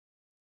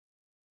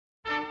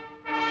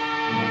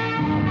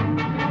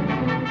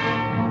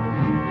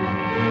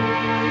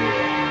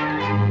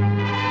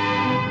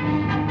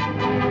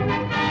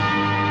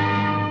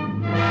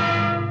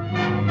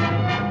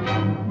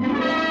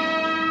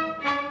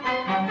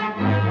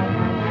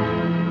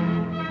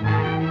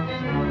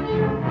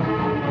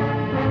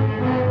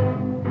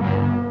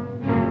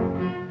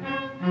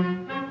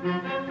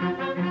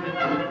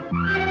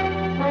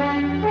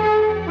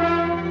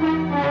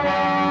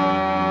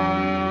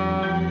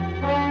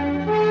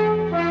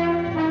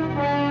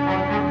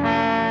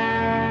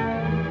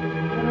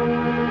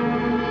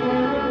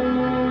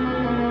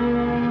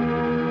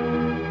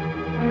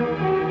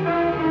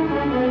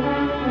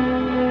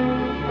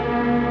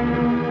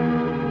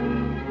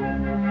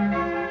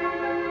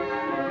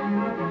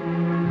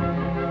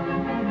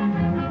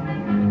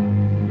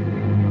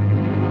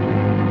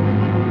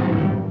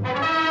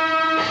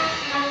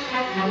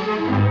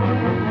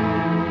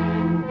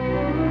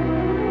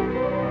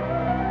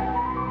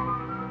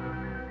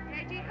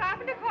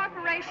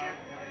operation?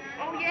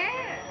 Oh,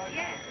 yes,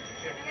 yes.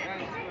 Yes,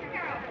 morning, Gracie.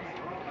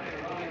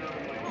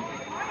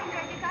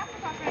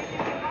 Doctor's operation.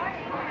 Good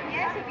morning.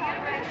 Yes, it's the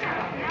operation.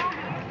 No.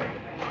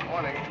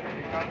 Morning.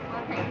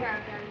 I'll take care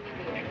of that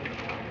immediately.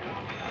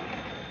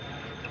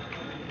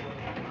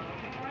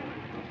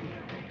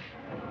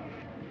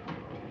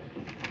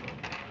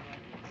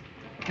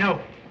 No.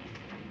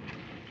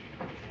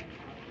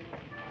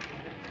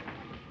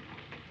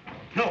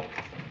 No.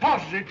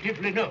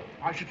 Positively no.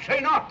 I should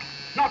say not.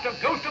 Not a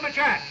ghost of a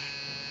chance.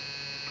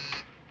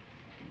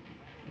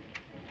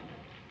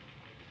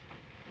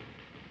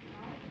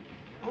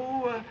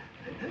 Oh,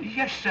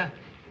 yes, sir.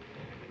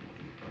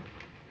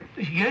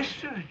 Yes,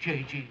 sir,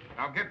 J.G.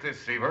 Now get this,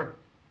 Seaver.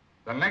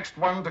 The next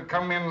one to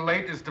come in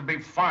late is to be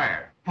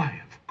fired.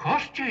 Why, of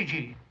course,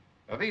 J.G.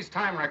 Now, these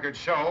time records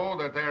show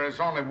that there is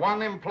only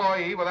one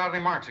employee without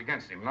any marks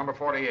against him, number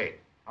 48.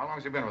 How long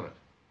has he been with us?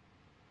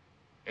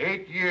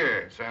 8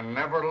 years and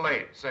never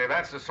late. Say,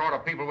 that's the sort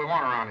of people we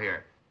want around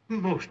here.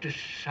 Most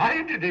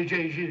decidedly,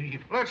 J.G.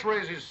 Let's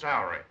raise his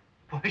salary.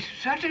 Why,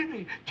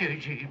 certainly,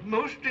 J.G.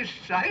 Most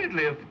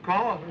decidedly, of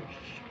course.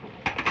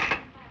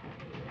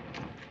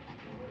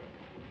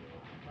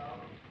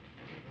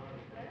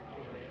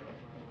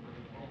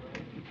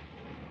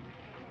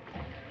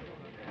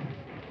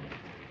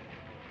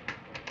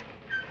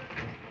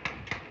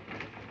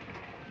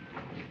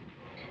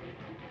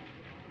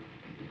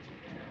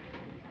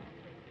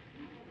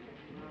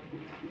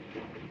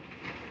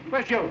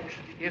 Where's Jones?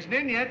 He isn't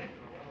in yet.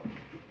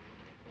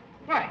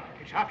 Why,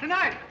 it's after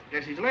 9.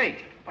 Yes, he's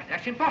late. But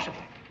that's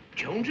impossible.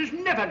 Jones is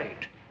never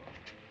late.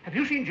 Have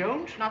you seen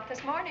Jones? Not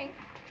this morning.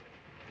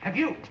 Have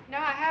you? No,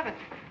 I haven't.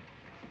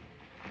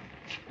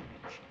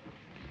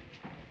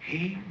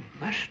 He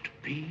must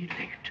be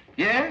late.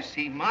 Yes,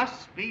 he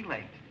must be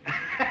late.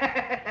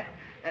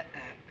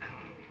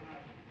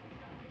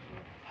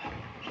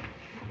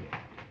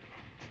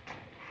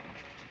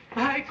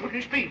 My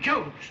goodness me,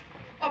 Jones.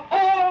 Of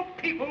all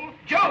people,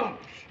 Jones.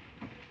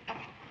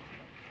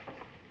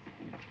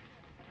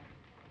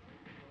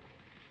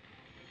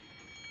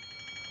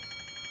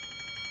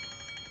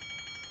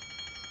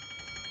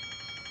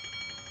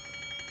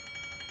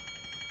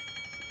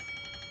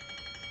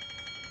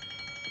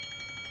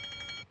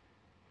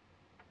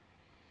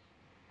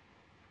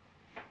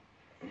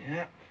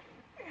 Yeah.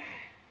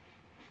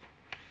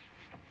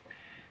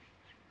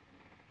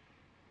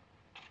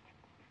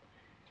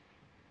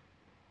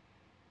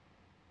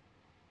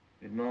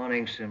 Good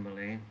morning,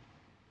 Cymbeline.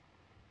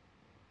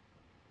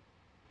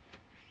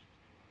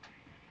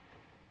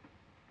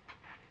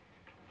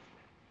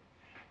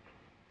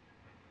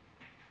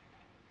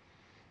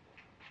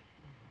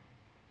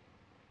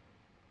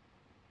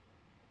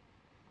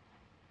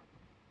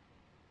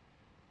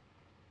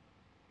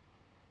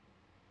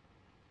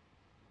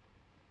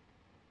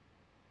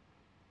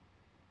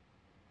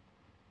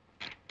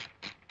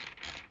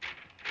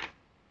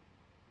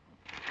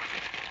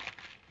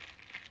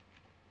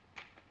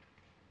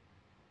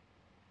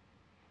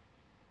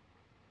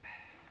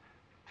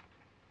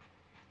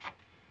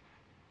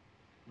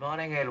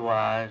 Morning,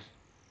 Eloise.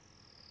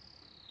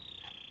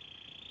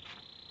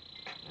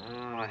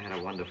 Oh, I had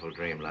a wonderful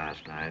dream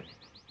last night.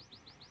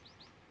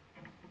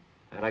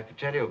 I'd like to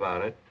tell you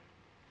about it.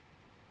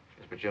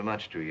 Yes, but you're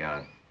much too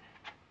young.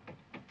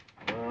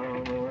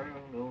 Oh,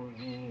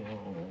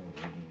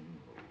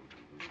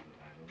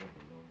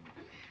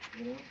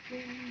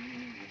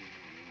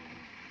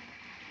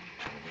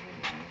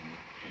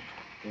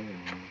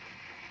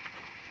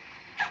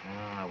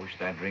 I wish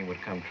that dream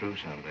would come true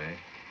someday.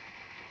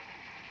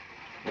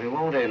 But it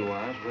won't,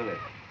 Eloise, will it?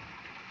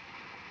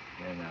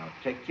 Yeah, now,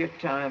 take your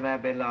time,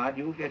 Abelard.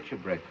 You'll get your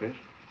breakfast.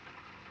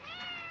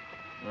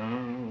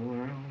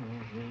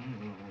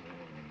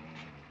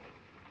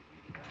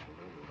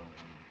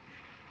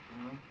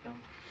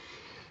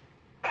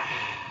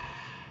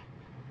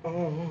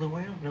 Oh, the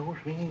world knows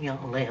me,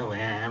 I'll live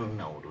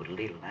and oh, doodle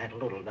little that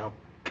little dump.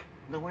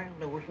 The world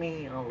knows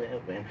me, I'll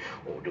live and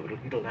oh, doodle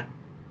little that.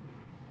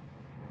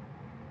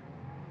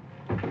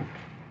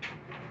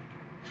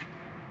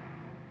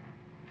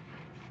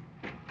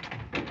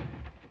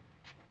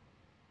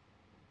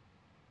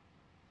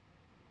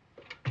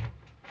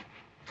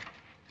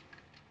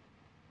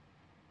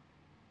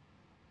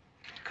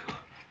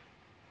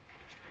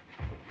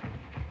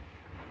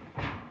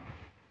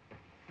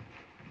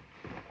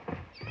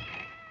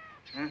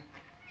 Huh?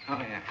 Oh,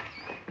 yeah.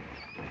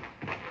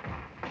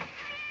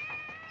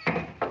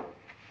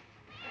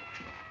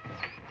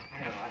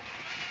 Here, what?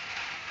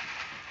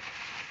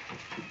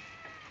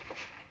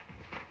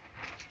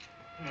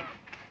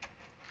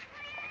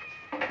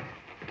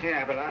 Here,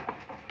 Abelard.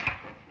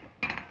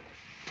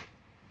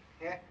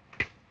 Here.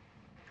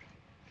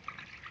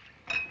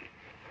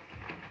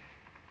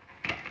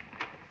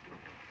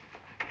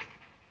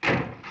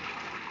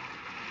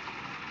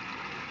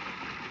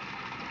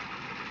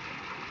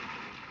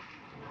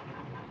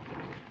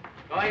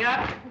 Going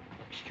up?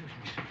 Excuse me,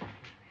 sir.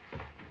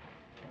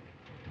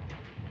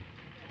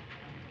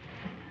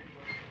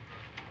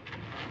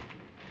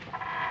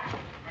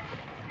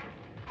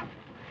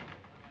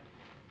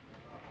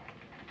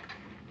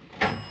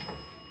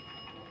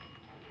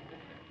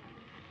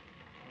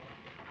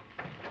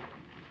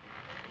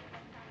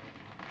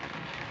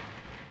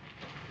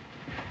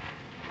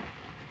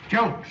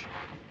 Jones.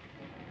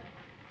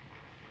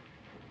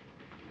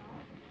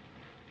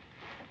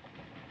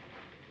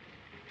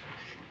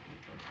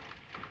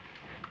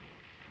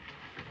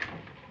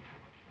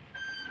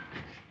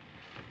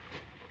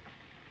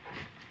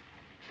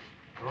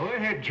 Go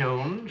ahead,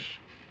 Jones.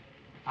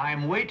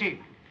 I'm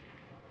waiting.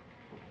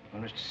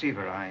 Well, Mr.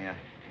 Seaver, I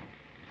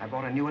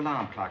bought a new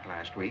alarm clock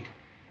last week.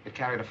 It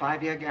carried a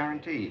 5-year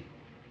guarantee.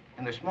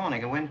 And this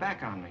morning it went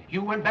back on me.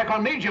 You went back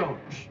on me,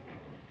 Jones.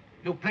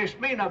 You placed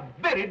me in a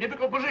very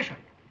difficult position.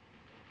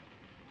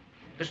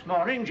 This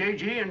morning,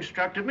 J.G.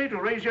 instructed me to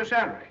raise your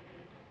salary.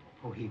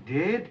 Oh, he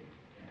did?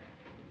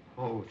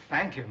 Oh,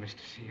 thank you, Mr.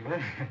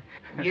 Seaver.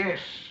 Yes,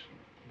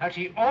 but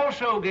he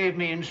also gave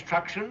me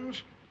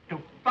instructions to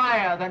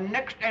fire the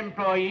next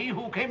employee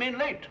who came in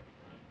late.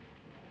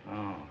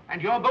 Oh.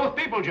 And you're both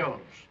people, Jones.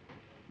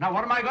 Now,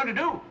 what am I going to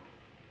do?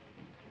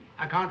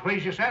 I can't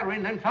raise your salary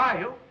and then fire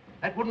you.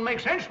 That wouldn't make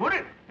sense, would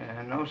it?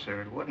 No,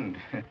 sir, it wouldn't.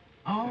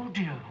 Oh,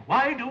 dear.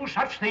 Why do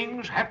such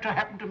things have to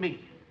happen to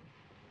me?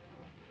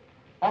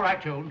 All right,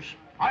 Jones.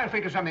 I'll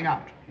figure something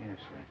out. Yes,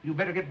 sir. You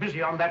better get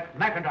busy on that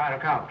McIntyre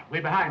account.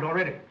 We're behind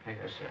already.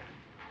 Yes, sir.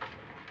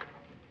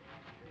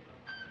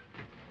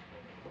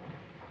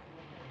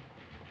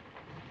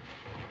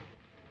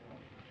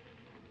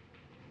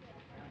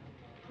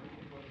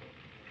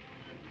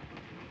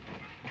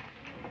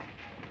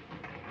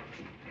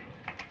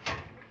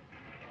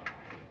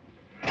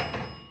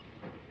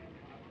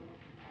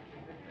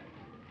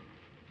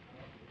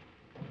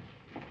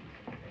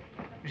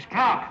 Miss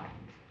Clark.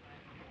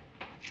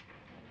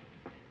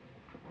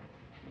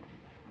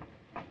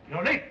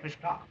 You're late, Miss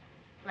Clark.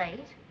 Late?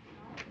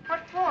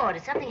 What for?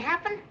 Did something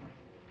happen?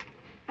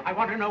 I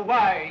want to know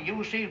why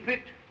you see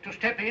fit to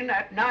step in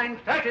at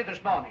 9:30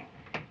 this morning.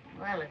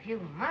 Well, if you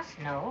must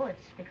know,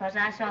 it's because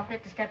I saw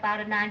fit to step out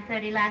at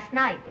 9:30 last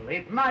night. Well,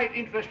 it might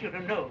interest you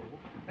to know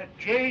that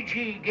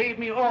J.G. gave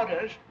me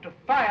orders to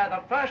fire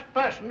the first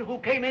person who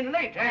came in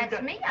late. And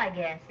That's me, I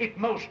guess. It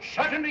most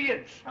certainly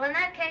is. Well, in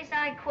that case,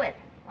 I quit.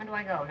 When do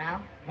I go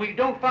now? We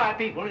don't fire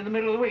people in the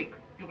middle of the week.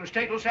 You can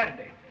stay till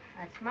Saturday.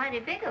 That's mighty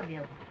big of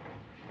you.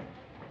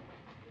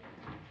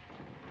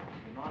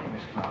 Good morning,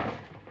 Miss Clark.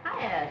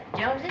 Hiya,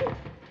 Jonesy.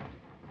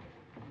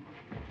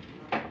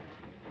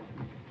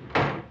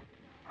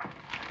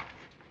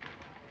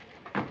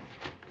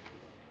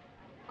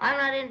 I'm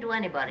not into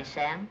anybody,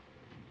 Sam.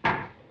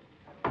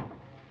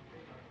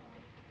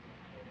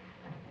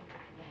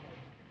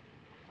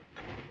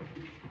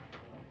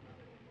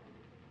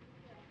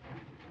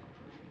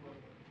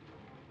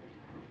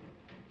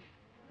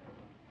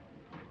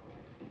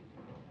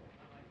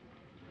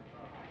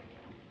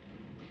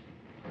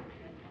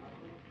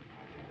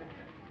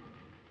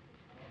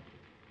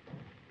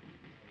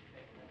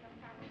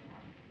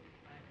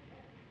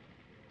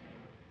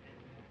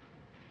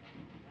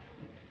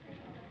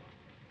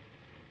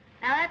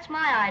 Now, that's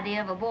my idea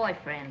of a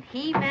boyfriend.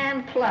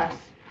 He-Man plus.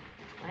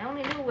 I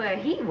only knew where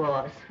he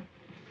was.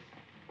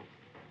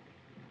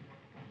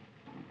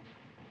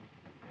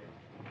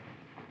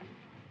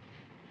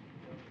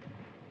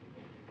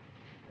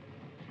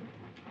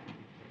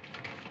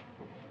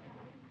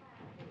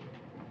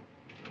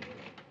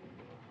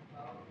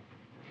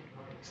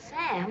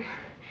 Sam,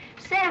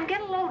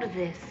 get a load of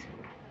this.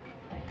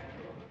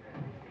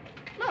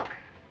 Look,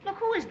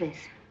 who is this?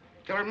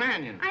 Killer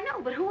Mannion. I know,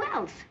 but who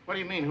else? What do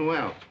you mean, who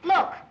else?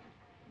 Look.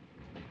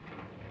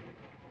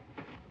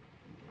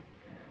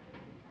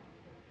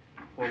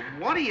 Well,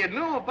 what do you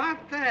know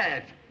about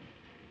that?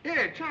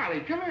 Here,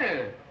 Charlie, come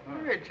here.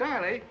 Come here,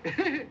 Charlie.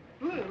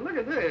 look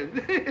at this.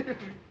 Did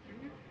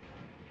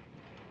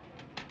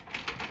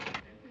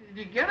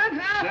you get it?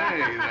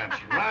 Say,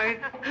 that's right.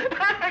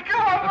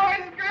 Come on,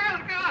 boys and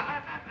girls, come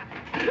on.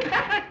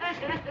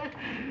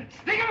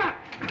 Stick 'em up.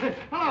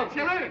 Hello,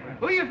 Killer.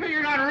 Who you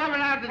figured on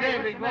rubbing out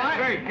today, big boy?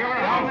 Hey, Killer,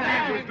 how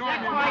things was doing?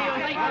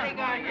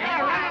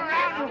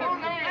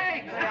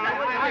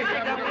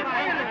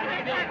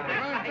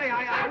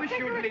 I wish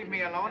you'd leave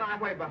me alone. I'm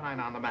way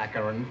behind on the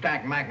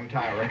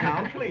McIntyre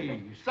account,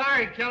 please.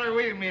 Sorry, Killer.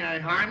 We didn't mean any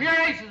harm. Your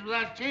aces with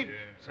us, Chief.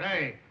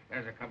 Say,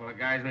 there's a couple of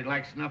guys we'd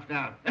like snuffed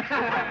out.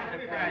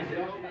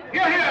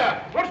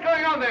 Here! What's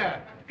going on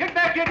there? Get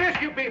back your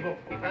disc, you people!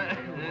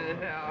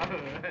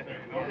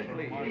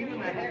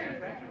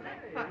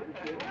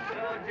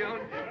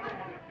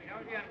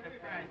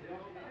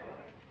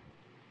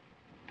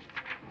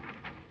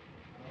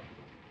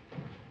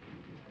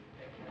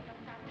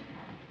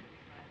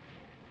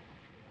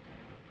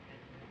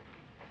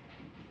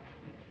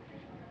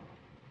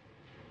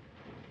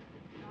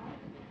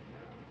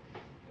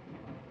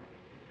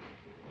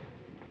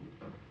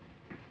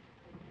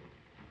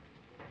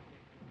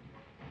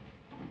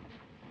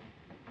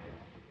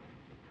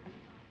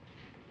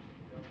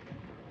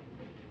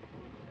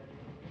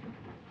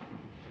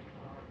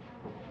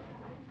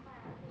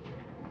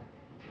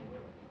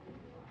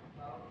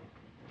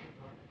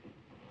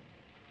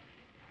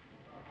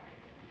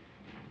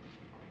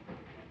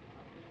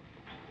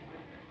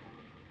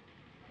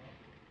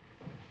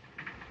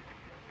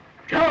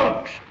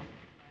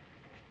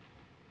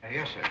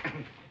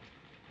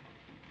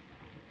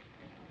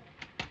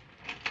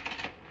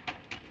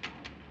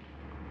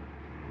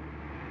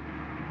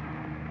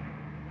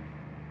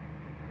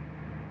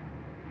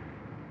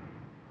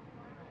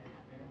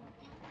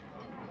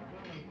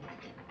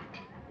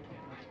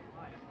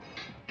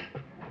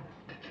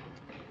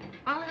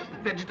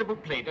 vegetable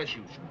plate as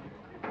usual.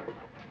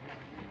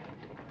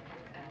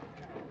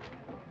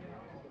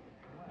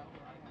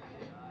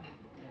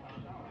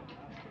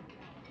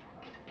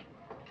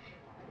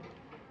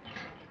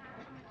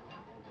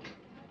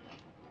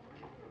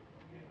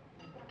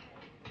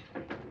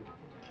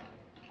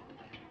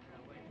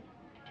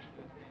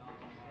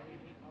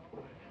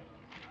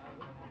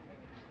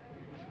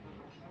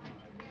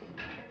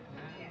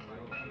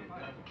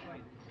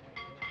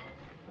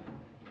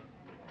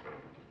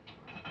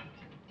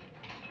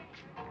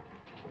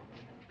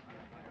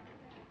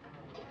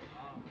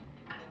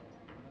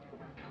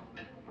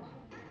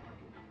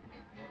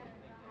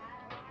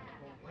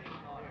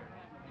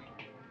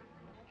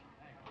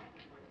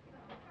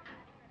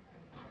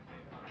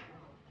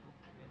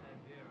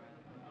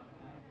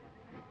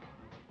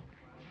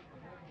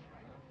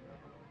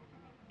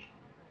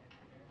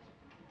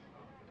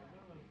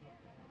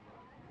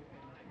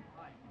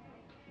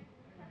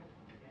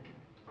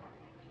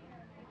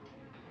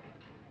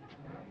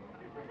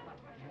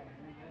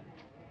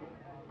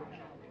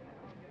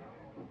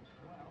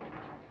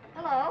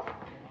 Hello.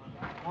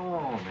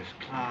 Oh, Miss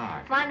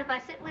Clark. Mind if I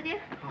sit with you?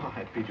 Oh,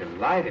 I'd be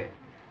delighted.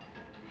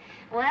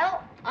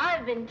 Well,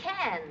 I've been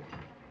canned.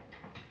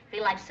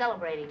 Feel like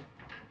celebrating.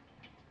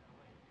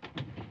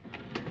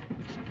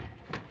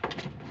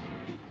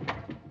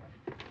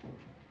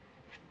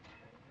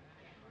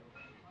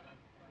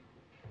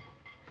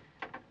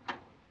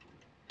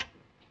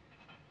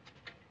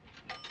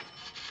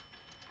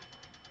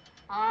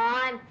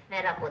 Oh, I'm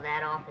fed up with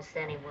that office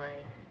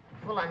anyway.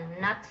 Full of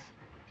nuts.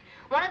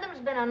 One of them's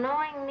been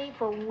annoying me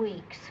for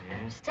weeks.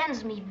 Yes?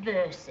 Sends me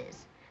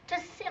verses to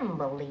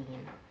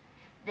Cymbeline.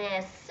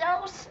 They're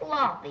so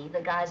sloppy,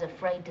 the guy's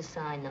afraid to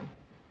sign them.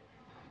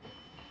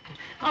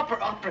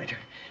 Operator,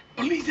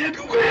 police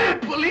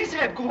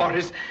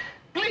headquarters.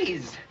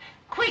 Please,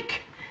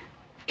 quick.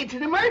 It's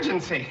an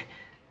emergency.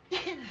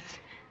 Yes.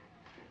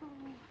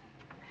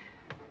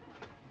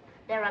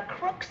 There are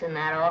crooks in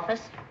that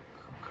office.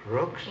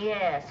 Crooks?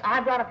 Yes, I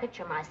brought a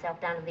picture of myself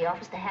down to the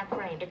office to have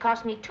framed. It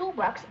cost me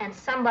 $2 and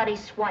somebody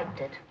swiped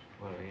it.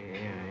 Well,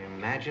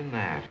 imagine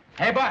that.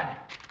 Hey, Bud.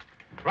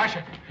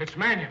 Russia, it's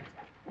Mannion.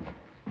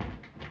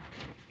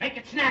 Make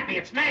it snappy.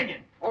 It's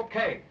Mannion.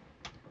 Okay.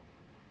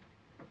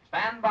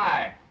 Stand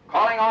by.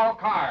 Calling all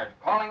cars.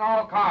 Calling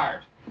all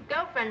cars.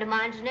 Girlfriend of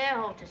mine's an air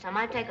hostess. I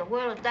might take a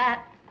whirl at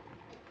that.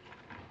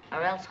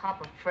 Or else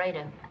hop a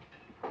freighter.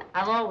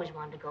 I've always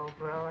wanted to go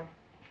abroad.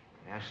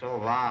 Yeah, so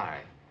have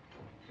I.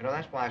 You know,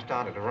 that's why I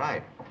started to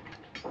write.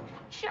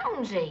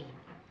 Jonesy,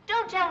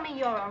 don't tell me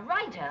you're a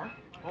writer.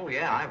 Oh,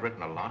 yeah, I've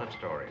written a lot of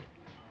stories.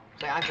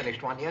 Say, I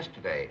finished one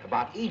yesterday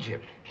about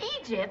Egypt.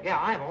 Egypt? Yeah,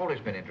 I've always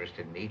been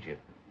interested in Egypt.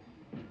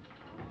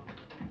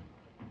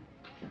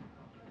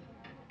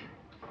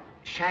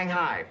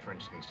 Shanghai, for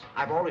instance.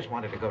 I've always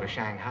wanted to go to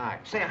Shanghai.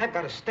 Say, I've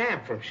got a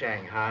stamp from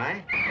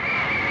Shanghai.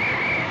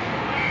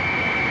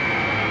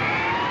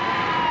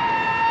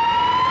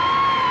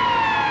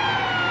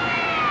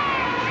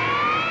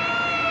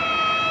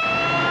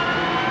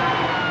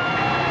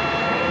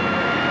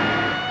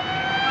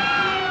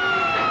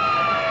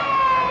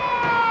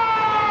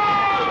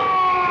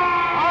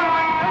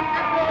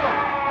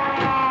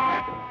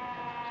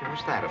 See,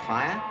 what's that, a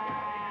fire?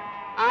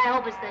 I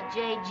hope it's the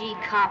J.G.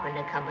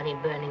 Carpenter Company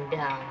burning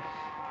down.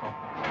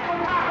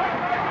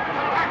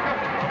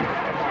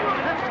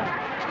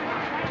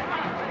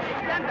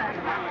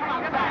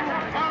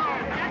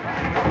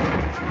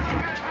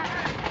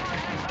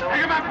 Pick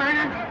him up,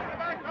 Mannion.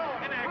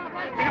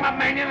 Pick him up,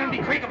 Mannion, and be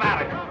quick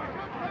about it.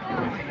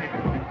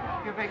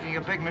 You're making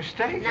a big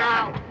mistake.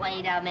 Now,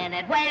 wait a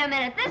minute.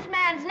 This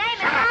man's name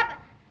is not...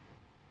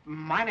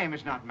 My name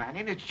is not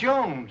Mannion, it's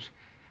Jones.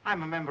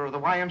 I'm a member of the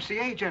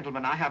YMCA,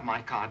 gentlemen. I have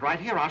my card right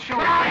here. I'll show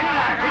you. He's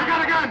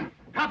got a gun.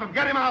 Cuff him.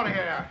 Get him out of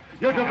here.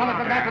 You two fellas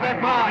come back to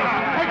that bar.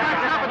 Take that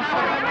shop and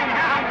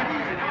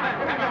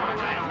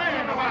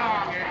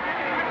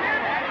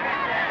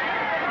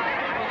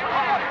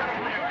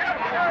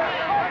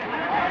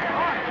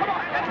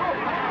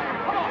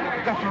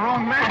You got the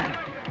wrong man.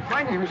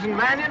 My name isn't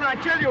Mannion, I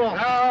tell you all.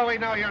 No, we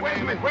know your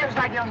name. Where's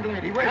that young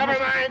lady? Never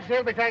mind,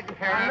 she'll be taken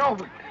care of. I know,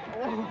 but...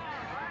 Oh.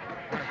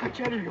 I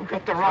tell you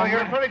got the wrong.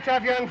 You're a pretty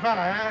tough young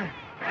fella, huh?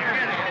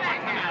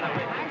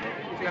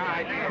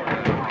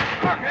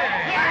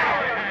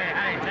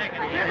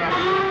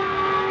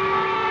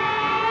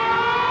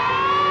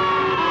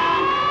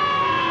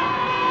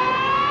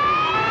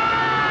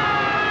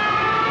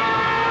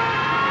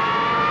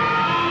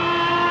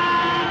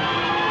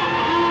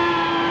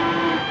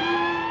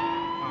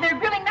 They're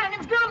grilling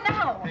Mannion's girl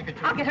now.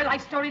 I'll get her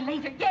life story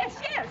later. Yes.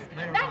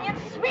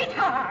 Mannion's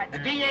sweetheart. The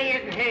DA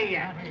isn't here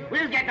yet.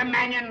 We'll get the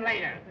Mannion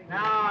later.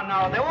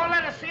 No, they won't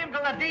let us see him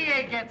till the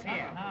DA gets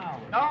here.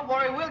 Don't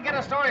worry, we'll get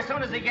a story as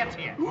soon as he gets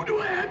here. Who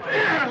do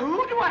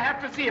I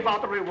have to see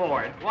about the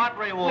reward? What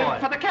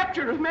reward? For the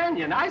capture of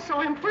Mannion. I saw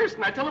him first,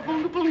 and I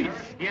telephoned the police.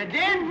 You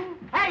did?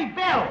 Hey,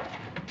 Bill,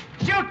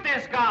 shoot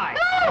this guy.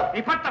 No!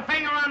 He put the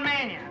finger on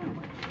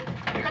Mannion.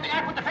 You got the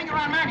guy put the finger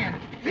on Mannion.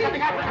 You got the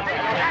guy put the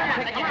finger on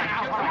Mannion. Come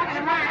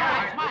on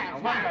now. Smile.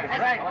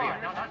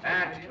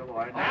 That's the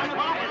boy.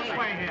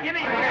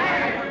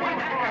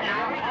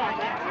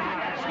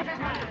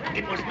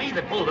 It was me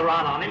that pulled the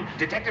rod on him,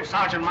 Detective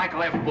Sergeant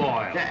Michael F.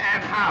 Boyle.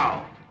 And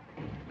how?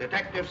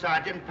 Detective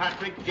Sergeant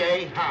Patrick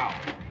J. Howe.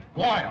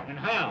 Boyle. And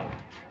how?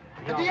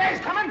 The DA's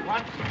coming.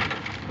 What?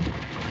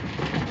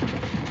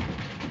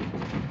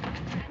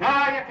 No,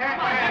 you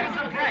can't.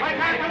 I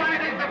can't do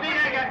anything till the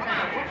DA gets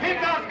here. Keep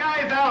those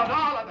guys out,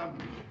 all of them.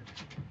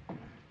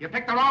 You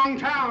picked the wrong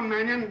town,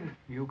 Mannion.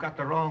 You got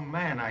the wrong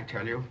man, I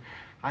tell you.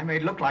 I may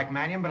look like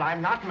Mannion, but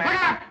I'm not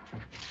Mannion.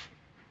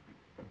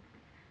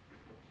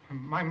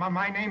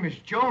 My name is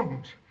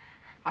Jones.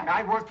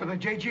 I work for the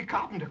J.G.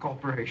 Carpenter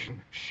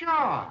Corporation.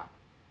 Sure.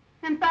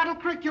 In Battle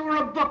Creek, you were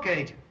a book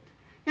agent.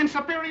 In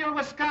Superior,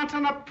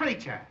 Wisconsin, a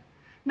preacher.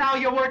 Now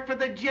you work for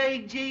the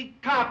J.G.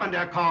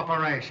 Carpenter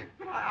Corporation.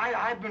 But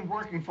I've been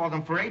working for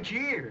them for 8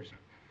 years.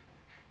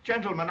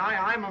 Gentlemen,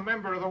 I'm a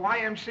member of the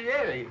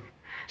YMCA.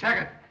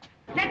 Check it.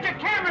 Get your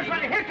cameras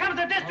ready. Here comes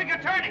the district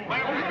attorney.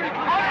 Hold on a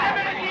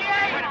minute,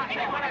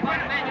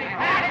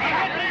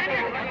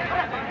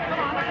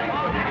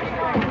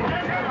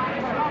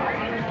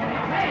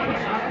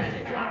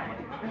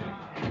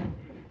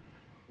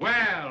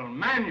 Well,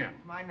 Mannion.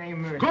 My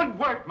name is... Good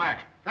work, Mac.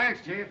 Thanks,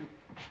 Chief.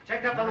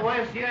 Checked up on the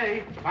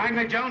YMCA. Find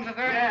me Jones is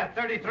there? Yeah,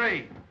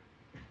 33.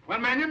 Well,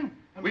 Mannion,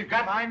 we've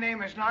got... My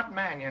name is not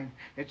Mannion.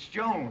 It's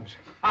Jones.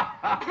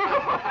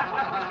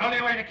 The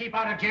only way to keep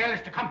out of jail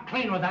is to come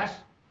clean with us.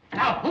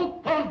 Now, who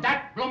pulled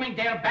that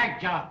Bloomingdale bank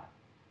job?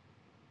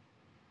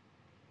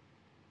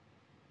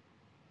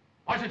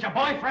 Was it your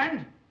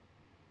boyfriend?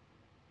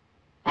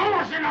 Who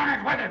was in on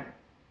it with him?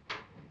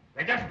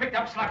 They just picked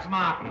up Slug's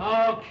Martin.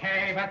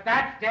 Okay, but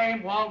that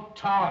dame won't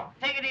talk.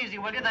 Take it easy,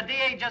 will you? The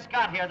DA just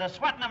got here. They're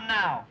sweating him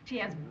now. She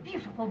has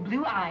beautiful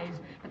blue eyes,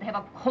 but they have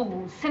a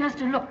cold,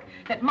 sinister look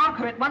that mark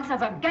her at once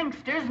as a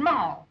gangster's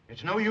ma.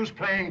 It's no use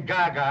playing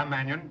Gaga,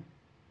 Mannion.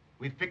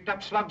 We've picked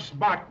up Slug's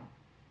Martin.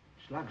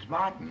 Slugs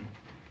Martin?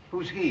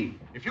 Who's he?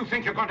 If you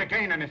think you're going to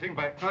gain anything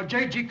by...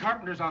 J.G.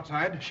 Carpenter's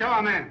outside. Show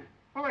him in.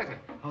 Who is it?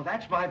 Oh,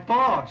 that's my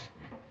boss.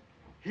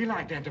 He'll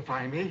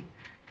identify me.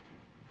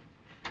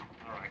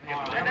 Here he is,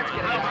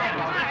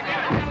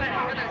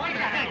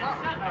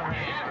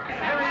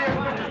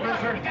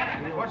 Mr.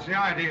 Spencer. What's the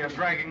idea of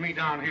dragging me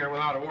down here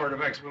without a word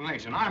of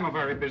explanation? I'm a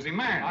very busy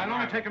man. I'll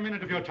only take a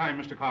minute of your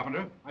time, Mr.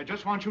 Carpenter. I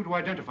just want you to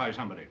identify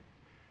somebody.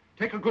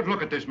 Take a good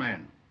look at this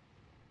man.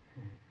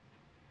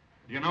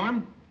 Do you know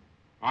him?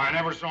 I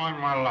never saw him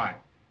in my life.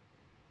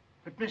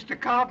 But, Mr.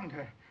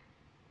 Carpenter,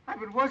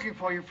 I've been working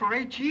for you for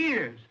 8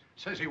 years.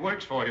 Says he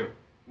works for you.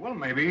 Well,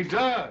 maybe he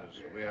does.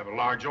 We have a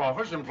large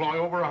office, employ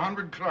over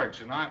 100 clerks,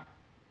 and I...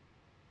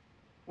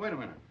 Wait a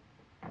minute.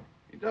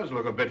 He does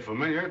look a bit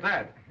familiar at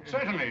that.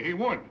 Certainly, he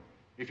would.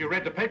 If you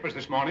read the papers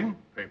this morning.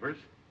 Papers?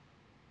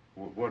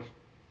 What?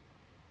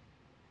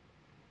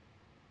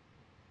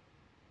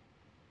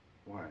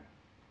 Why?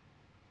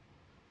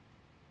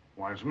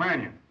 Why, it's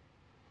Mannion.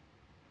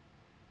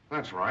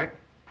 That's right.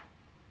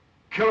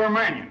 Killer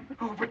Mannion.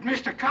 Oh, but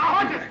Mr.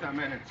 Carpenter... Just a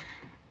minute.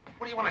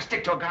 What do you want to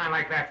stick to a guy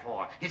like that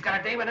for? He's got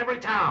a dame in every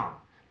town.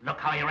 Look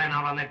how he ran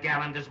out on that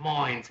gal in Des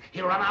Moines.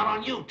 He'll run out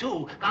on you,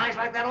 too. Guys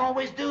like that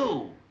always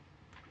do.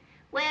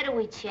 Where do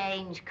we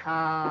change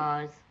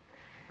cars?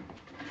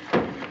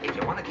 If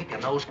you want to keep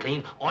your nose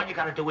clean, all you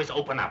got to do is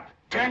open up.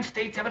 Turn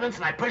state's evidence,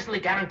 and I personally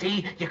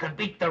guarantee you can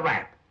beat the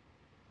rap.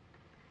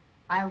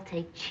 I'll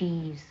take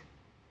cheese.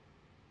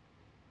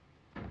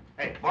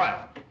 Hey,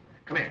 Boyle,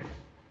 come here.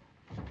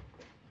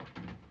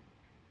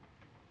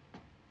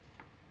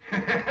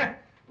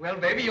 Well,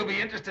 baby, you'll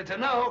be interested to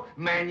know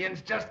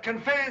Mannion's just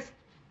confessed.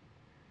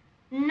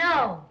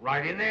 No.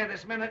 Right in there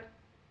this minute.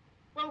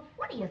 Well,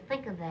 what do you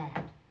think of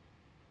that?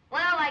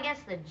 Well, I guess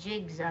the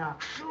jig's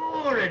up.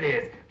 Sure it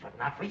is. But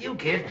not for you,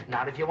 kid.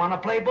 Not if you want to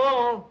play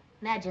ball.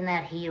 Imagine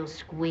that heel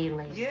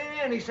squealing.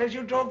 Yeah, and he says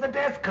you drove the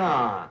death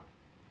car.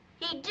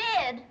 He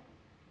did.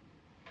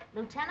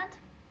 Lieutenant,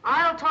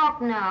 I'll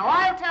talk now.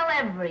 I'll tell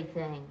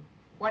everything.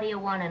 What do you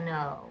want to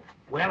know?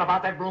 Well,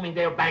 about that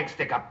Bloomingdale bank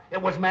stick-up. It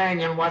was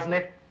Mannion, wasn't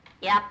it?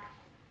 Yep.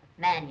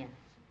 Mannion.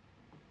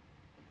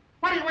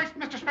 What are you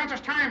wasting Mr.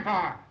 Spencer's time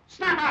for?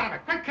 Snap out of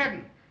it. Quit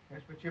kidding.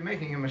 Yes, but you're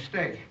making a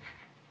mistake.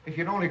 If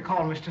you'd only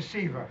call Mr.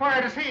 Seaver.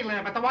 Where does he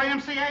live? At the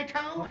YMCA,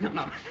 too?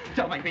 No,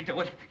 don't make me do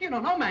it. You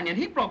don't know Mannion.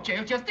 He broke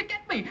jail just to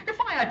get me.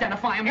 If I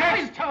identify him...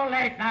 It's too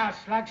late now,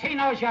 Slugs. He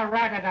knows you're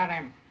ratted on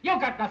him. You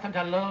got nothing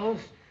to lose.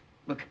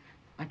 Look,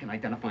 I can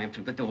identify him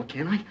through the door,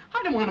 can't I?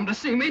 I don't want him to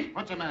see me.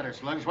 What's the matter,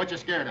 Slugs? What you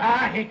scared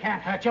of? He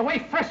can't hurt you. We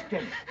frisked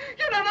him.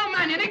 You don't know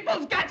Mannion. He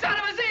pulls guts out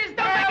of his ears.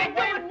 Don't make me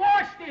do it. We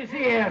washed his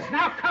ears.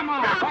 Now, come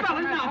on. No,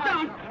 fellas, no,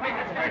 don't.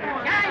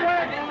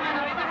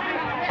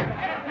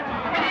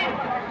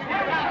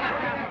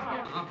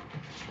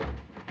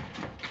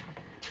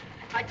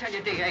 I tell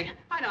you, D.A.,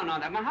 I don't know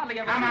them. I hardly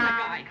ever seen the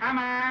guy. Come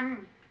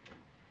on.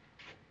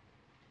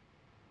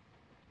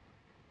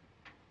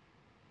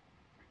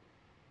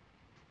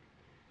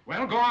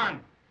 Well, go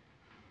on.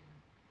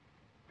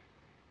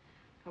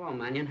 Hello,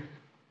 Mannion.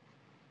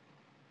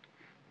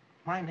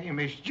 My name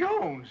is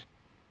Jones.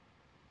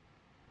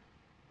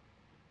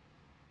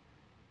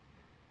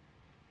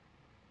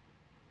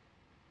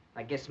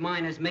 I guess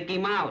mine is Mickey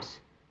Mouse.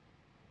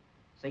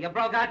 So you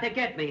broke out to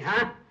get me,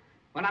 huh?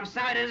 Well, I'm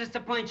sorry to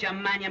disappoint you,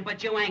 Mannion,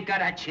 but you ain't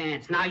got a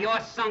chance. Now, you're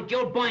sunk.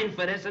 You'll burn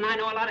for this, and I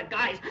know a lot of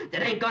guys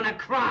that ain't gonna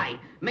cry.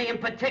 Me in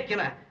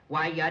particular.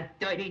 Why, you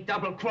dirty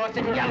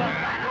double-crossing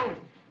yellow...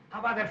 How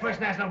about that First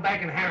National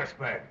Bank in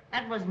Harrisburg?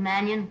 That was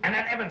Mannion. And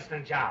that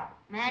Evanston job?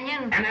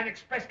 Mannion. And that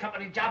Express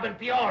Company job in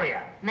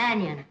Peoria?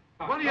 Mannion.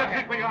 What do you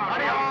think we are? What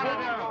do you want to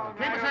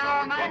do? Keep us here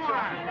all night?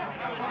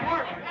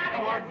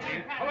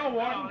 Hello,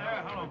 Warden.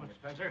 Hello, Mr.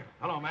 Spencer.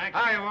 Hello, Mac.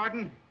 Hi,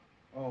 Warden.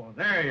 Oh,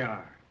 there you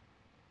are.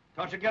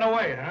 Thought you'd get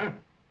away, huh?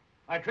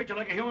 I treat you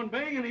like a human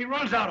being, and he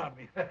runs out on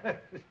me.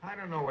 I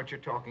don't know what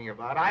you're talking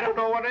about. I don't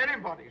know what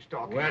anybody's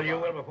talking about. Well, you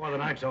will before the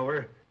night's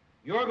over.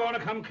 You're going to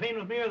come clean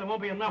with me, or there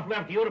won't be enough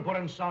left of you to put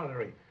in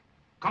solitary.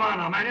 Come on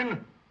now,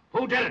 Mannion.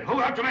 Who did it? Who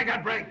helped you make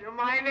that break?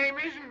 My name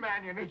isn't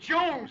Mannion. It's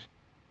Jones.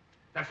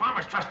 That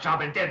Farmers Trust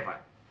job in Denver?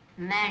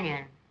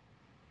 Mannion.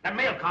 That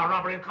mail car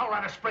robbery in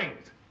Colorado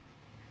Springs?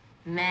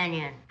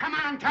 Mannion. Come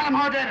on, tell him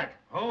who did it.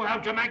 Who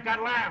helped you make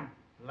that lamb?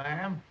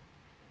 Lamb?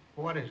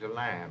 What is a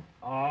lamb?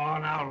 Oh,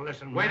 now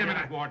listen. Wait a Mannion.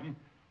 minute, Warden.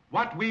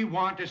 What we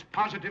want is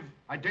positive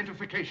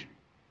identification.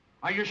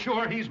 Are you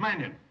sure he's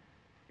Mannion?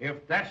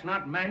 If that's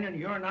not Mannion,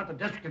 you're not the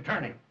district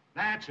attorney.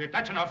 That's it.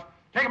 That's enough.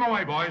 Take him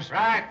away, boys.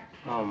 Right.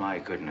 Oh, my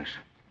goodness.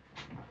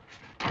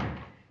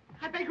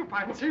 I beg your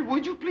pardon, sir.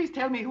 Would you please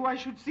tell me who I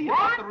should see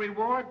about the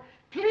reward?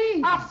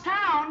 Please.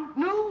 Uptown?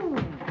 No.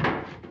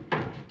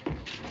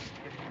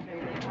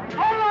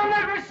 Hold on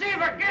that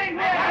receiver! Get him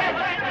here!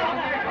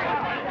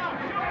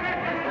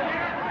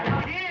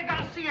 He ain't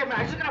gonna see him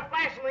now. He's gonna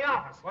flash in the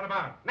office. What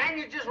about? Man,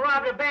 you just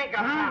robbed a bank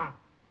uptown.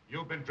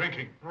 You've been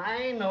drinking.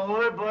 I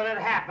know it, but it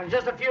happened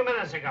just a few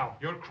minutes ago.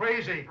 You're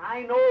crazy.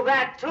 I know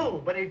that,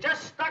 too, but he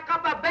just stuck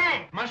up a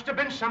bank. Must have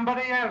been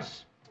somebody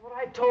else. What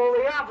I told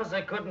the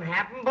officer couldn't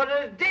happen, but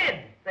it did.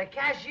 The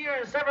cashier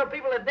and several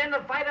people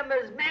identified him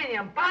as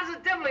Mannion,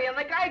 positively, and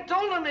the guy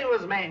told him he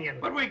was Mannion.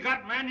 But we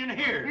got Mannion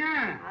here.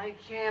 Yeah. I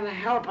can't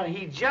help it.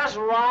 He just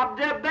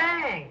robbed a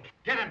bank.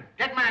 Get him.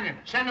 Get Mannion.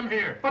 Send him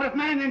here. But if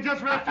Mannion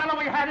just for the fellow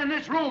we had in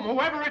this room,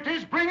 whoever it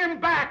is, bring him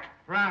back.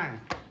 Right.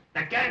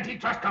 That Guaranteed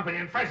Trust Company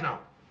in Fresno.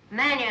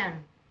 Mannion.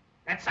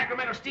 That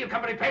Sacramento Steel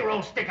Company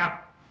payroll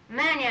stick-up.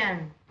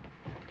 Mannion.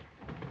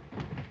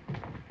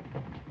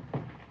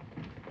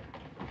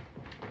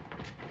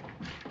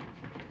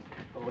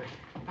 Oh,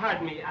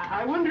 pardon me.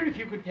 I wonder if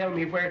you could tell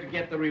me where to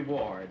get the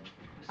reward.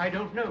 I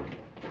don't know.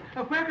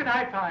 Where could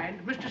I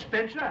find Mr.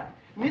 Spencer?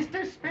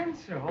 Mr.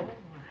 Spencer? Oh,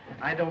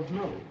 I don't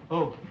know.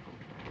 Oh.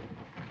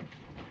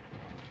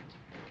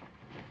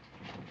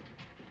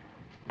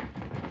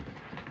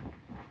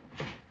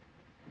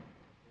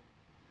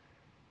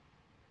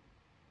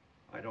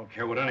 I don't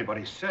care what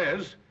anybody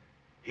says.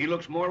 He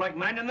looks more like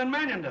Mannion than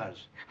Mannion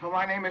does. Oh,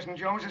 my name isn't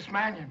Jones, it's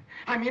Mannion.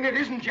 I mean, it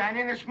isn't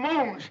Jannion, it's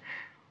Moons.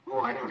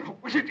 Oh, I don't know.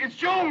 It's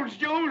Jones,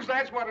 Jones,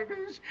 that's what it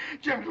is.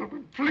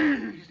 Gentlemen,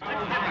 please.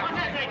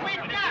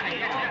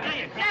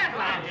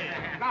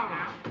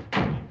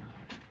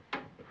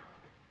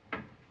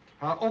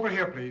 Over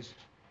here, please.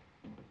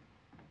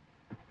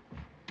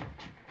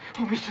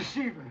 Oh, Mr.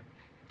 Seaver,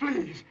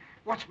 please.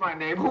 What's my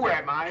name? Who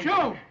am I?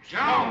 Jones.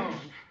 Jones.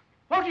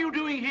 What are you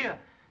doing here?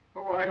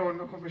 Oh, I don't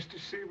know, Mr.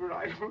 Seaver,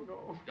 I don't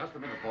know. Just a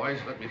minute, boys.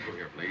 Let me through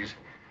here, please.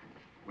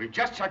 We've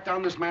just checked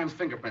down this man's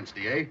fingerprints,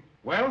 D.A.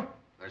 Well?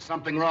 There's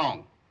something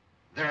wrong.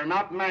 They're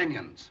not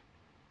Mannion's.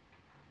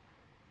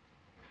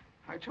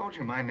 I told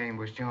you my name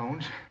was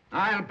Jones.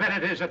 I'll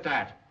bet it is at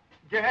that.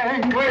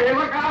 Gangway,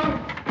 look out!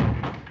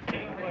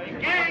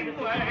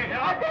 Gangway!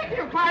 I beg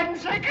your pardon,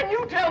 sir. Can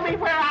you tell me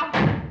where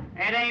I'm...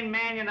 It ain't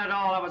Mannion at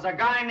all. It was a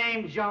guy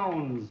named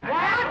Jones.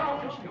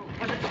 What?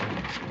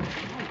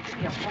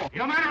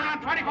 You men are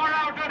on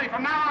 24-hour duty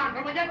from now on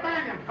till we get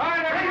Mannion.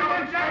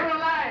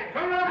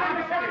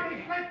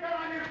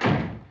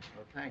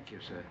 Well, thank you,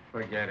 sir.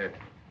 Forget it.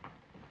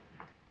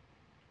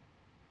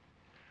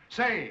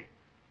 Say,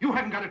 you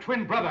haven't got a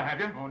twin brother, have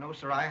you? Oh, no,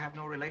 sir. I have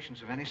no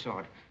relations of any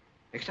sort.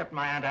 Except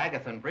my Aunt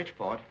Agatha in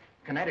Bridgeport,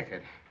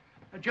 Connecticut.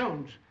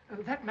 Jones,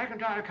 that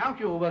McIntyre account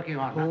you were working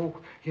on. Oh,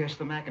 yes,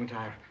 the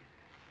McIntyre.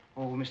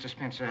 Oh, Mr.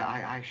 Spencer,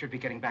 I should be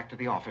getting back to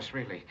the office,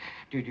 really.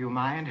 Do you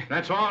mind?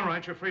 That's all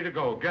right. You're free to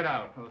go. Get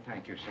out. Oh,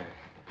 thank you,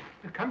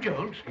 sir. Come,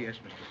 Jones. Yes,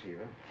 Mr.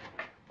 Seaver.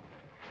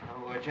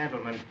 Oh,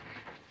 gentlemen,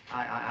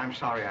 I'm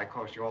sorry I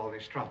caused you all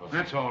this trouble.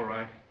 That's all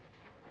right.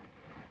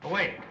 Oh,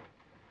 wait.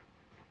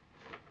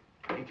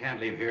 He can't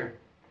leave here.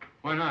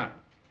 Why not?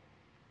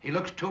 He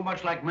looks too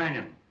much like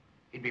Mannion.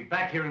 He'd be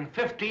back here in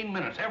 15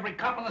 minutes. Every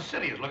cop in the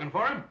city is looking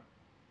for him.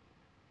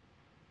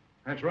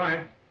 That's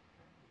right.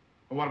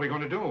 Well, what are we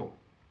going to do?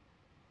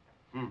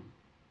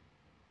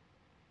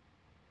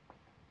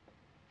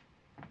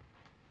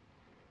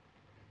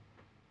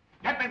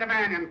 Get me the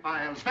Mannion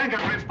files,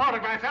 fingerprints,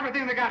 photographs,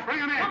 everything they got. Bring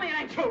them in. Tell me it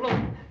ain't true, Lou.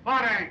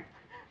 What ain't?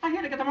 I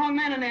had to get the wrong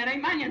man in there. It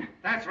ain't Mannion.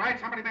 That's right.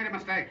 Somebody made a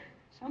mistake.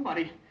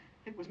 Somebody.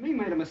 It was me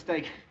made a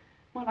mistake.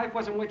 My life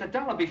wasn't worth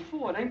 $1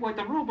 before. It ain't worth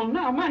a ruble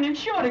now. Mannion's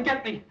sure to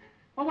get me.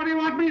 Well, what do you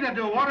want me to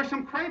do? Order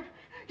some crepe?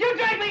 You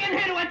dragged me in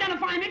here to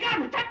identify me. You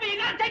gotta protect me. You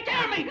gotta take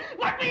care of me.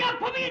 Lock me up.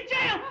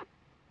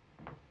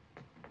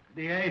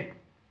 DA?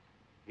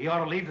 He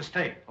ought to leave the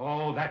state.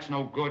 Oh, that's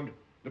no good.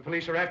 The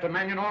police are after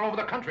Mannion all over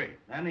the country.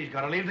 Then he's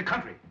got to leave the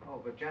country. Oh,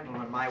 but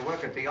gentlemen, my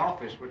work at the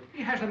office would...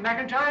 He has the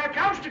McIntyre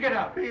accounts to get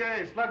out.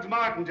 PA, Slugs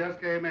Martin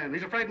just came in.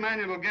 He's afraid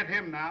Mannion will get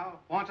him now.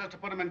 Wants us to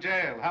put him in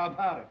jail. How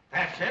about it?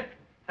 That's it.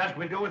 That's what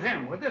we'll do with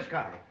him, with this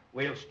guy.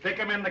 We'll stick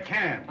him in the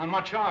can. On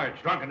what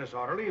charge? Drunken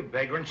disorderly,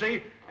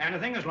 vagrancy,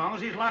 anything as long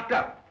as he's locked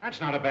up.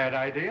 That's not a bad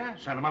idea.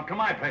 Send him up to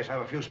my place. I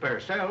have a few spare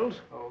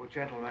cells. Oh,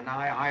 gentlemen,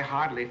 I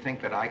hardly think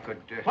that I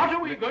could... What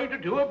are we going to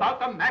do about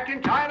the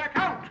McIntyre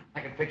account? I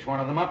can fix one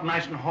of them up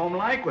nice and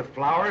home-like with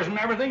flowers and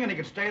everything, and he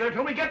can stay there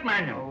till we get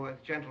Mannion. Oh,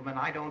 gentlemen,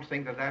 I don't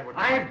think that would...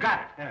 I've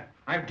got it. Yeah.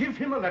 I'll give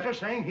him a letter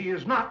saying he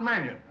is not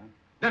Mannion.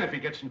 Then if he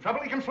gets in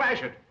trouble, he can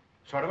flash it.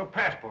 Sort of a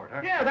passport,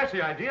 huh? Yeah, that's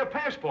the idea, a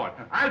passport.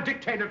 I'll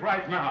dictate it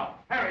right now.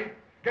 Harry,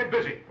 get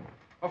busy.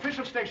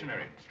 Official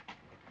stationery.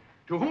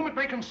 To whom it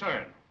may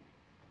concern.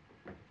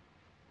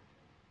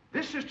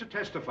 This is to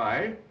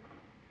testify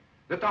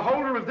that the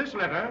holder of this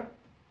letter,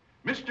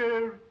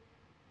 Mr.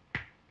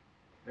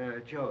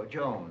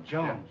 Jones.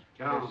 Jones.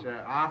 Yes,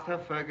 Arthur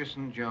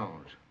Ferguson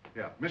Jones.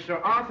 Yeah,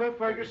 Mr. Arthur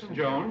Ferguson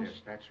Jones.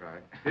 Yes, that's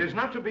right. Is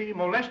not to be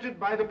molested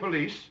by the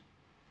police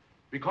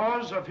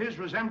because of his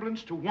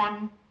resemblance to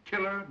one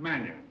Killer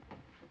Mannion.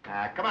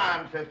 Come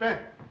on, sister.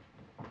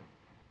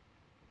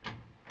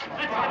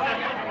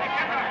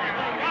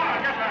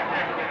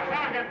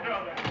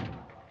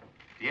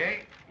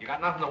 DA, you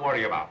got nothing to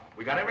worry about.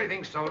 We got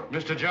everything so...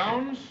 Mr.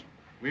 Jones,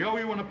 we owe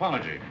you an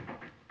apology.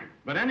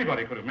 But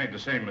anybody could have made the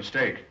same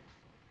mistake.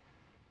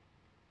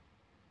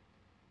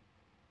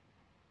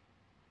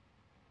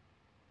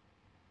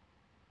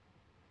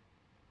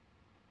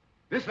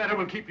 This letter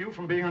will keep you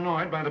from being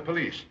annoyed by the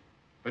police.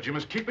 But you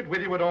must keep it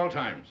with you at all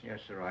times. Yes,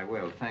 sir, I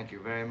will. Thank you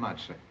very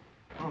much, sir.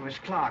 Oh, Miss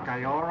Clark, are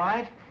you all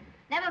right?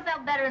 Never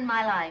felt better in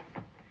my life.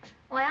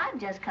 Why, I've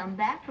just come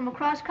back from a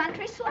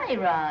cross-country sleigh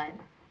ride.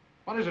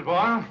 What is it,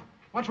 boy?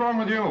 What's wrong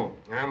with you?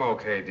 I'm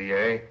okay,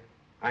 D.A.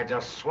 I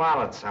just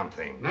swallowed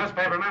something.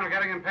 Newspaper men are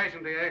getting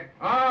impatient, D.A.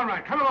 All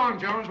right, come along,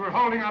 Jones. We're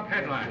holding up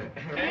headlines.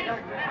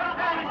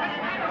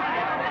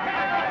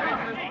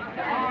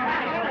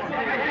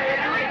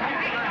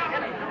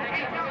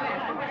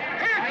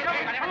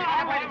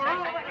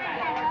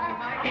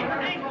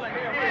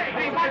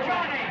 Hey, what's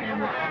your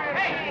name?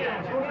 Hey!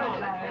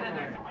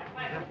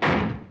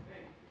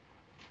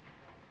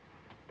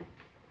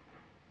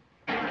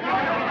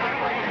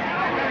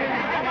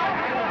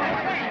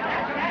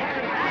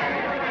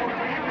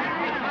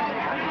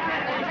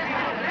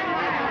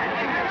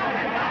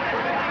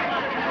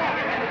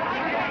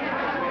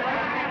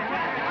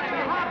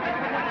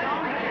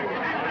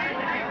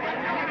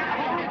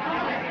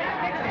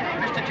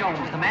 Mr.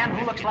 Jones, the man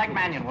who looks like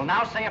Mannion will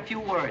now say a few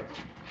words.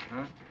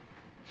 Huh?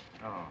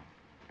 Oh.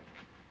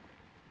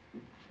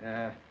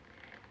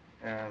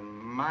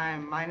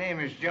 My name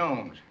is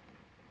Jones.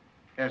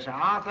 Yes,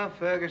 Arthur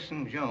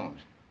Ferguson Jones.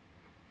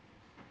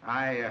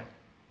 I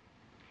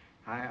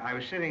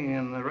was sitting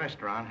in the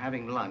restaurant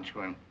having lunch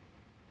when...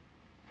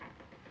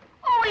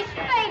 Oh, he's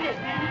fainted.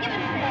 Give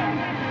him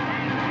that.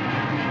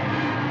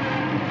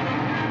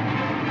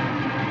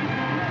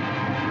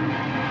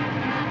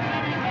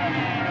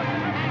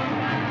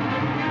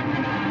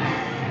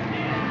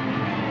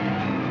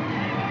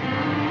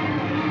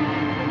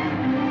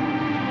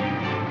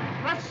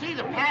 Let's see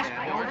the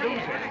passport.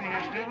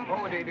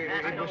 Oh,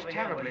 it was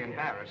terribly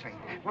embarrassing,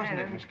 wasn't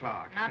it, Miss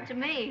Clark? Not to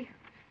me.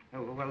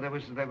 Oh, well, there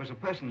was a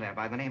person there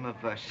by the name of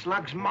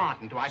Slugs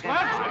Martin to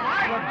identify. Slugs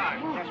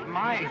Martin? Yes,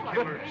 my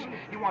goodness.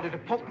 He wanted to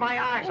poke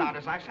my eyes out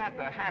as I sat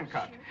there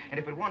handcuffed. And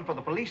if it weren't for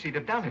the police, he'd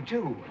have done it,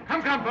 too.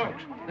 Come,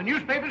 folks. The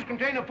newspapers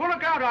contain a full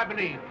account, I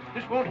believe.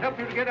 This won't help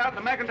you to get out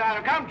the McIntyre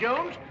account,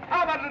 Jones.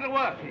 How about a little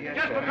work? Yes,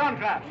 Just sir. for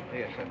contrast.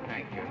 Yes, sir,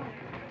 thank you.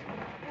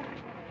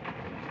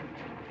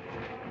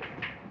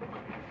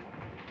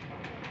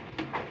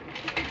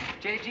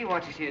 J.G.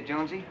 wants us here,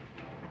 Jonesy.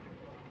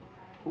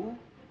 Who?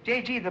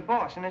 J.G., the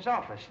boss, in his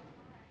office.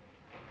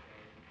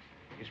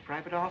 His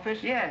private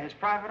office? Yeah, his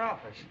private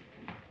office.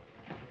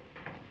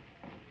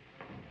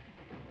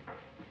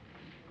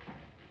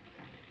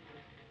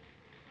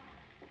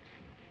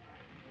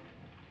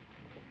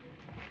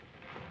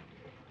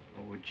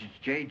 Oh,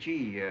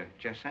 J.G.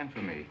 Just sent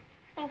for me.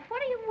 Well,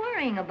 what are you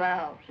worrying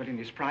about? But in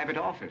his private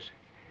office.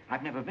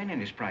 I've never been in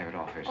his private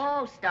office.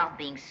 Oh, stop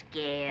being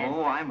scared.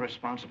 Oh, I'm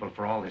responsible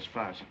for all this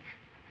fuss.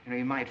 You know,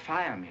 he might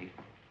fire me.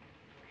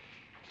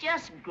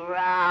 Just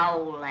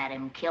growl at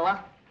him, killer.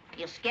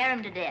 You'll scare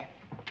him to death.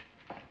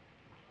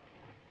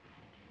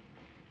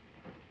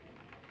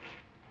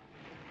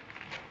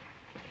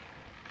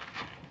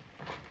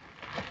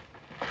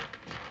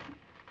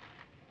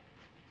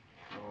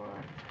 Oh,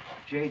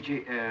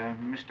 J.G.,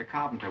 Mr.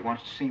 Carpenter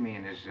wants to see me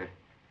in his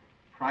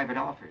private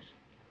office.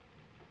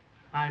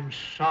 I'm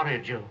sorry,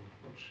 Jones.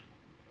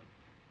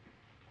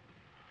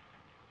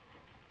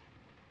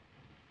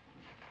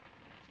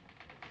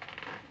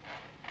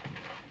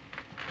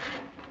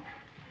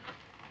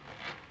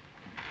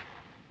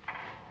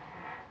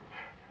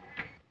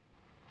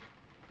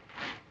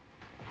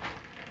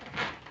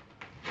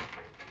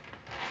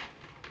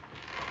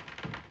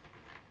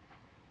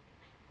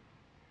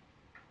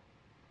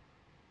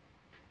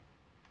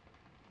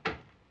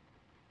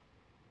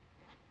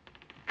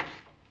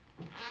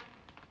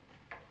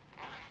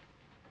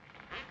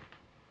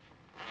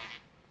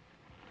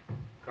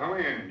 Come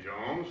in,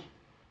 Jones.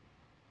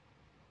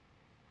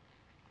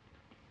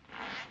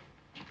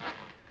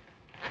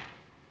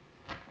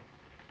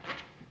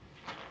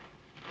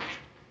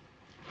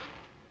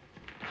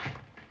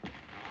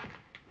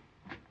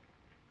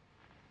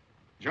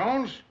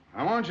 Jones,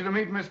 I want you to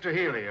meet Mr.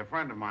 Healy, a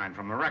friend of mine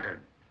from the Record.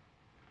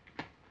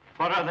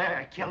 Put her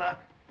there, killer.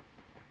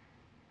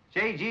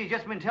 J.G.'s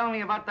just been telling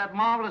me about that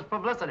marvelous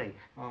publicity.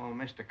 Oh,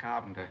 Mr.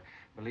 Carpenter,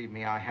 believe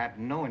me, I had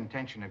no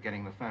intention of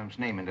getting the firm's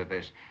name into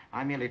this.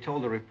 I merely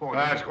told the reporter...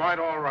 That's quite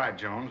all right,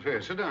 Jones.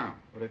 Here, sit down.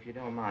 But if you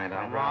don't mind,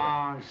 I'd Come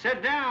rather... on,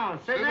 sit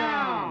down, sit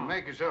down.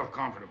 Make yourself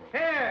comfortable.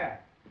 Here.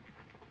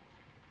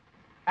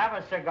 Have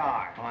a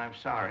cigar. Oh, I'm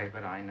sorry,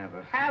 but I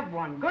never... Have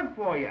one, good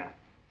for you.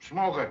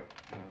 Smoke it.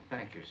 Oh,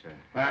 thank you, sir.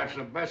 That's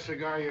the best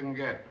cigar you can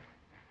get.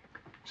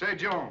 Say,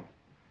 Jones,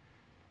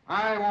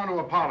 I want to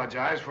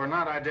apologize for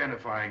not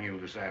identifying you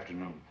this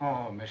afternoon.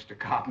 Oh, Mr.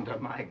 Carpenter,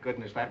 my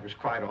goodness, that was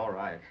quite all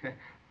right.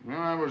 Well,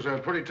 that was a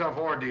pretty tough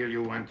ordeal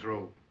you went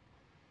through.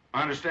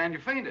 I understand you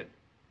fainted.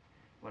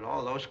 Well,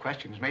 all those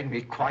questions made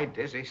me quite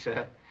dizzy,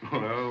 sir.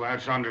 Well,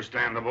 that's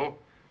understandable.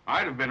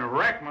 I'd have been a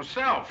wreck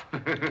myself.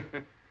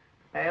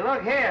 Hey,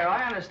 look here,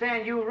 I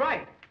understand you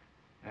right.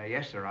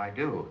 Yes, sir, I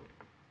do.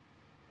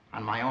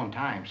 On my own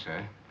time,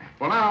 sir.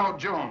 Well, now,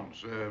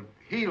 Jones,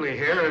 Healy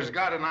here has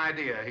got an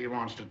idea he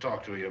wants to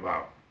talk to you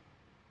about.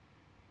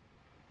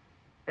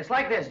 It's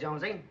like this,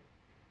 Jonesy.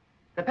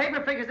 The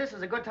paper figures this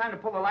is a good time to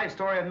pull the life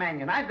story of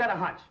Mannion. I've got a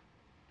hunch.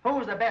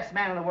 Who's the best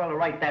man in the world to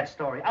write that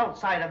story,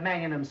 outside of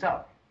Mannion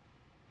himself?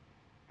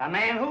 A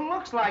man who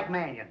looks like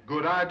Mannion.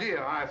 Good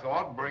idea, I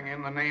thought. Bring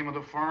in the name of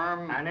the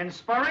firm. An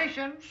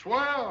inspiration.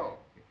 Swell.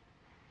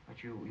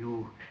 But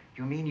you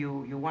mean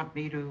you want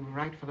me to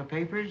write for the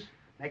papers?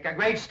 Make a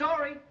great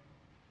story.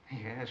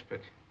 Yes,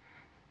 but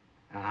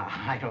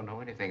I don't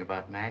know anything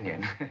about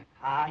Mannion.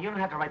 You don't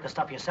have to write the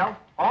stuff yourself.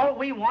 All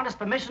we want is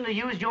permission to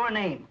use your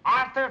name,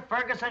 Arthur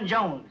Ferguson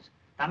Jones,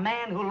 the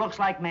man who looks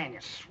like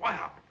Mannion.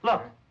 Swell.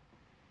 Look,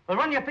 we'll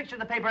run your picture in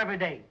the paper every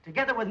day,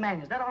 together with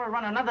Mannion's. That ought to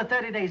run another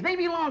 30 days,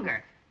 maybe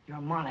longer. Your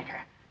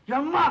moniker,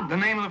 your mug. The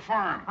name of the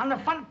firm. On the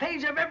front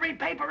page of every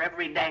paper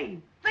every day.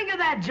 Think of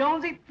that,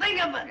 Jonesy.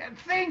 Think of it.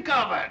 Think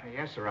of it.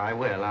 Yes, sir, I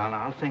will.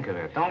 I'll think of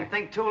it. Don't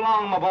think too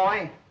long, my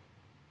boy.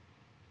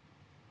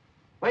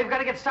 We've got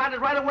to get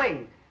started right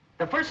away.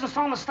 The first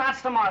installment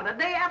starts tomorrow, the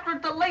day after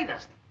at the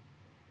latest.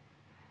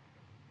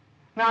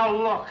 Now,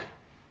 look.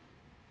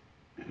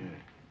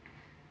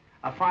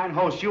 A fine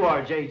host you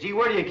are, J.G.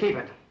 Where do you keep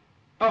it?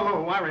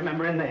 Oh, I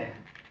remember in there.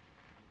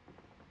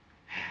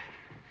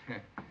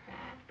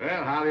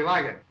 Well, how do you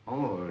like it?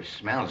 Oh, it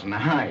smells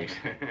nice.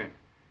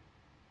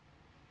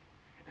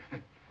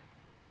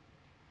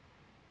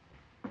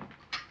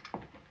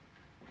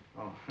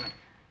 Oh,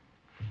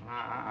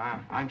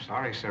 I'm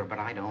sorry, sir, but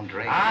I don't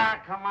drink.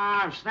 Ah, come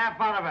on, snap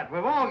out of it.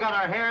 We've all got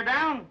our hair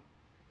down.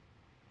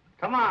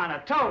 Come on, a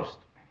toast.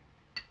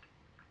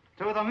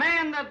 To the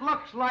man that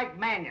looks like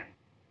Mannion.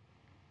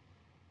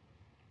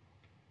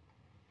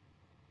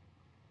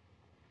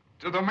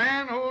 To the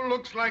man who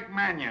looks like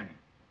Mannion.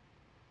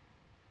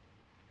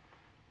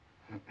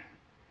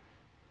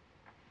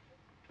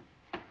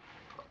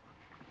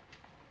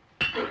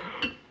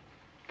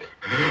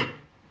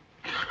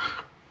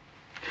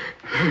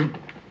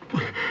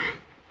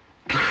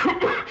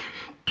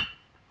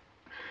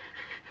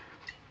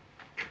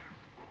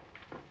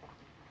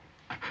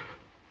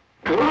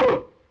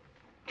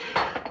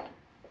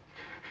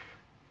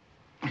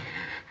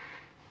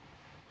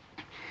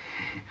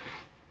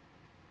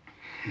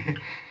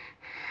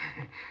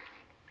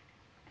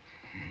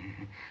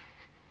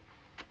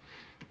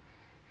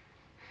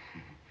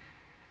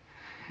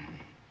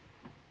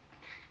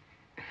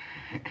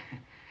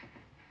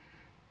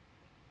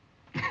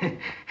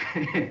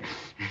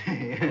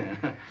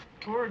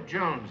 Poor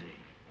Jonesy.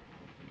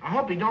 I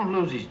hope he don't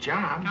lose his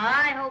job.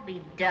 I hope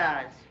he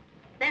does.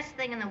 Best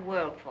thing in the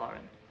world for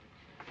him.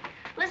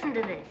 Listen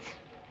to this.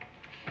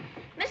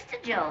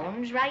 Mr.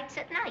 Jones writes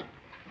at night,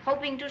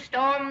 hoping to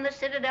storm the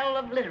citadel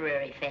of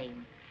literary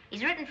fame.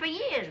 He's written for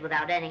years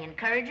without any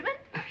encouragement.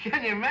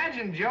 Can you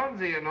imagine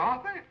Jonesy an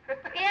author?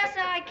 Yes,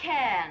 I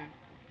can.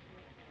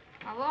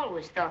 I've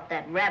always thought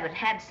that rabbit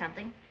had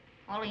something.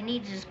 All he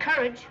needs is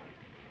courage.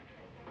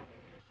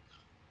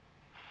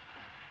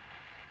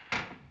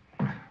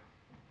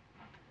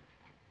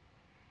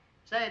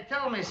 Say,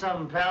 tell me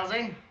something,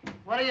 Palsy.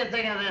 What do you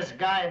think of this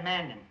guy,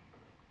 Mannion?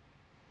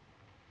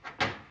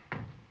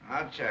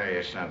 I'll tell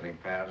you something,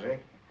 Palsy.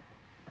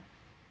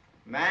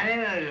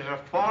 Mannion is a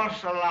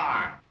false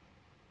alarm.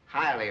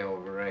 Highly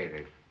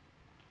overrated.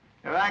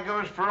 Now, that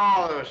goes for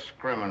all those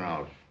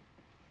criminals.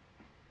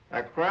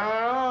 A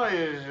criminal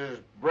is as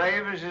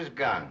brave as his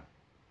gun.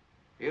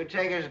 You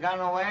take his gun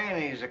away,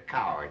 and he's a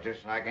coward,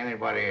 just like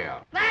anybody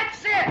else.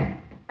 That's it!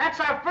 That's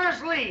our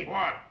first lead.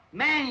 What?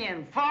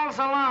 Mannion, false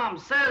alarm,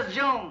 says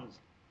Jones.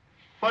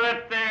 Put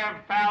it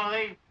there,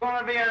 Palsy.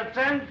 Gonna be a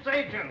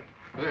sensation.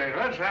 Hey,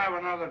 let's have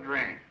another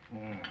drink.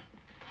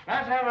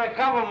 Let's have a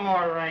couple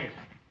more drinks.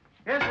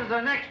 This is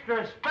an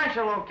extra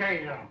special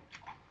occasion.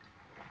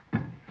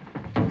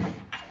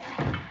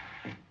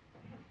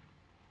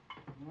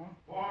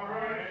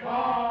 For it's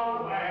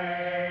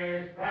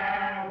always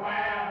fair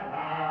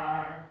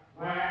weather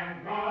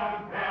when good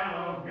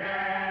fellows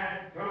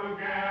get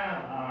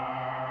together.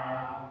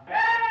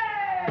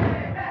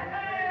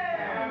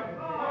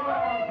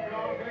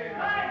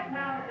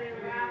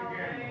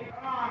 So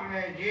long,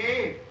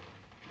 Reggie.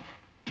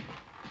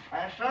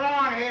 So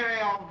long, Harry,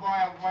 old boy,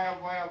 old boy, old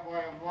boy, old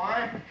boy, old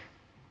boy.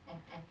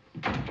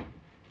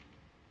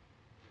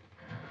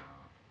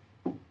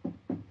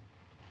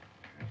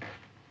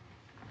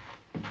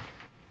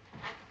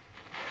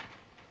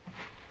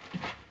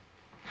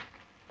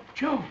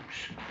 Jones.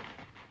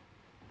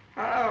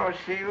 Hello,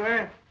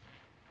 Seaver.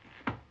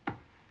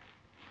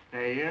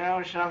 Hey, you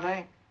know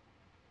something?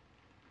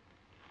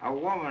 A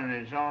woman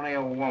is only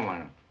a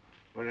woman,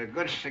 but a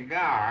good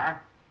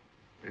cigar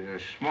is a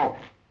smoke.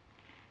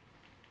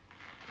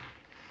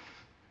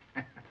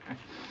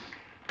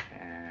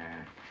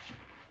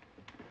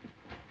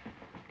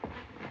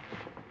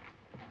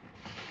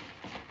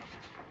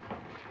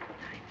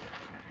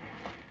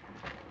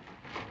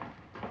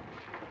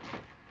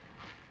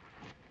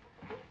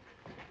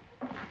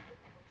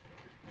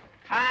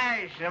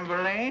 Hi,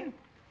 Cymbeline.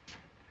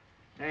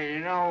 Hey, you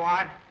know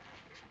what?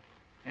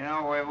 You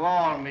know, we've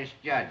all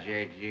misjudged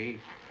A.G.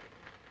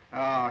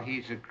 Oh,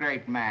 he's a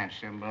great man,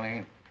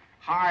 Cymbeline.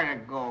 Heart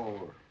of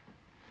gold.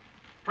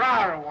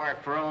 Proud to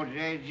work for old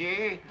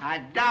J.G.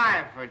 I'd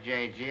die for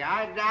J.G.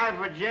 I'd die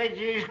for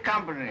J.G.'s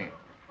company.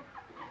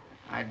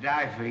 I'd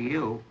die for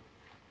you.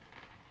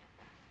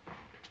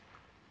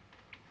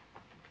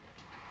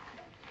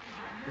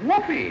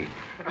 Whoopee!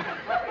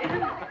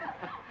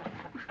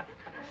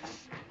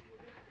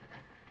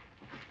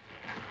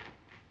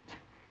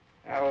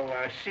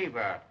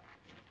 Seba,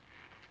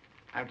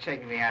 I'm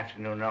taking the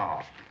afternoon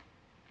off.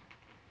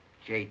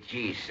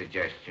 J.G.'s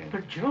suggestion.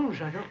 But,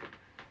 Jones, I don't...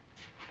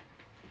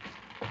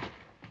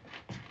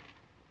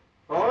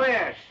 Oh,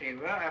 yes,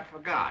 Seba, I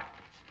forgot.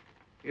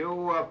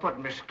 You put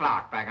Miss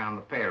Clark back on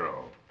the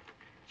payroll.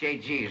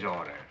 J.G.'s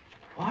order.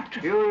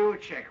 What? You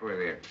check with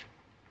him.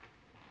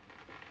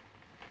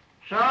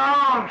 So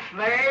long,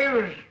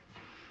 slaves.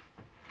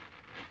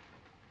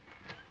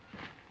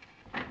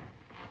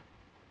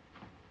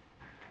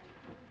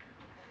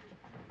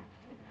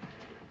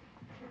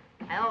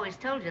 I always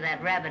told you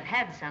that rabbit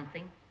had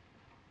something.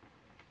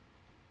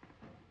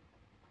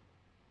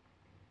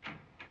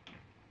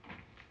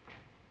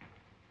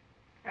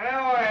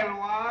 Hello,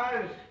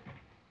 Eloise.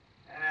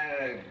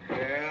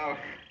 Girl.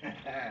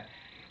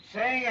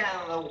 Sing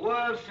and the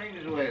world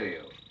sings with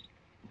you.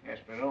 Yes,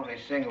 but only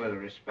sing with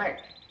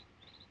respect.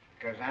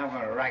 Because I'm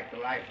going to write the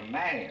life of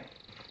Mannion.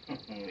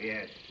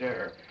 Yes,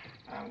 sir.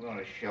 I'm going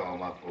to show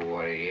him up for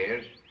what he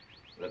is.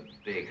 The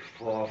big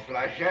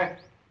four-flusher.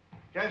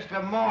 Just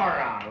a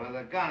moron with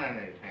a gun in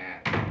his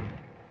hand.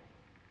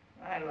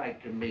 I'd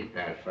like to meet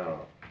that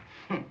fellow.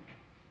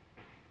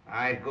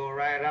 I'd go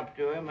right up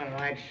to him and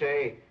I'd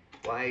say,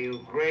 why, you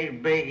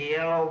great big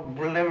yellow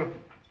liver...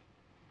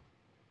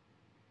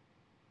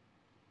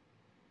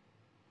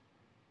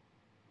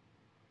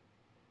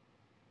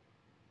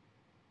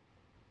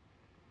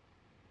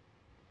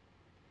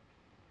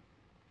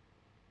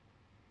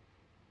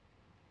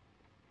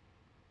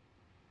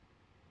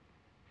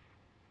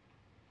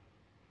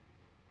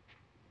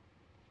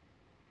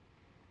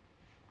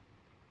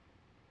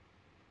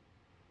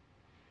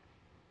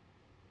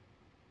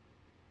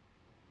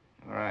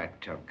 All right,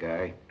 tough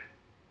guy.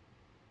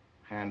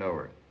 Hand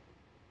over.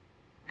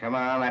 Come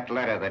on, that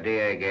letter the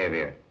DA gave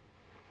you.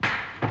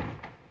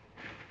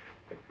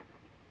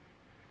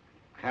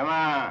 Come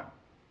on.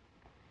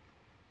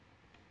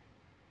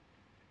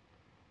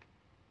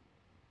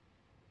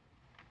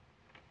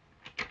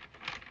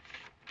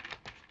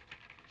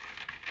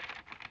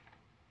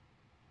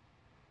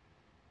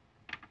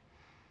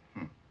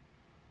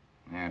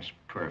 That's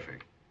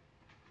perfect.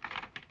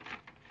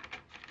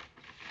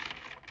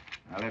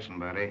 Now listen,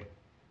 buddy.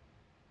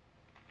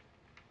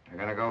 You're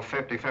gonna go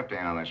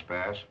 50-50 on this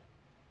pass.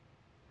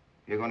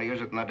 You're gonna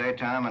use it in the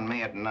daytime and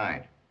me at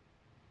night.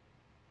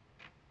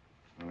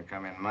 It's gonna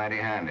come in mighty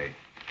handy.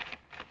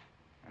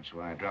 That's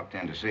why I dropped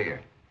in to see you.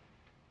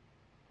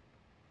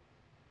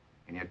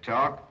 Can you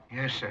talk?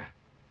 Yes, sir.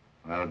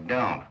 Well,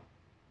 don't.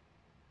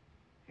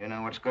 You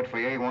know what's good for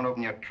you. You won't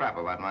open your trap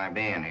about my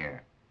being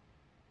here.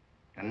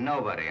 To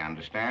nobody,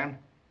 understand?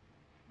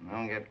 And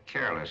don't get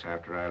careless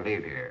after I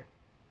leave here.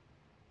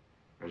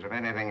 Because if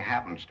anything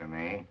happens to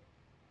me,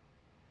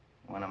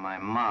 one of my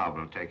mob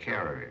will take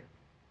care of you.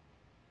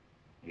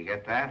 You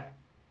get that?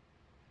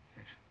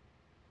 Yes.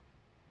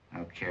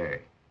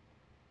 Okay.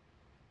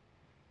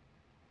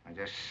 Now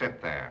just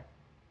sit there.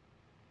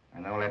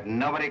 And don't let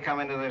nobody come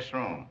into this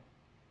room.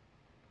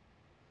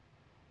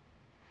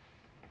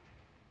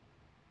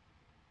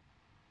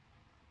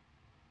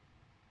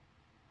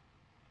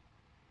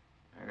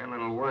 I got a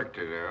little work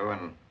to do,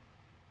 and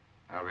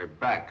I'll be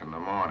back in the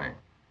morning.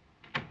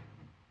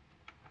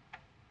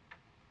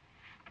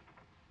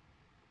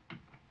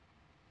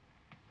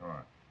 Go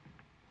on.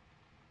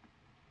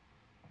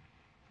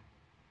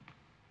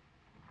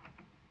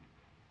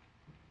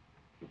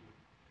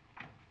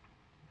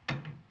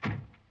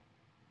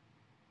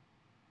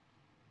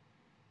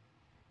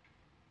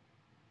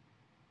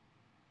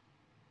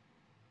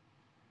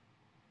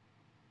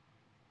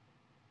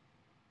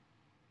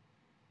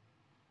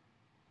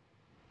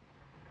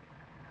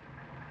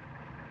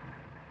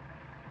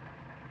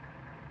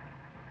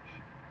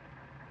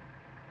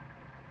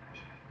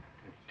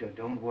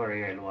 Don't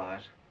worry,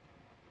 Eloise.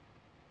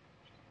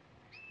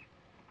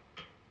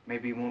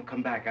 Maybe he won't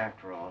come back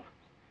after all.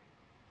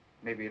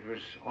 Maybe it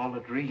was all a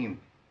dream.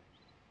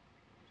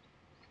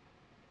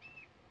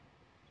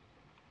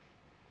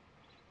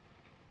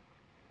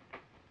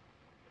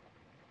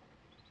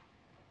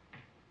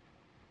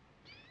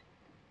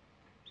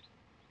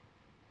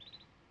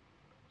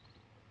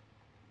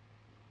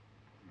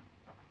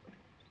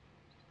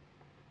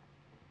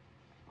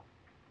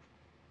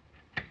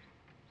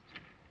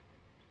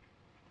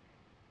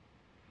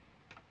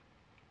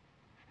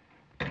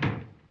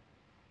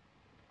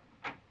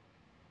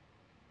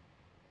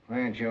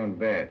 Why aren't you in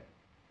bed?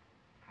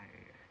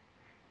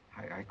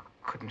 I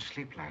couldn't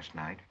sleep last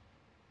night.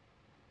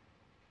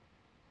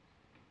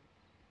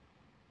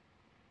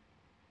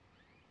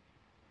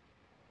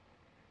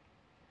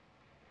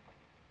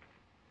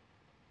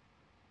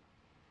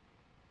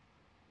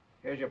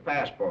 Here's your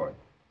passport.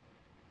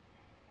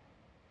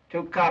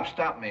 2 cops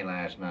stopped me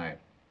last night.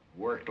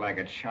 Worked like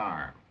a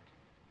charm.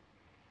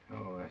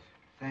 Oh,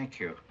 thank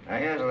you. Now,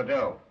 here's the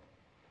dough.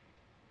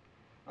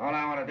 All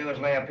I want to do is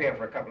lay up here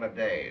for a couple of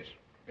days.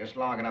 Just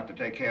long enough to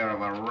take care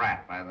of a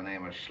rat by the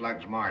name of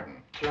Slugs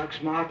Martin. Slugs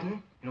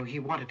Martin? You know, he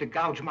wanted to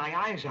gouge my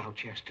eyes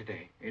out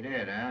yesterday. He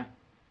did, huh?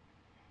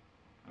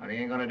 Well, he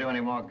ain't gonna do any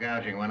more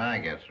gouging when I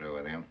get through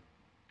with him.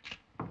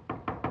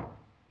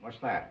 What's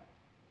that?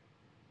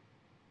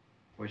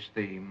 Was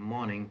the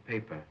morning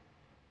paper.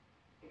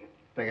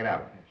 Pick it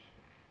up.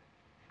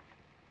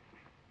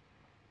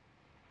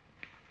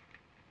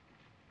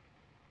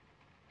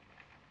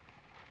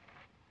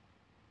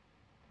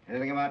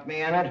 Anything about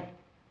me in it?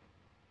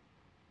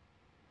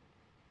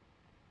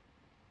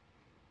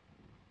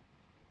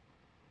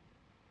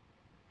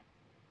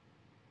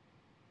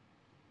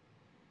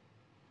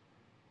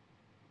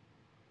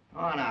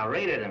 Oh, now,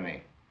 read it to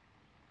me.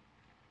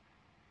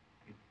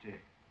 It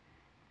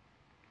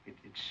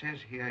says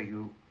here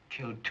you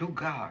killed 2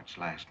 guards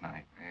last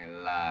night. You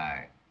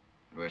lie.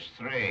 It was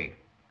 3.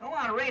 Go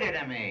on, read it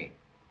to me.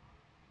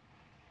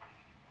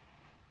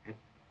 At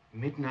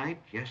midnight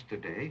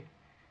yesterday,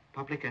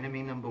 public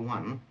enemy number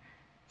 1,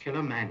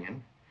 Killer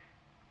Mannion,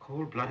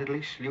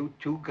 cold-bloodedly slew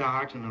 2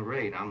 guards in a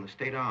raid on the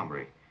State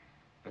Armory.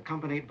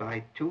 Accompanied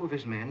by 2 of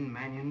his men,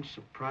 Mannion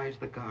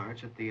surprised the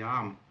guards at the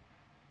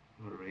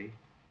armory.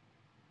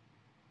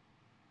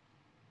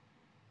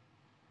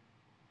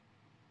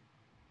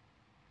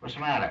 What's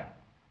the matter?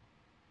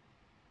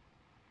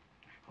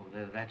 Oh,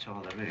 that's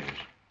all there is.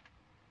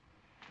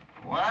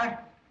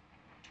 What?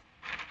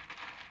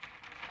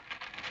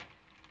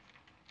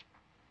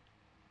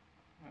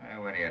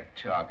 What are you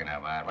talking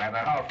about? Why, the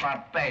whole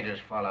front page is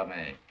full of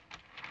me.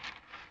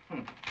 So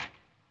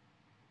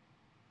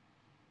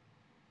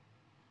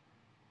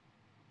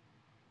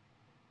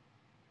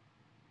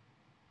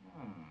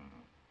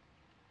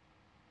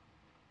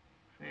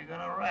you're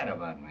gonna write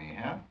about me,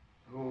 huh?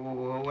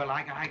 Oh, well,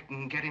 I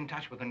can get in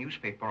touch with the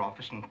newspaper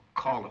office and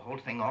call the whole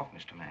thing off,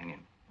 Mr. Mannion.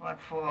 What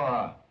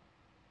for?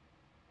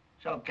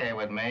 It's okay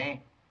with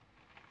me.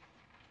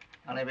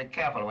 Only be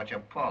careful what you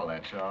pull,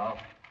 that's all.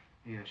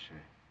 Yes, sir.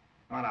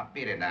 Oh, now,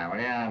 beat it now, will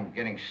you? I'm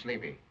getting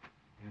sleepy.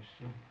 Yes,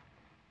 sir.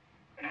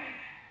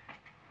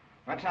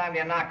 What time do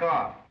you knock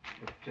off?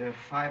 At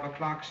 5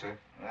 o'clock, sir.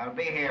 I'll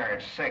be here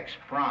at 6,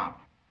 prompt.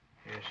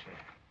 Yes, sir.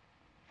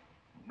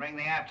 Bring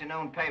the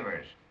afternoon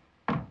papers.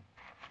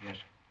 Yes,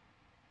 sir.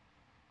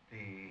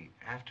 The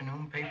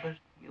afternoon papers?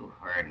 You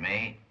heard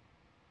me.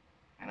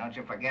 And don't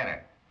you forget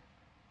it.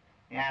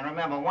 Yeah, and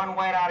remember, one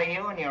word out of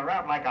you and you're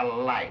out like a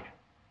light.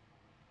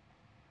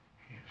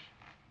 Yes.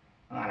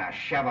 Oh, now,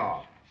 shove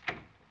off.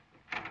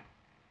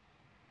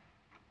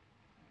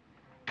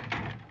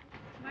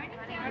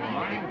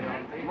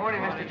 Good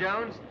morning, Mr.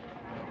 Jones.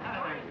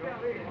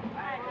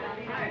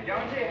 Hi,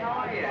 Jonesy. How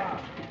are you?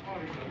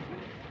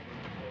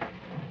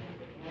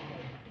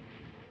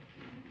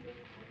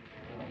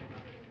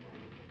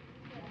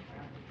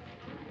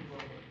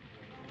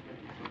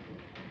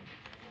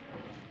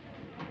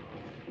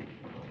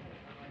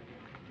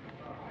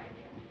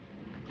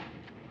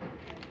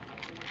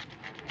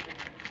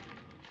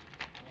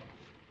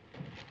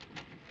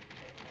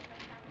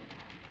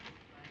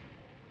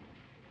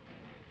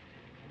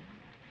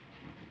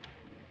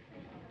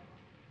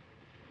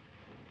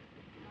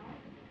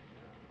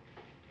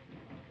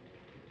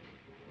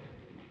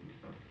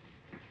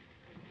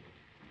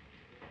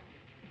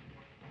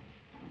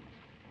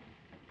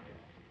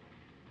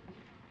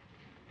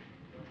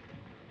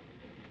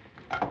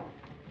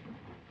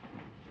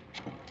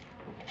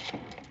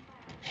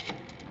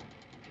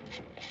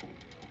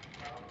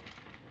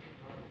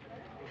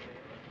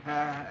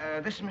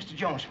 This is Mr.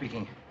 Jones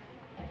speaking.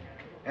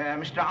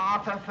 Mr.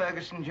 Arthur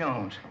Ferguson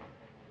Jones.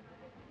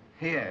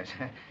 Yes.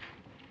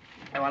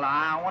 Well,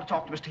 I want to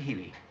talk to Mr.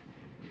 Healy.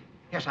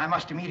 Yes, I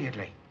must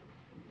immediately.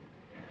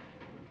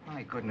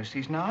 My goodness,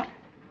 he's not?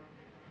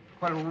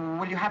 Well,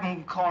 will you have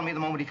him call me the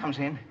moment he comes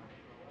in?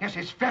 Yes,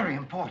 it's very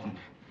important.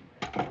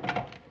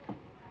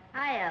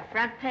 Hiya,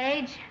 front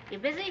page. You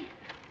busy?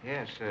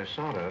 Yes,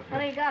 sort of.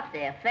 What do you got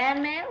there?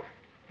 Fan mail?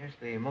 Yes,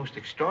 the most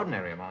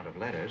extraordinary amount of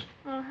letters.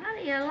 Well, how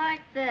do you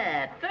like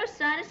that? First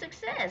sign of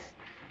success.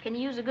 Can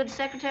you use a good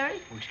secretary?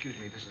 Oh, excuse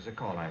me, this is a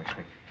call I'm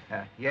expecting.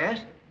 Yes?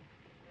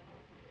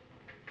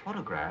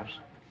 Photographs?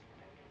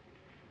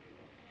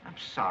 I'm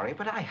sorry,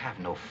 but I have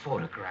no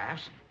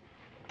photographs.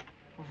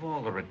 Of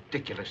all the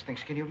ridiculous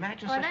things, can you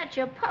imagine? Well, that's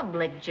your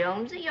public,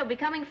 Jonesy. You're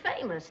becoming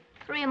famous.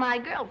 3 of my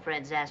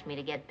girlfriends asked me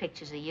to get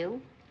pictures of you.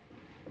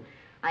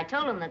 I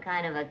told them the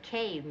kind of a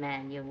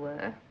caveman you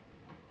were.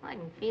 I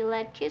can feel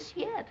that kiss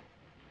yet.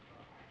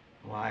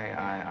 Why,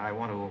 I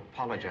want to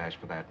apologize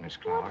for that, Miss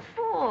Clark. What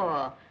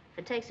for? If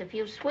it takes a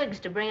few swigs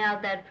to bring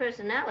out that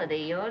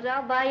personality of yours,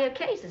 I'll buy you a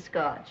case of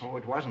scotch. Oh,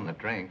 it wasn't the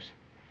drinks.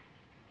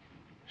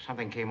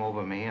 Something came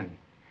over me, and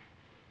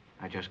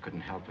I just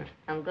couldn't help it.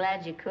 I'm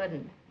glad you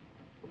couldn't.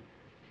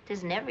 It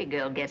isn't every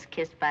girl gets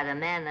kissed by the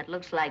man that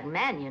looks like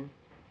Mannion.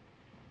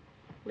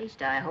 At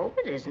least I hope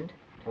it isn't.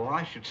 Well,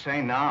 I should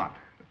say not.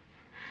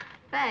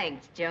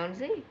 Thanks,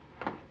 Jonesy.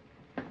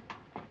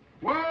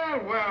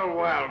 Well, well,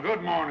 well.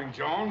 Good morning,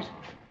 Jones.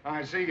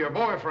 I see your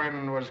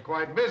boyfriend was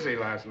quite busy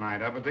last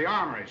night up at the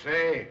Armory.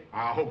 Say,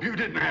 I hope you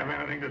didn't have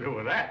anything to do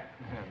with that.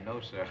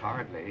 No, sir,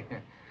 hardly.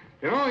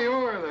 You know, you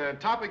were the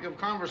topic of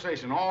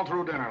conversation all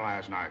through dinner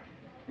last night.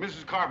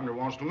 Mrs. Carpenter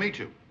wants to meet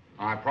you.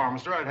 I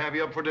promised her I'd have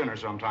you up for dinner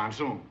sometime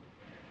soon.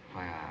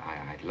 Why,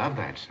 I'd love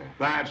that, sir.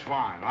 That's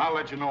fine. I'll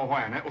let you know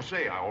when. Oh,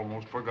 say, I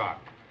almost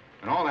forgot.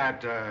 And all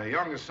that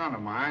youngest son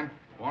of mine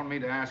wanted me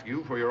to ask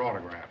you for your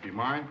autograph. You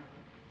mind?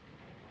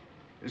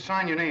 Just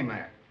sign your name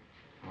there.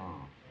 Oh.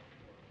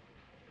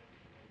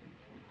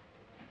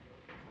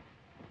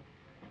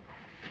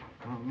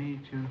 Want me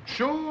to?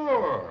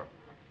 Sure.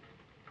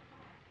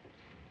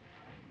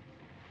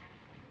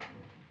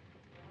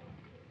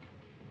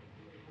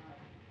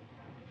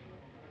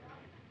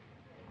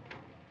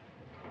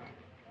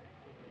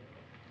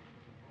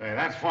 Hey,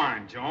 that's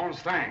fine, Jones.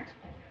 Thanks.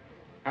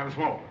 Have a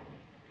smoke.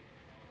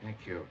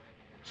 Thank you.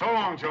 So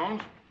long,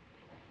 Jones.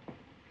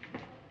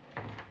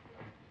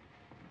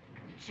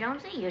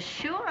 Jonesy, you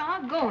sure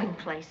are going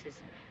places.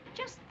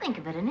 Just think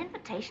of it, an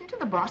invitation to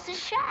the boss's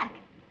shack.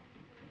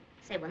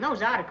 Say, when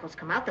those articles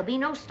come out, there'll be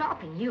no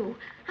stopping you.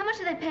 How much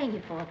are they paying you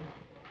for them?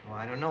 Well,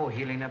 I don't know.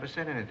 Healy never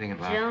said anything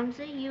about it.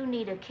 Jonesy, you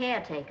need a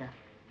caretaker.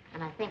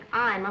 And I think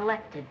I'm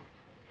elected.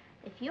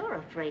 If you're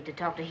afraid to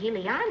talk to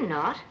Healy, I'm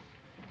not.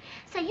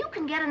 Say, you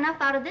can get enough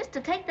out of this to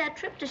take that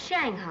trip to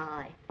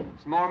Shanghai.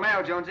 Some more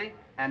mail, Jonesy,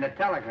 and a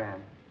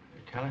telegram.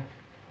 Tell her.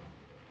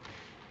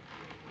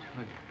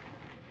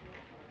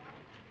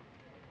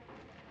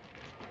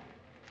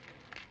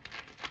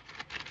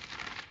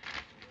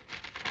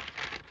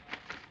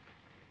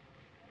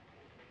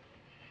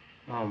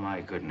 Oh,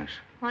 my goodness.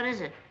 What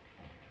is it?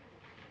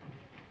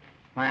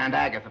 My Aunt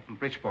Agatha from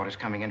Bridgeport is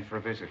coming in for a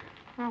visit.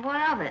 Well,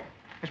 what of it?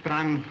 Yes, but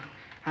I'm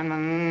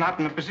not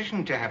in a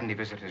position to have any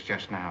visitors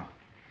just now.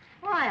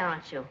 Why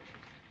aren't you?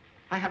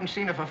 I haven't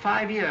seen her for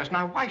 5 years.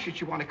 Now, why should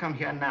she want to come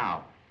here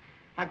now?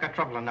 I've got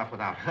trouble enough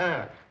without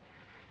her.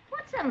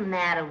 What's the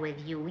matter with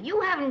you?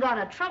 You haven't got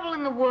a trouble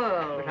in the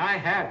world. But I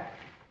have.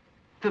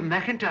 The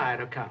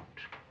McIntyre account.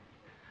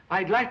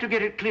 I'd like to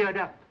get it cleared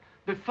up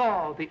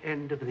before the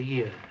end of the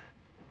year.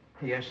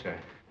 Yes, sir.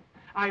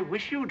 I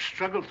wish you'd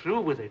struggle through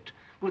with it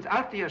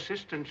without the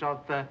assistance of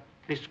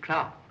Miss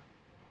Clark.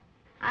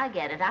 I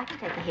get it. I can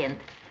take a hint.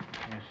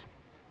 Yes.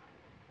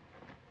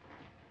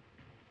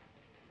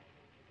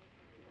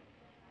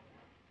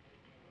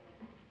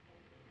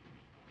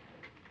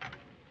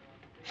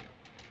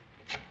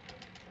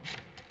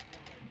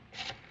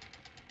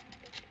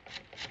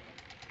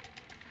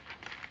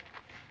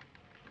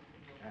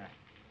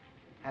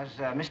 Has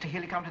Mr.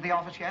 Healy come to the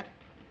office yet?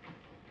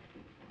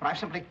 But I've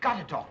simply got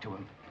to talk to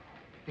him.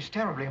 It's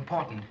terribly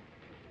important.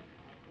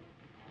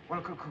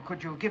 Well,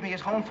 could you give me his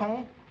home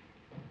phone?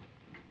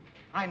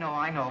 I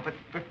know,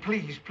 but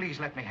please, please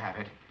let me have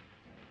it.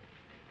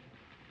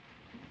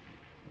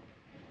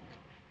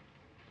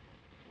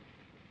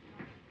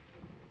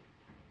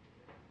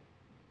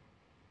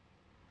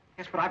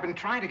 Yes, but I've been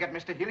trying to get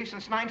Mr. Healy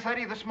since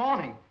 9:30 this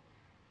morning.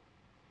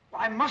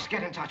 Well, I must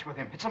get in touch with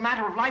him. It's a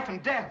matter of life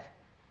and death.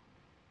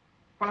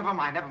 Well,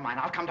 never mind.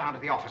 I'll come down to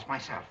the office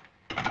myself.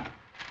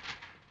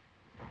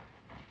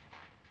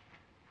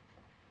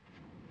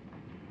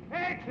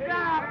 Hey,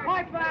 stop!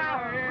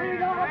 Piper! We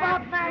know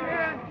about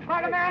Mannion!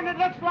 Find a man that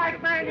looks like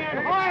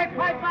Mannion! Hoy,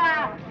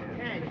 Piper!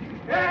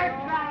 Hey,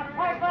 stop!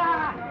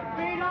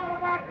 Piper! We know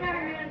about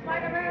Mannion!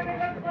 Find a man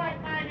that looks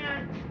like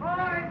Mannion!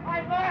 Hoy,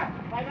 Piper!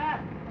 Piper!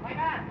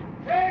 Piper!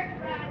 Hey,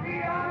 stop! We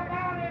know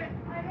about it!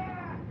 Piper!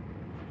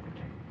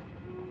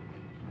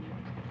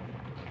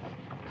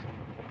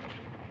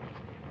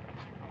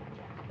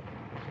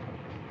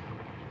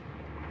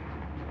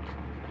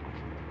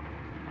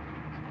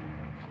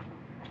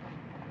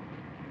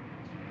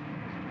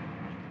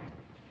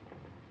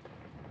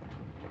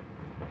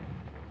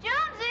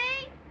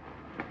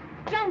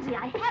 Jonesy,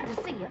 I had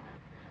to see you.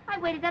 I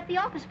waited at the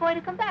office for you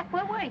to come back.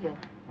 Where were you?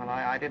 Well,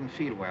 I didn't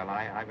feel well.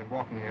 I've been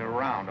walking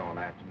around all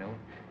afternoon.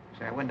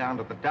 So I went down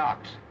to the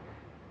docks.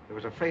 There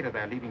was a freighter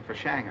there leaving for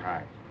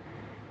Shanghai.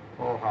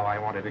 Oh, how I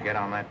wanted to get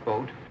on that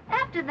boat.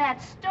 After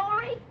that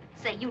story?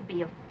 Say, you'd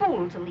be a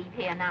fool to leave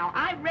here now.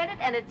 I read it,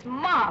 and it's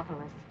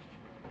marvelous.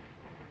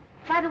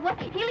 By the way,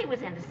 Healy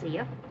was in to see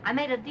you. I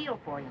made a deal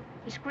for you.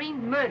 He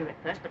screamed murder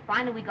at first, but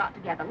finally we got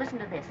together. Listen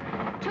to this.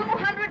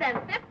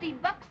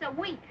 $250 a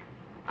week.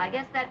 I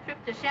guess that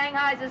trip to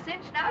Shanghai's a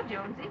cinch now,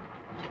 Jonesy.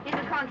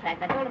 Here's a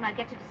contract. I told him I'd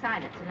get you to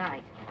sign it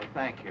tonight. Oh,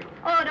 thank you.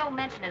 Oh, don't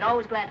mention it.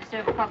 Always glad to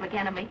serve a public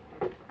enemy.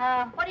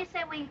 What do you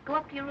say we go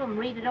up to your room and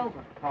read it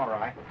over? All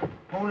right.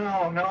 Oh,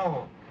 no,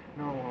 no.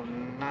 No,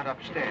 not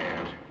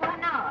upstairs. Why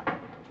not?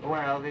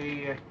 Well,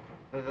 the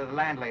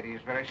landlady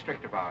is very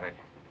strict about it.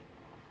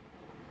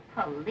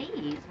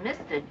 Please,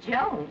 Mr.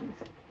 Jones.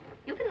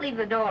 You can leave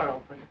the door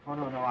open. Oh,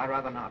 no, I'd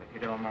rather not, if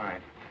you don't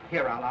mind.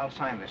 Here, I'll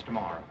sign this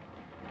tomorrow.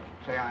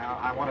 Say,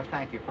 I want to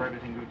thank you for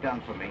everything you've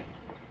done for me.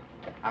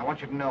 I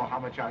want you to know how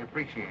much I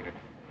appreciate it,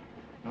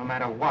 no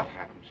matter what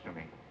happens to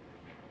me.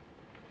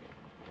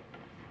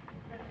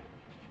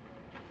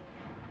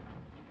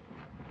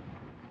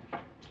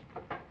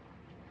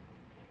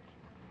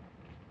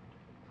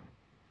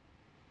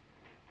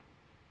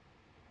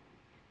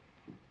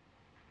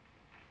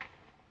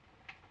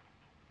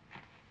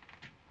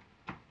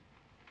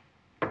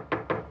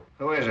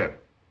 Who is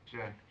it? It's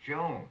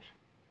Jones.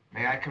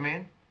 May I come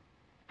in?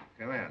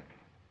 Come in.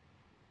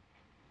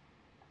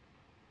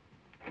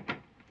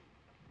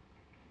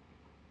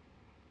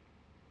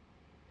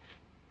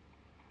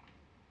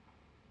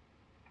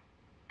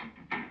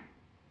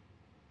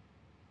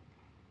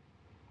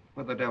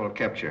 What the devil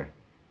kept you?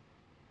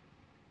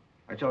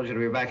 I told you to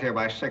be back here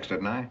by 6,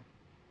 didn't I?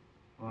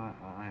 Well,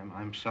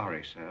 I'm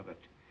sorry, sir, but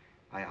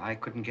I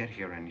couldn't get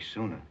here any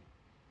sooner.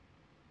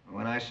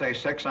 When I say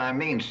 6, I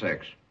mean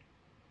 6.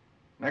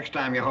 Next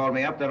time you hold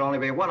me up, there'll only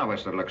be one of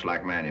us that looks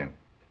like Mannion.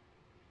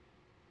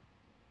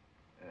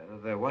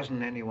 There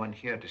wasn't anyone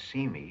here to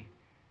see me.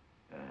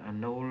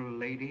 An old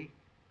lady?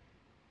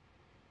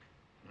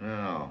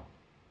 No.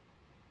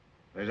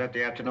 Is that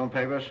the afternoon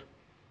papers?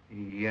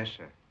 Yes,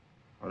 sir.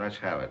 Well, let's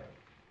have it.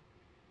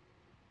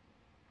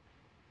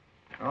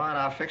 All right,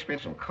 I'll fix me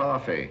some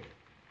coffee.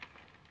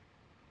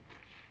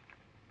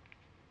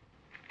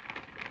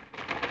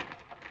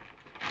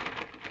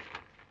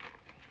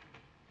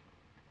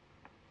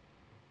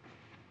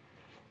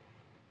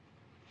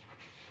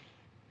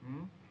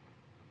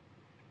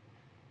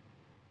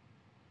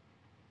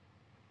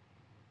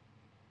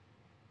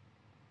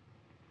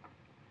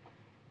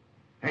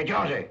 Hey,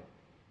 Jonesy.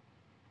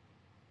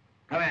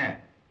 Come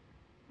here.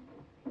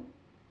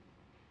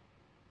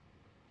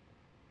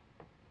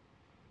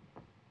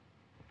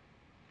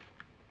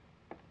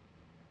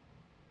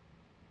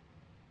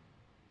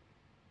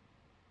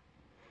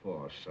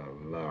 False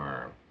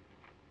alarm.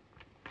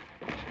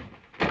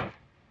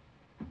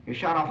 You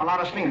shot off a lot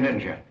of steam, didn't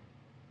you?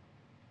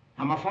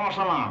 I'm a false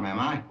alarm, am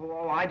I?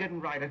 Oh, I didn't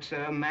write it,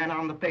 sir. A man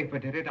on the paper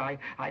did it. I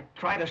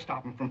tried to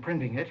stop him from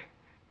printing it.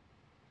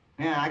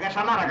 Yeah, I guess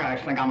a lot of guys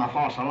think I'm a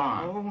false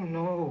alarm. Oh,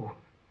 no.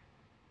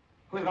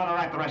 Who's going to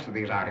write the rest of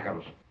these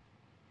articles?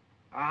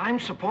 I'm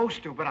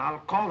supposed to, but I'll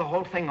call the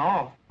whole thing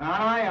off.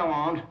 No, you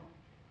won't.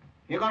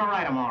 You're going to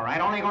write them all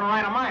right, only you're going to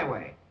write them my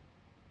way.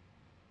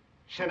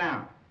 Sit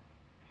down.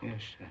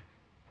 Yes,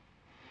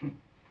 sir.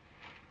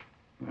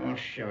 I'll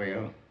show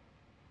you.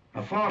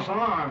 A false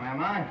alarm,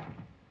 am I?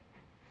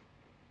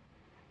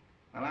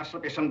 Well, I'll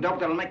slip you some dope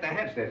that'll make the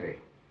heads dizzy.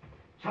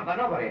 Something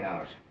nobody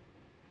knows.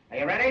 Are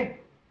you ready?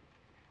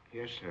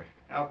 Yes, sir.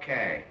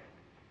 Okay.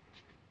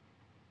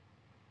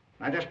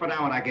 Now, just put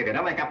down what I give you.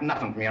 Don't make up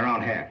nothing from your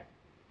own head.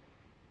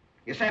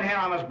 You said here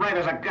I'm as brave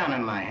as a gun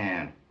in my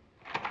hand.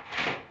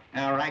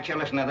 All right, you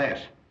listen to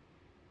this.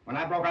 When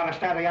I broke out of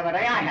star the other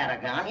day, I had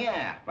a gun,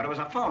 yeah, but it was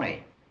a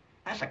phony.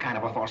 That's the kind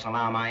of a false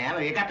alarm I am.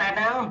 Have you got that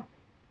down?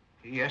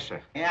 Yes,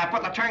 sir. Yeah, I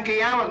put the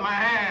turnkey on with my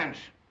hands.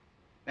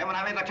 Then when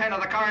I made the turn to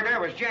the corridor,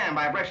 it was jammed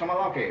by bricks and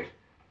Milwaukee's.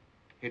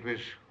 It was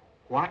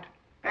what?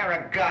 Pair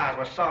of guards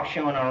was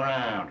soft-shoeing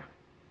around.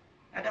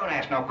 Now, don't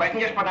ask no question.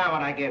 Just put down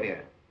what I give you.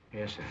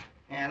 Yes, sir.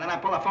 Yeah, and then I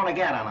pulled a phony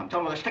gat on them,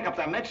 told them to stick up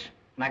their mitts,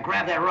 and I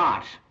grabbed their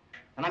rods.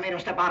 And I made them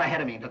step out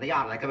ahead of me into the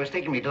yard like they was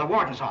taking me to the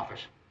warden's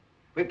office.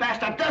 We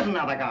passed a dozen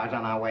other guards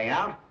on our way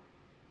out.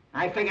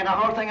 I figured the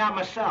whole thing out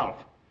myself.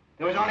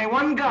 There was only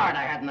one guard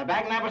I had in the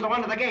back, and that was the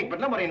one at the gate, but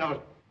nobody knows.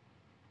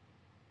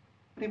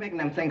 What are you making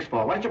them things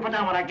for? Why don't you put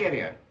down what I give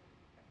you?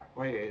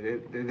 Why,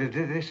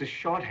 this is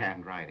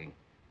shorthand writing.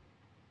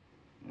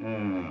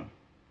 Yeah,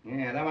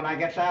 then when I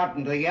gets out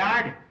into the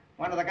yard,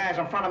 one of the guys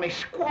in front of me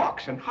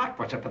squawks and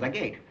hot-puts it for the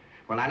gate.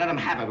 Well, I let him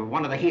have it with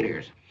one of the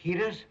heaters.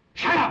 Heaters?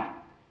 Shut up!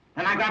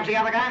 Then I grabs the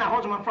other guy and I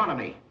holds him in front of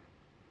me.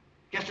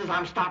 Just as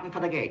I'm starting for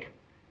the gate.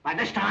 By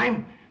this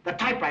time, the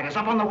typewriters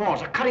up on the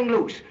walls are cutting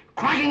loose,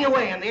 cracking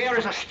away, and the air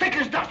is as thick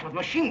as dust with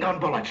machine gun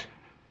bullets.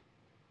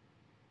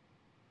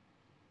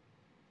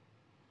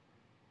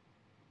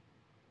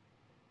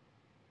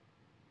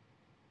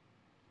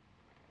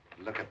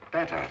 Look at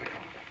that article.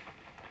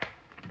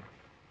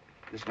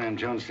 This man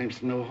Jones seems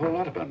to know a whole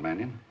lot about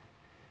Mannion.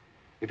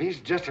 If he's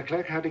just a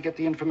clerk, how'd he get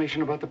the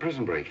information about the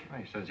prison break?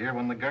 He says here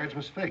when the guards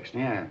was fixed.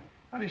 Yeah.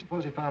 How do you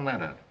suppose he found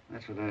that out?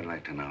 That's what I'd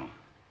like to know.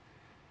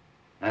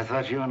 I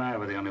thought you and I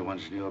were the only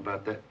ones who knew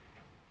about that.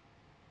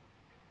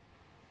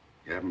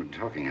 You haven't been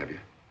talking, have you?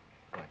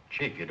 Well,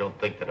 Chief, you don't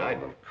think that I...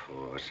 Of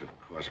course.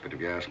 But if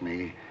you ask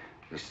me,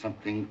 there's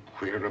something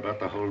queer about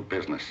the whole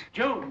business.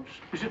 Jones,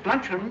 is it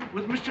luncheon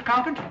with Mr.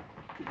 Carpenter?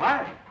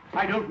 Why?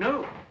 I don't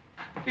know.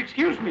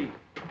 Excuse me.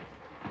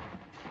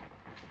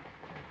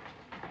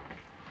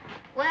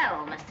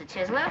 Well, Mr.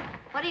 Chisler,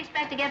 what do you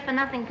expect to get for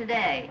nothing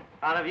today?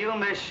 Out of you,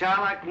 Miss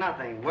Sherlock,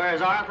 nothing.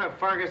 Where's Arthur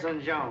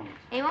Ferguson Jones?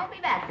 He won't be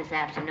back this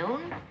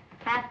afternoon.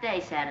 Half day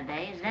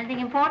Saturday. Is it anything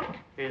important?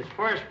 His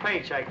first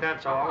paycheck,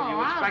 that's all. Oh,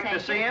 You expect I'll to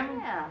take see it. him?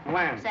 Yeah.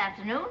 When? This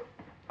afternoon.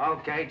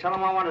 Okay, tell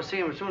him I want to see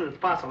him as soon as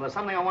possible. There's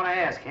something I want to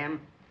ask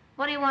him.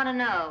 What do you want to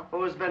know?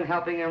 Who's been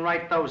helping him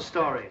write those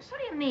stories?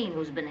 What do you mean,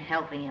 who's been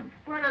helping him?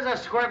 Where does a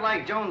squirt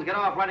like Jones get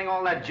off writing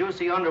all that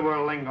juicy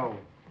underworld lingo?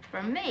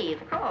 From me,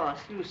 of course.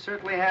 You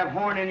certainly have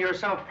horned in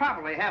yourself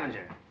properly, haven't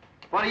you?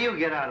 What do you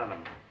get out of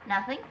them?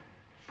 Nothing.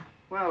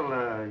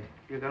 Well,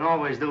 you can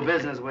always do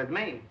business with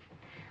me.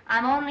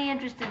 I'm only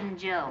interested in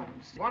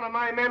Jones. One of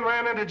my men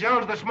ran into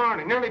Jones this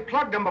morning. Nearly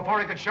plugged him before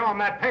he could show him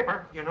that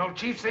paper. You know,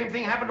 Chief, same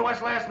thing happened to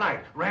us last night.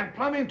 Ran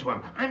plumb into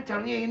him. I'm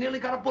telling you, he nearly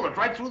got a bullet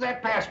right through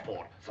that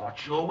passport. Thought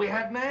sure we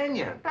had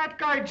Mannion. That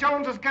guy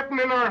Jones is getting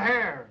in our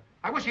hair.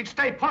 I wish he'd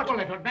stay put. Well,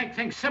 it would make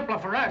things simpler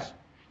for us.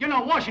 You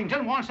know,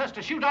 Washington wants us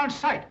to shoot on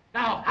sight.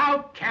 Now, how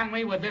can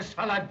we with this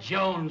fella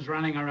Jones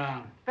running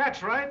around?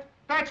 That's right.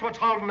 That's what's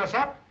holding us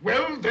up.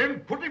 Well,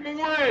 then, put him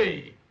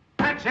away.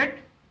 That's it.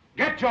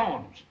 Get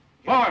Jones.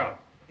 Boyle.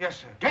 Yes,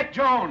 sir. Get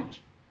Jones.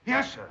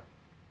 Yes, sir.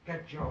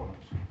 Get Jones.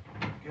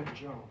 Get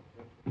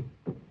Jones.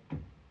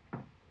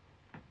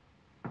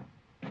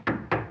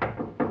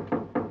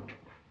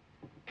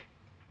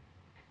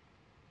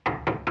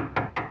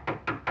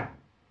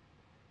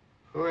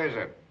 Who is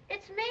it?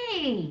 It's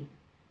me.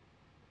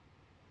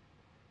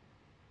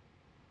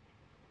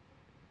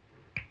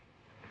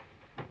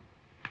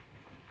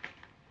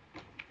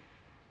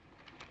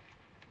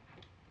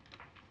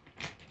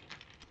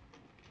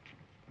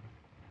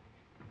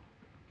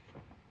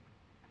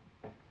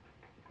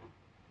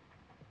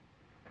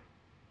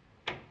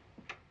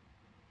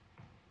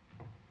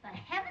 For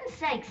heaven's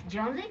sakes,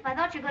 Jonesy, if I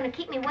thought you were going to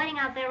keep me waiting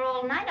out there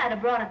all night, I'd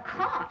have brought a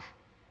cot.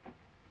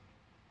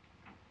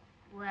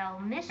 Well,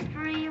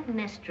 mystery of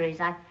mysteries,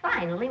 I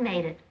finally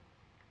made it.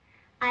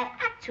 I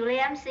actually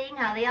am seeing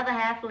how the other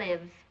half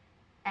lives.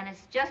 And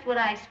it's just what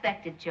I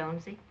expected,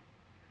 Jonesy.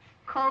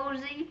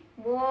 Cozy,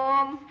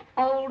 warm,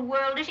 old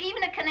worldish,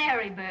 even a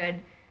canary bird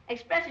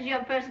expresses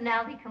your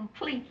personality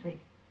completely.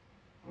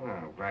 Well,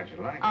 I'm glad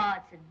you like it. Oh,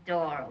 it's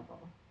adorable.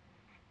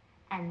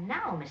 And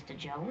now, Mr.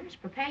 Jones,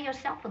 prepare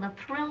yourself for the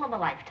thrill of a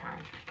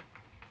lifetime.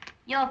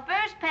 Your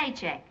first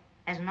paycheck,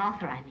 as an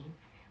author, I mean.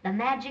 The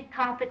magic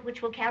carpet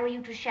which will carry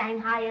you to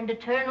Shanghai and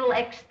eternal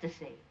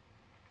ecstasy.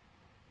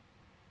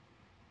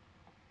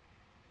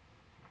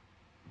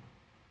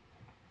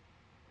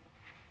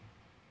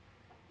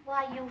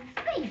 Why, you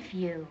thief,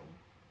 you.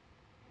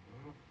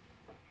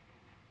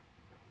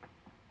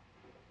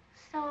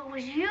 So it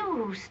was you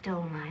who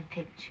stole my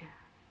picture.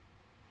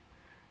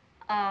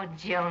 Oh,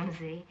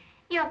 Jonesy,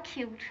 you're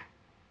cute.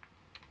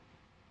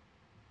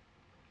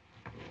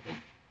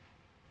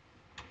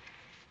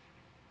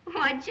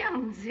 Why,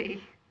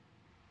 Jonesy.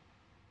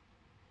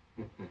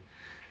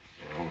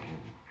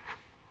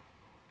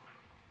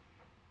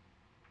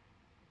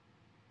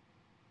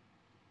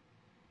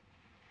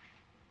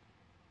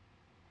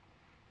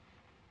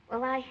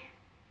 Well,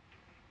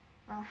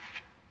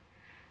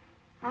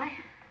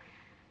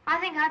 I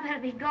think I better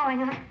be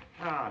going. Oh,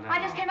 no. I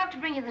just came up to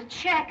bring you the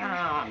check.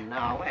 Oh,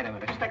 no, wait a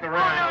minute. Stick Oh,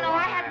 around. no,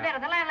 I hadn't better.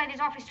 The landlady's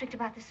awfully strict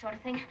about this sort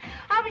of thing.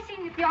 I'll be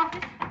seeing you at the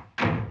office.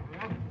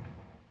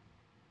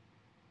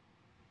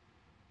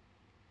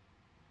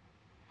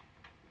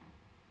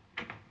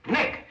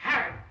 Nick,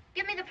 Harry.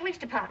 Give me the police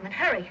department.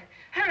 Hurry,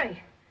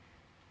 hurry.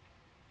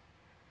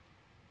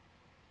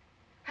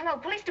 Hello,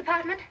 police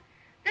department.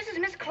 This is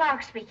Miss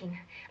Clark speaking.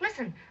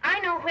 Listen, I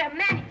know where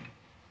Manny...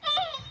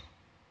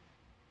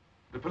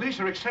 The police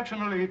are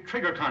exceptionally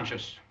trigger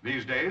conscious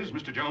these days,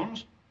 Mr.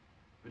 Jones.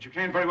 But you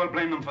can't very well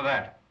blame them for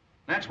that.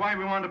 That's why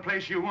we want to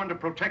place you under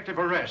protective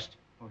arrest.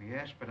 Oh,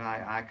 yes, but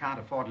I can't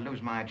afford to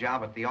lose my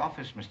job at the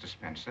office, Mr.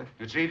 Spencer.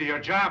 It's either your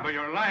job or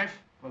your life.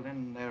 Well,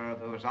 then there are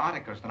those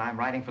articles that I'm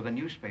writing for the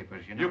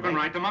newspapers, you know. You can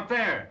write them up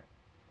there.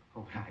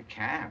 Oh, I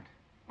can't.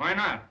 Why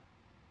not?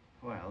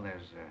 Well,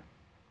 there's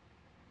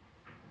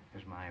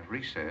my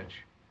research.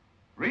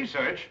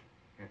 Research?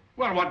 Yeah.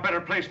 Well, what better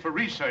place for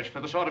research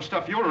for the sort of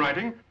stuff you're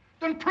writing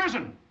than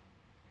prison?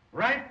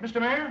 Right, Mr.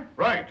 Mayor?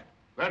 Right.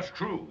 That's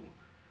true.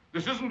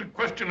 This isn't a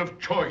question of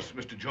choice,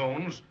 Mr.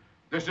 Jones.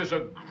 This is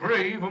a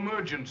grave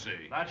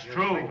emergency. That's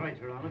true. Right,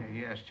 Your Honor.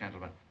 Yes,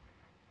 gentlemen.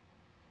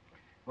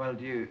 Well,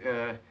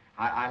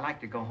 I'd like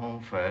to go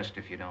home first,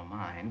 if you don't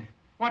mind.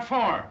 What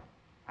for?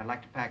 I'd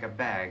like to pack a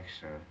bag,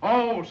 sir.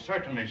 Oh,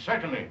 certainly,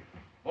 certainly.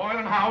 Boyle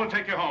and Howe will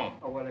take you home.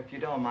 Oh, well, if you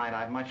don't mind,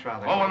 I'd much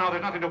rather... Oh, well, now,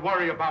 there's nothing to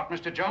worry about,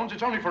 Mr. Jones.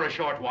 It's only for a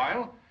short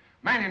while.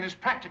 Mannion is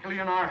practically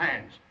in our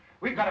hands.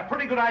 We've got a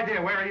pretty good idea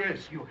where he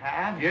is. You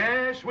have?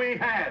 Yes, we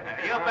have.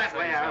 You bet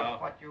we have.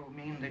 What you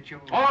mean that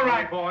you... All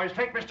right, boys,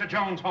 take Mr.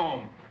 Jones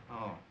home.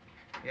 Oh,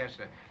 yes,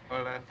 sir.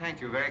 Well,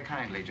 thank you very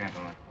kindly,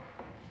 gentlemen.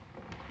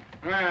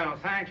 Well,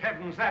 thank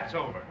heavens that's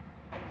over.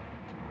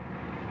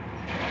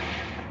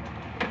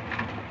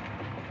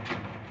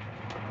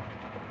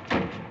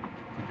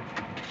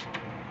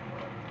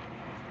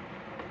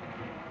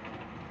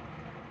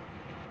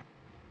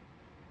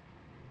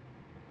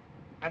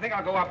 I think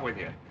I'll go up with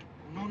you.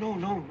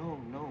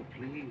 No,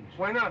 please.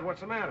 Why not?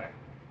 What's the matter?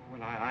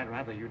 Well, I'd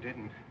rather you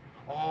didn't.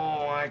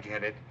 Oh, I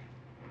get it.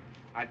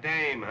 A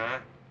dame, huh?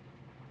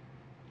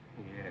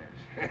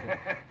 Yes.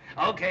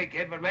 Okay,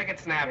 kid, but make it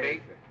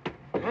snappy.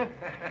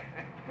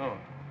 Oh.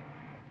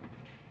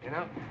 You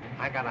know,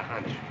 I got a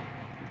hunch.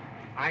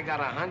 I got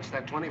a hunch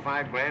that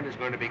 25 grand is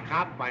going to be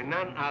copped by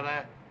none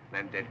other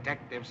than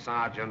Detective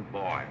Sergeant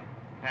Boyle.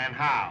 And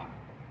how?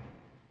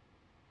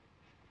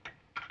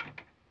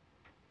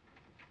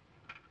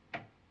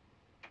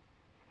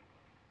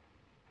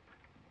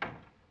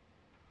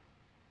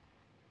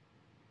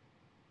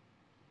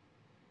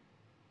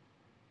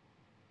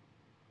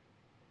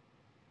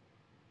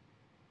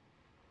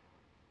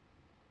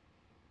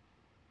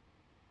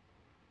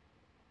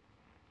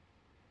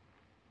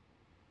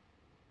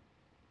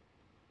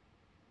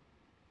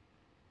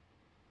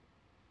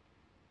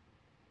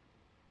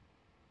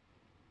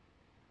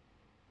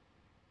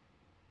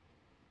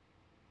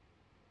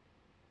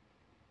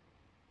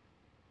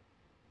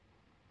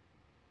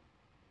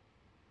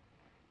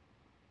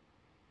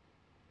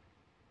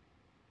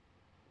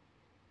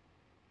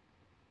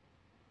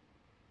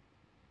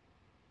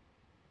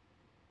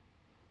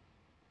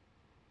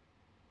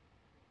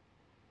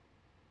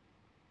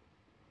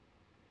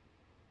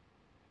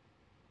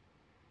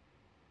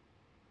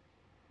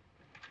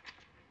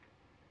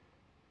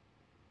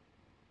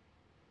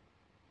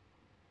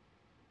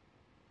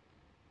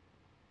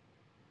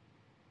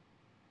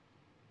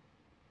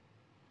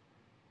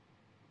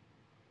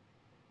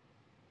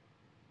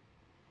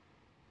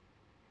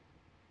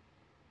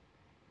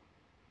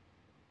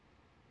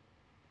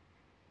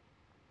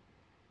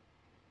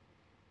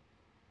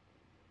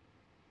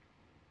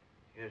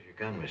 Here's your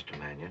gun, Mr.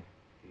 Mannion.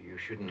 You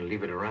shouldn't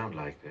leave it around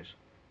like this.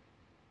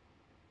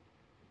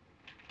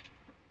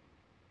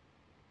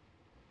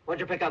 What'd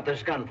you pick up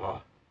this gun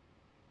for?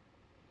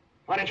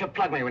 Why didn't you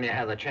plug me when you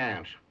had the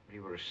chance?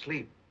 You were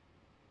asleep.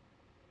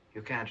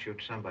 You can't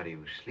shoot somebody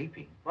who's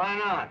sleeping. Why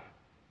not?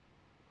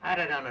 I'd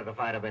have done it if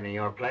I'd have been in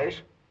your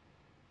place.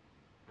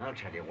 I'll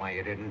tell you why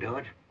you didn't do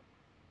it.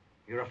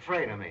 You're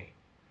afraid of me.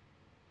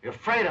 You're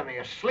afraid of me,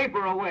 asleep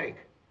or awake.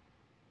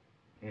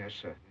 Yes,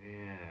 sir.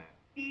 Yeah.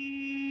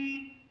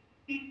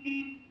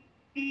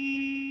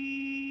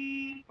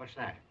 What's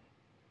that?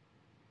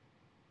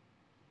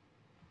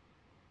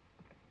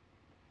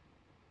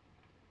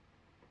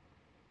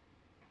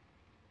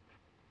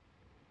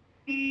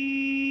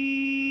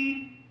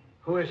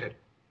 Who is it?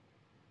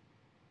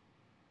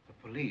 The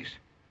police.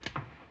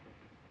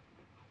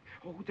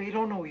 Oh, they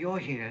don't know you're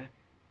here.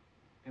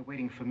 They're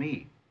waiting for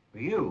me. For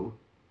you?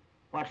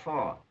 What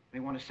for? They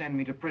want to send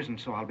me to prison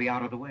so I'll be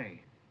out of the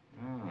way.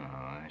 Oh,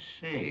 I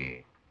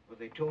see. Well,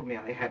 they told me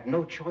I had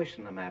no choice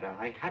in the matter.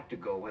 I had to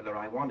go whether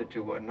I wanted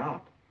to or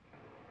not.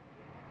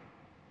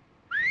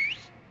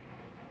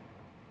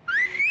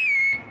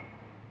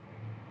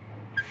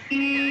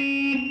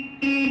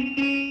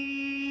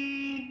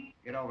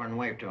 Get over and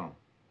wave to him.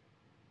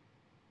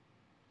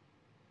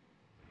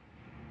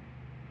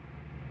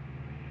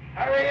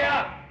 Hurry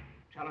up!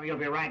 Tell him you'll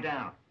be right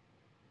down.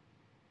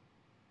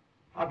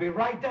 I'll be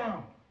right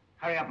down.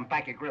 Hurry up and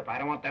pack your grip. I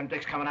don't want them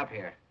dicks coming up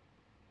here.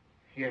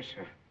 Yes,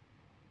 sir.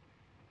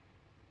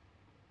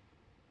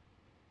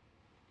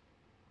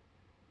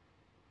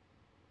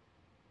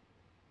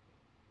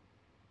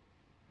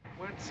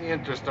 What's the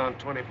interest on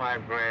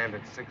 25 grand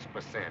at 6%?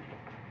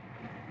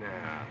 No,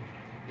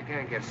 you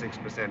can't get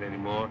 6%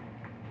 anymore.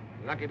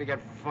 Lucky to get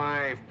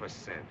 5%.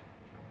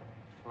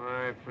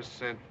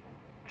 5%,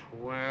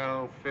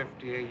 $12.50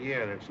 a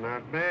year. That's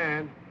not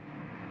bad.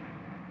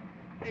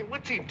 Hey,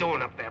 what's he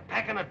doing up there?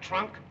 Packing a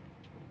trunk?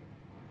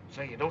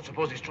 Say, you don't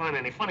suppose he's trying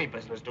any funny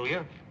business, do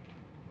you?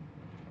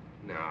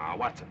 No,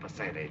 what's a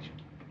percentage?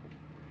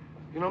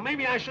 You know,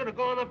 maybe I should have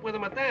gone up with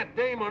him at that,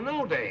 dame or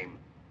no dame.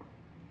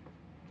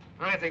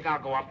 I think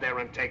I'll go up there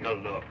and take a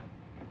look.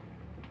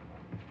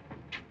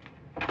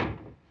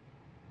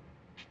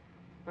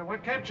 Now,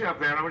 what kept you up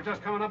there? I was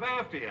just coming up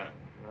after you.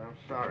 I'm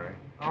sorry.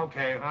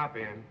 Okay, hop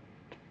in.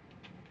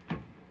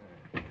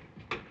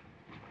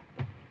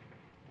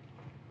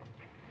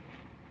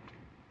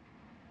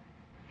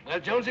 Well,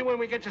 Jonesy, when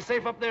we get you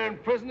safe up there in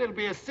prison, it'll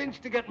be a cinch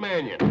to get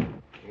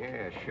Mannion.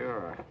 Yeah,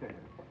 sure.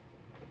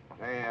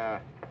 Hey,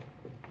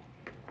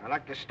 I'd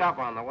like to stop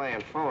on the way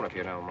and phone if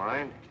you don't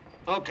mind.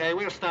 Okay,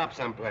 we'll stop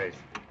someplace.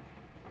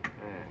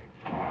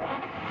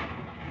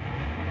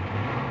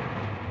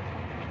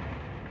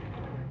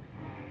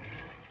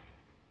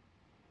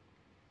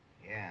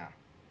 Yeah.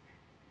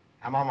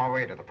 I'm on my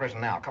way to the prison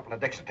now. A couple of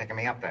dicks are taking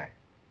me up there.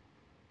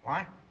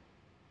 What?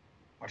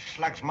 Well,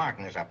 Slugs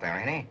Martin is up there,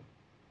 ain't he?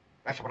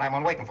 That's what I'm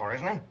on waiting for,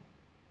 isn't it?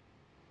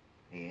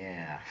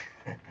 Yeah.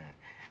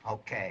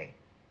 Okay.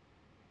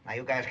 Now,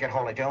 you guys get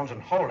hold of Jones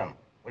and hold him.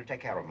 We'll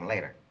take care of him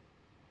later.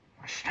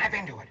 Now, snap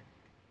into it.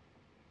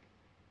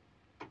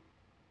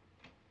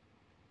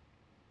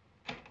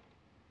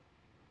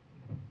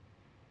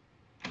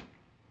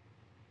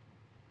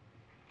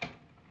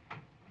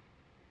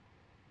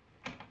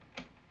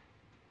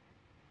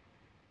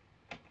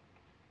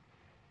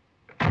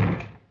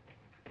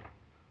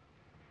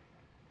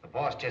 The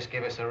boss just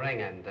gave us a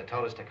ring and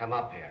told us to come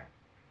up here.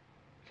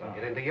 So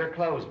get into your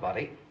clothes,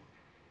 buddy.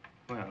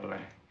 Well,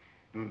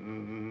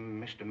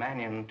 Mr.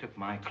 Mannion took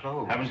my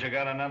clothes. Haven't you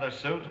got another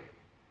suit?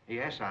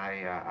 Yes,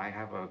 I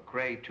have a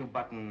gray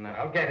two-button...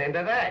 I'll get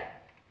into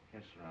that.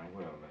 Yes, sir, I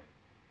will.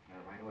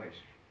 Right away,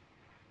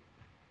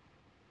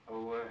 sir.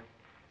 Oh,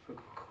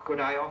 could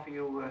I offer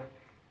you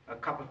a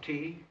cup of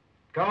tea?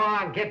 Go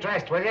on, get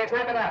dressed, will you?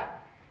 Snap it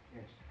up.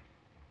 Yes.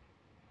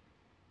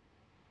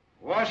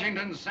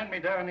 Washington sent me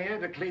down here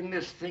to clean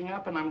this thing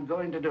up, and I'm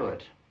going to do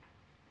it.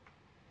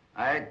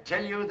 I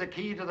tell you, the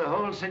key to the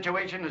whole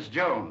situation is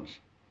Jones.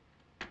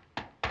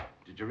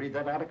 Did you read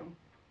that article?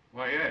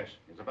 Why, yes.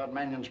 It's about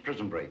Mannion's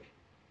prison break.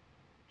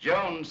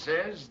 Jones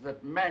says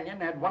that Mannion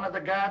had one of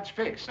the guards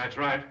fixed. That's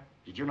right.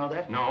 Did you know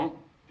that? No.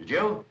 Did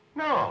you?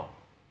 No.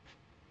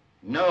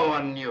 No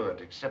one knew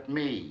it except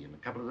me and a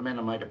couple of the men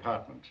in my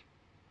department.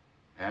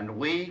 And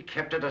we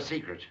kept it a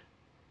secret.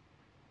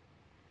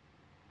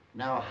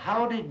 Now,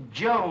 how did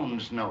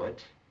Jones know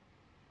it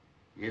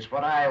is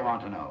what I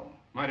want to know.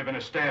 Might have been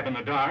a stab in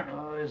the dark.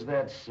 Oh, is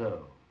that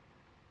so?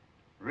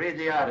 Read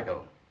the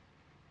article.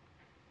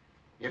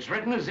 It's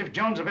written as if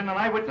Jones had been an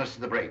eyewitness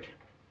to the break.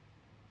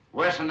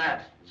 Worse than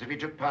that, as if he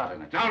took part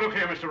in it. Now, look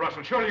here, Mr.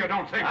 Russell. Surely you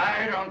don't think...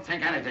 I don't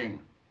think anything.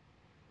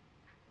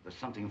 There's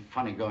something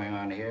funny going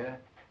on here,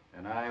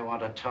 and I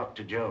want to talk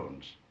to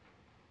Jones.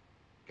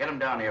 Get him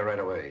down here right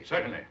away.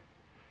 Certainly.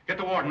 Get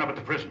the warden up at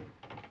the prison.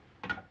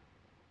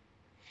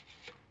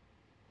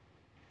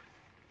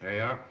 There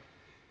you are.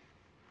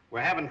 We're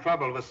having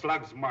trouble with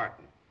Slugs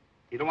Martin.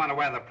 He don't want to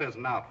wear the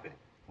prison outfit.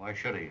 Why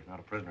should he? He's not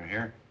a prisoner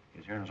here.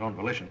 He's here on his own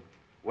volition.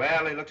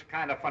 Well, he looks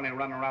kind of funny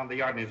running around the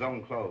yard in his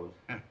own clothes.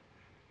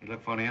 He'd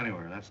look funny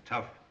anywhere. That's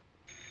tough.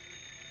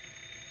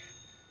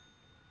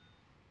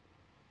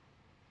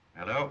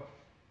 Hello?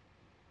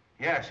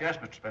 Yes,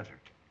 Mr. Spencer.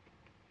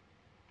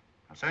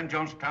 I'll send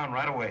Jones to town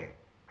right away.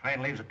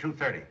 Train leaves at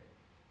 2:30.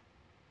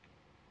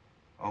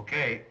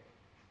 Okay.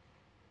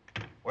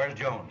 Where's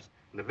Jones?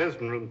 In the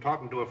visiting room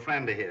talking to a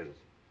friend of his.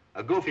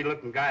 A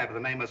goofy-looking guy by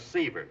the name of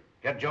Seaver.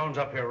 Get Jones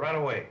up here right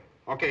away.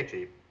 Okay,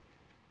 Chief.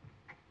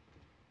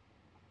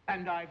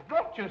 And I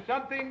brought you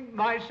something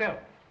myself.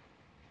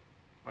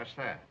 What's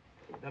that?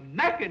 The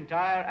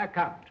McIntyre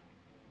account.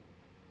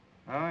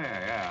 Oh,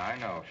 yeah, I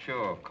know.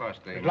 Sure, of course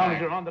they... As long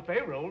as you're on the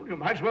payroll, you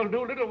might as well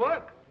do a little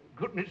work.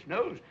 Goodness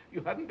knows,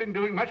 you haven't been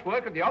doing much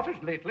work at the office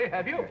lately,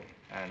 have you?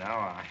 No,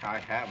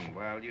 I haven't.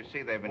 Well, you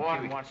see, they've been...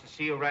 Warden wants to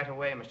see you right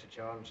away, Mr.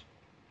 Jones.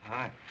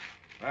 Hi.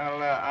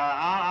 Well,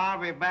 I'll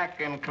be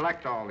back and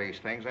collect all these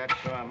things. That's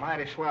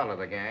mighty swell of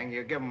the gang.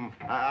 You give them...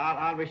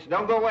 I'll be...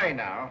 Don't go away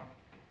now.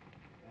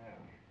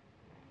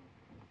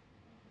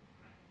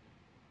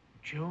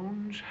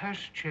 Jones has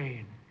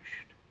changed.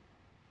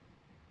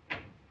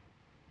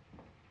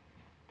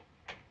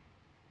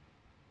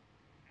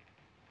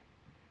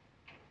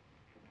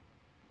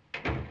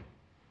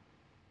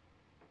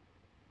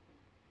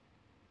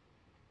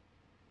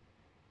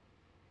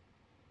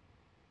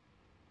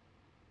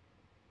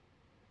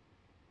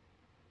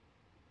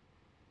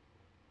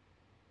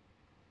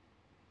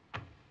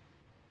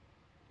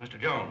 Mr.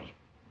 Jones.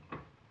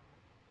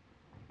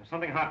 There's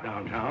something hot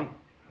downtown.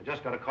 I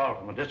just got a call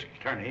from the district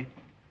attorney.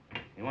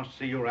 He wants to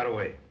see you right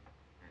away.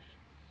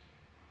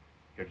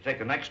 You're to take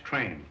the next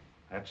train.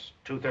 That's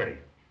 2:30.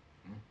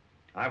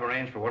 I've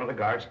arranged for one of the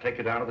guards to take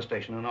you down to the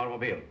station in an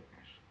automobile.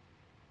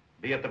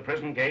 Be at the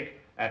prison gate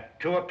at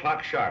 2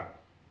 o'clock sharp.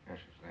 Yes,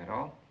 is that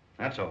all?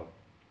 That's all.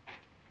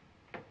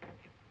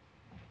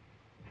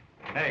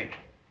 Hey.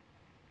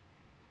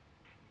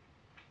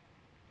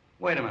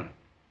 Wait a minute.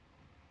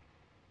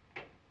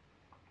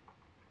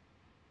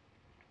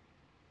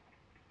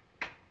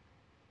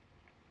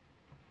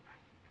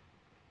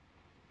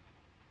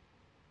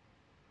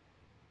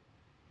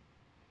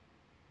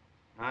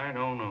 I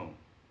don't know.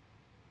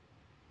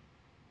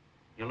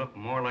 You look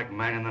more like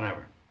Mannion than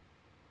ever.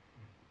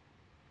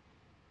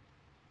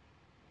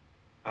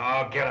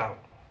 Oh, get out.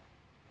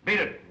 Beat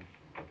it.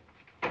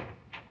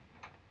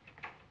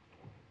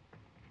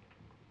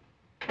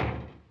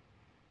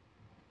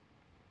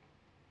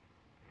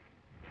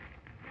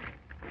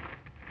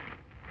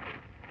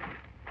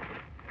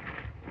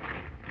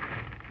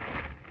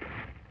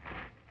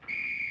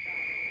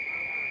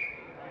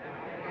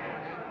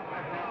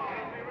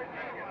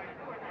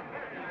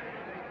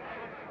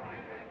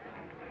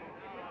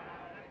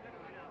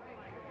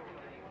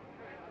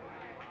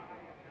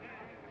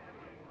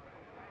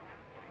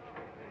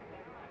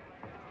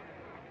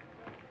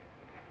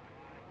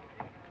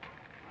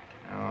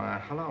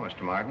 Hello,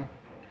 Mr. Martin.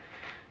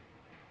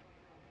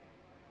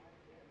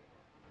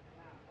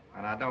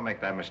 And now, don't make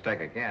that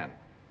mistake again.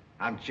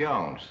 I'm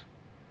Jones.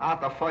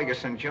 Arthur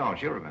Ferguson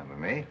Jones. You remember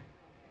me.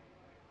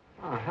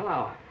 Oh,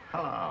 hello.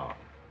 Hello.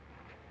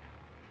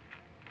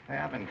 Hey,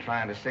 I've been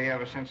trying to see you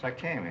ever since I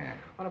came here.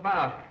 What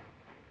about?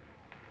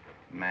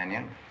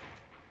 Mannion.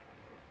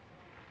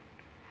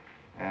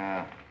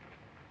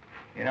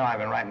 You know, I've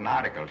been writing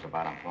articles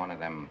about him for one of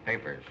them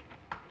papers.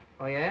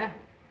 Oh, yeah?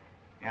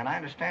 And I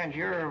understand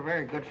you're a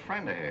very good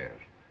friend of his.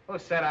 Who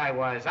said I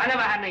was? I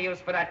never had any use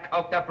for that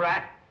coked-up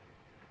rat.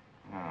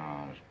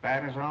 Oh, as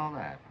bad as all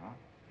that, huh?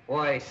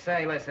 Boy,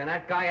 say, listen,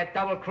 that guy had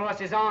double-crossed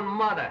his own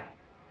mother.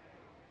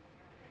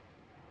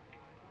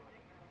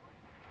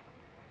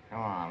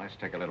 Come on, let's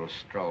take a little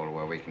stroll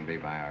where we can be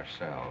by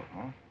ourselves,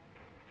 huh?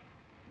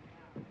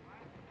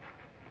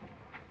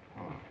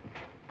 Come on.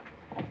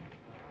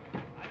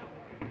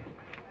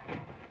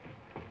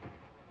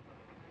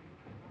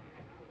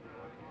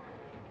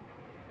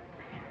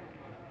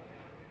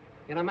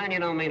 You know, man, you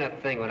don't mean a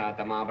thing without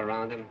the mob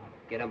around him.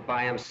 Get him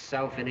by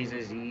himself, and he's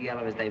as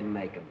yellow as they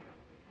make him.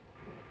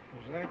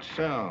 Is that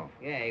so?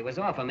 Yeah, he was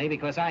off of me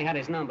because I had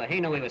his number. He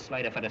knew he was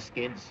slated for the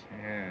skids.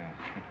 Yeah.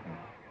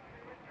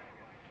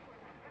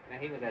 Now,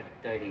 he was a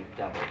dirty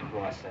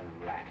double-crossing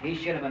rat. He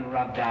should have been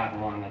rubbed out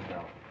long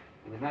ago.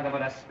 He was nothing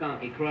but a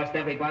skunk. He crossed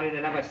everybody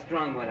that ever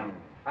strung with him.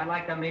 I'd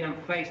like to meet him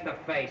face to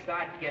face.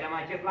 I'd get him.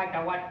 I'd just like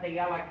to watch the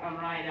yellow come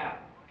right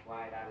up.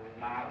 Why, the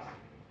louse.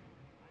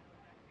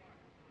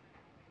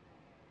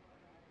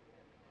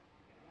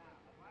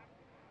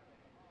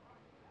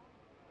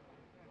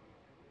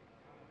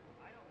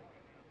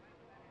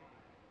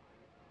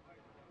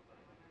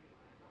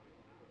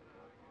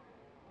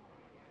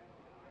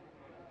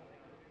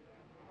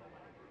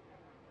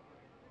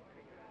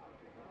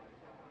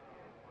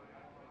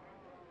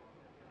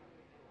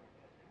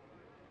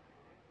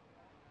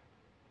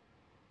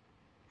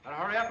 Better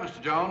hurry up,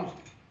 Mr. Jones.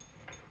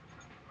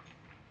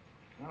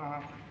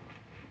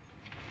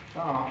 So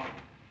long.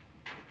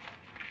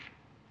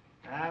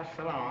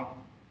 So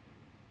long.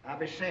 I'll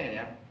be seeing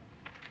you.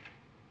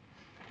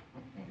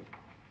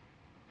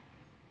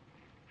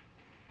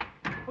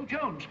 Oh,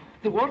 Jones,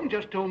 the warden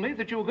just told me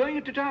that you were going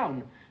into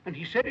town, and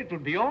he said it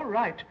would be all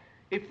right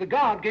if the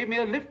guard gave me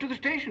a lift to the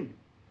station.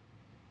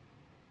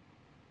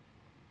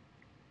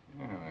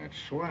 Oh, that's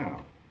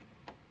swell.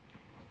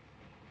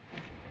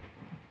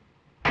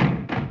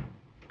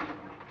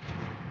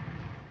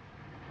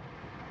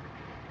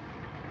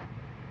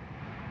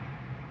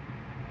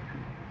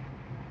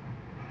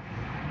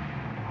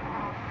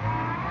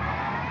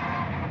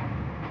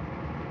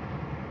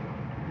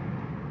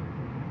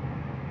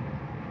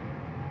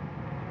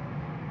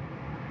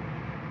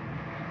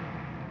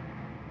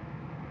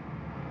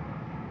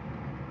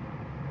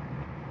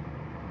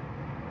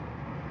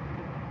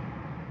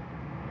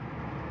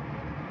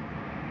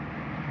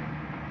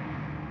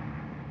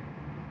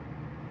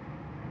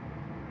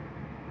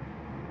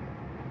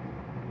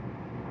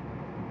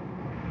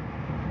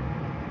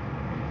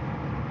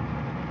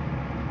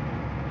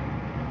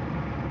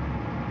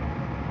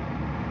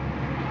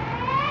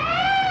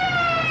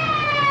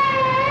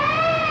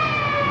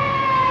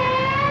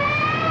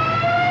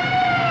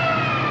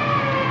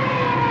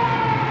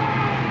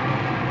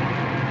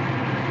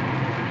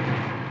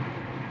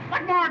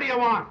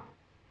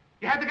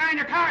 You had the guy in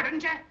your car,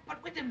 didn't you?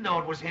 But we didn't know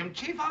it was him,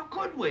 Chief. How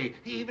could we?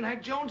 He even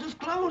had Jones's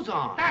clothes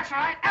on. That's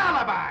right,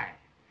 alibi.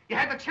 You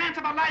had the chance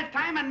of a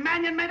lifetime, and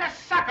Mannion made a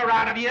sucker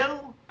out of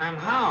you. And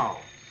how?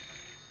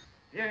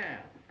 Yeah,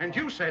 and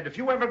you said if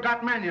you ever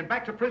got Mannion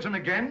back to prison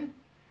again,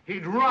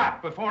 he'd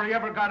rot before he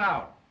ever got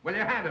out. Well,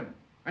 you had him,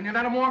 and you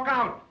let him walk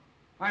out.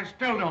 I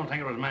still don't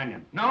think it was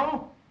Mannion.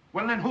 No?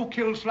 Well, then who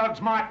killed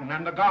Slugs Martin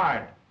and the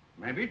guard?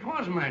 Maybe it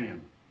was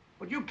Mannion.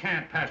 But you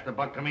can't pass the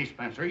buck to me,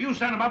 Spencer. You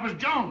sent him up as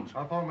Jones.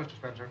 I'll phone Mr.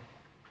 Spencer.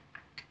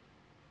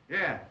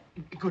 Yeah.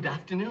 Good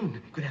afternoon.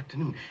 Good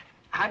afternoon.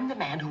 I'm the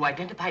man who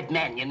identified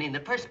Mannion in the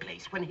first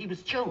place when he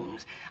was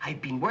Jones.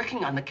 I've been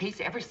working on the case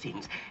ever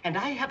since, and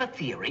I have a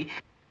theory.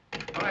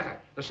 What is it?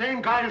 The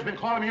same guy who's been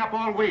calling me up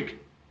all week.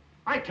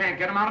 I can't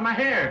get him out of my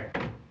hair.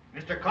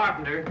 Mr.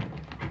 Carpenter.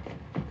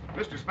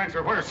 Mr.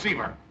 Spencer, where's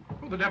Seaver?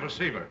 Who the devil's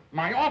Seaver?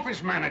 My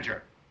office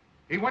manager.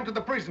 He went to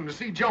the prison to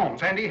see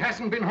Jones, and he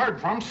hasn't been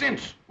heard from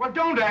since. Well,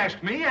 don't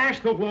ask me.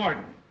 Ask the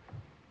warden.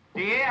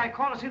 DA, I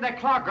called to see that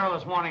Clark girl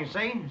this morning,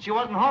 see? She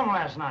wasn't home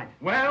last night.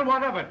 Well,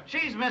 what of it?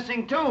 She's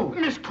missing, too.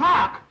 Miss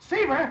Clark!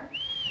 Seaver!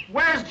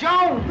 Where's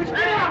Jones? Get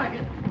out of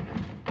here!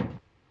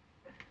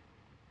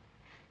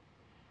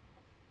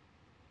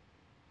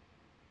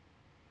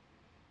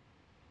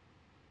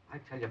 I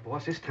tell you,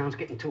 boss, this town's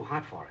getting too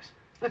hot for us.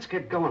 Let's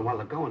get going while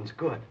the going's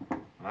good.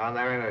 Well,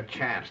 there ain't a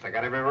chance. They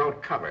got every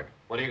road covered.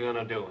 What are you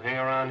gonna do? Hang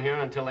around here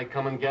until they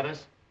come and get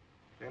us?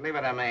 Say, leave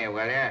it to me,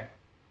 will you?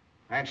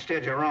 I ain't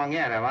steered you wrong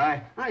yet, have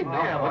I? I know.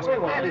 Yeah, What's we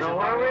the matter?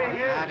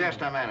 Now, just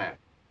a minute.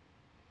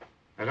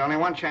 There's only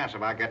one chance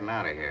about getting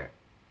out of here.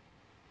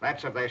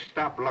 That's if they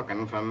stop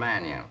looking for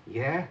Mannion.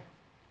 Yeah?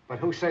 But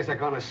who says they're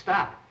gonna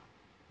stop?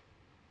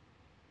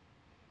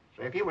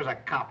 So if you was a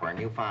copper and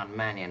you found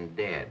Mannion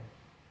dead,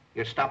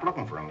 you'd stop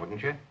looking for him,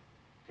 wouldn't you?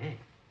 Dead?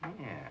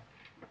 Yeah.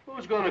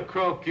 Who's gonna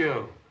croak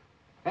you?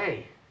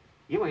 Hey,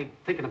 you ain't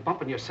thinking of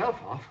bumping yourself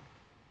off.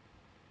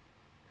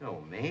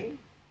 Oh, me?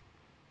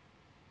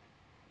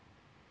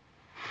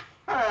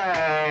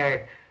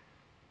 Hey!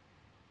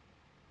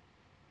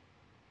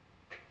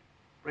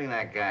 Bring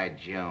that guy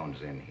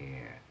Jones in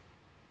here.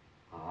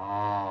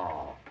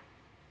 Oh.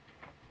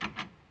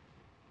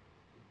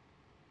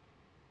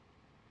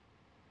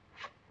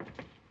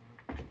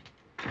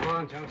 Come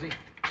on, Jonesy.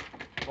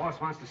 Boss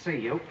wants to see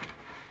you.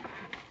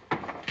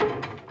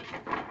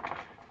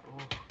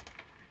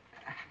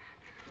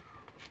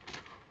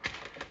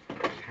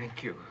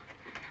 Thank you.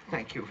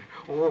 Thank you.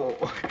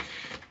 Oh,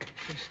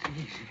 just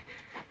easy.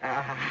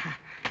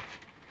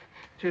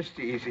 Just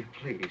easy,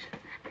 please.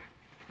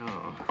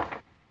 Oh.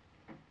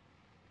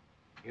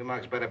 You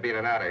mugs better beat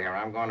it out of here.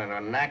 I'm going into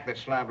a knack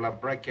that's liable to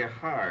break your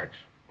hearts.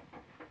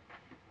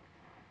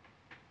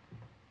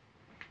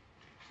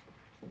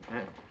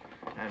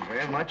 I'm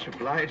very much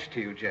obliged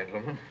to you,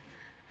 gentlemen.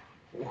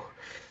 Oh.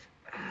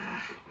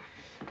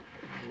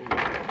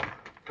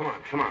 Come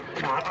on, come on.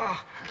 Come on.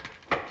 Oh.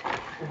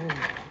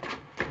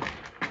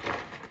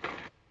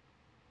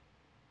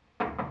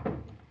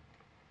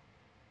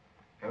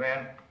 Come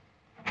in.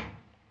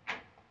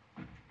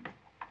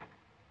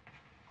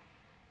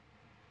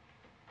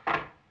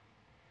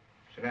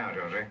 Sit down,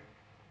 Josie.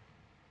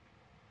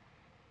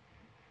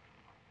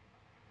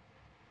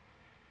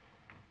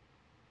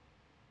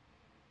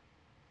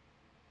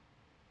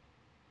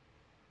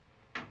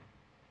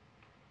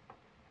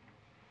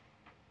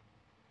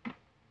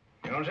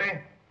 Jonesy,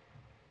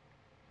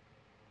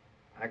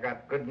 I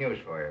got good news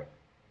for you.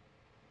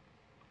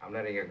 I'm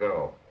letting you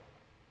go.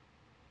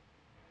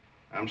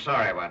 I'm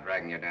sorry about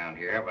dragging you down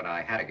here, but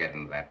I had to get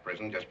into that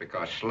prison just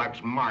because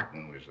Slugs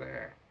Martin was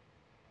there.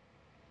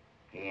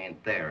 He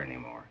ain't there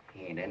anymore.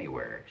 He ain't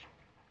anywhere.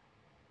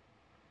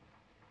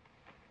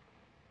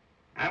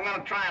 I'm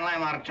gonna try and lay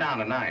him out of town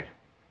tonight.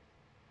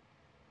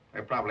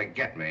 They'll probably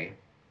get me,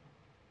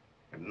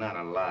 but not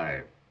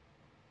alive.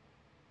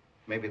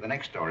 Maybe the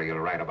next story you'll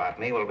write about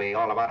me will be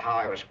all about how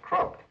I was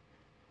croaked.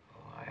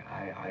 Oh,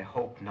 I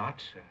hope not,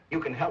 sir.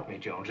 You can help me,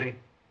 Jonesy.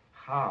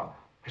 How?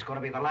 It's going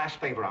to be the last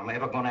favor I'm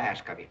ever going to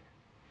ask of you.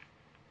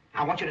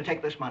 I want you to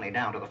take this money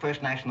down to the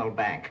First National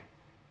Bank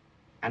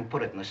and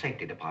put it in the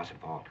safety deposit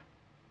vault.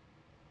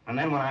 And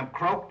then when I'm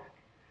croaked,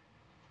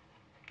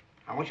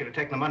 I want you to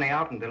take the money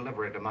out and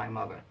deliver it to my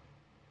mother.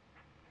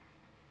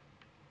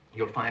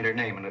 You'll find her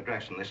name and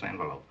address in this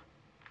envelope.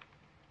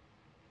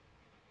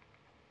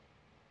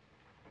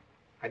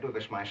 I do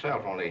this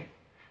myself, only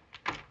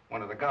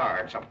one of the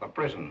guards up at the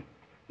prison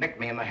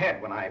nicked me in the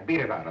head when I beat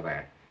it out of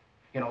there.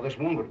 You know, this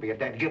wound would be a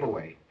dead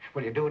giveaway.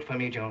 Will you do it for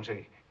me,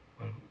 Jonesy?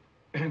 Well,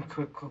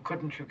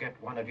 couldn't you get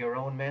one of your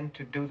own men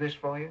to do this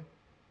for you?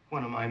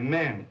 One of my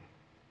men?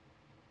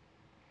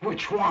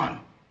 Which one?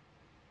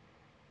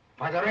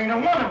 Why, there ain't a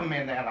one of them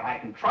in there that I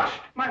can trust.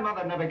 My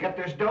mother never get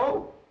this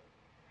dough.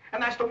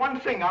 And that's the one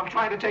thing I'm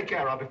trying to take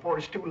care of before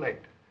it's too late.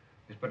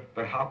 Yes,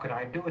 but how could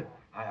I do it?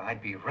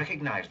 I'd be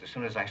recognized as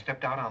soon as I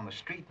stepped out on the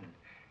street, and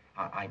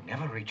I'd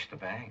never reach the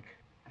bank.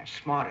 That's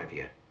smart of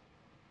you.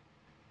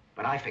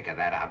 But I figured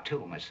that out,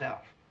 too, myself.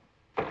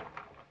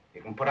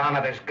 You can put on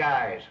a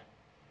disguise.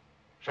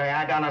 Say,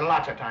 I done it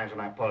lots of times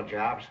when I pulled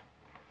jobs.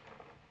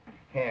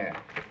 Here.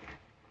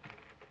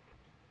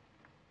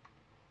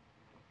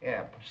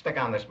 Yeah,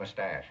 stick on this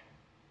mustache.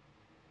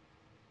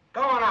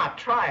 Go on out,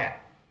 try it.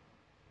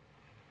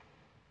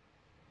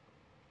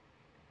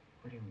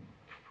 What do you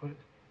mean?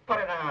 Put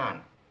it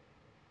on.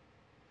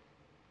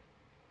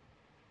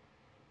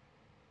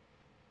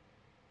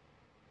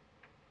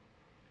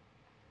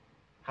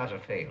 How's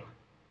it feel?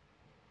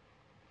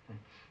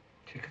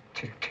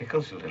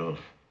 Tickles a little.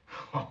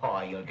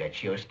 Oh, you'll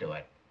get used to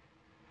it.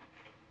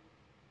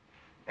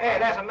 Hey,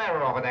 there's a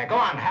mirror over there. Go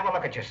on, have a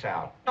look at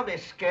yourself. Don't be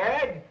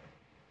scared.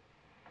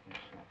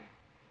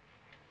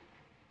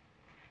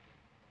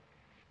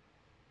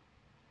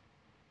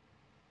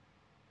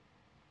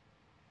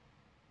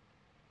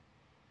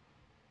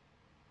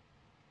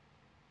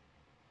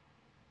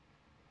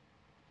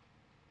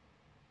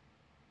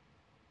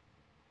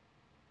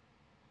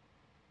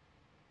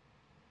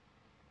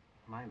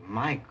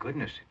 My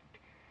goodness,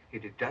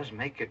 it does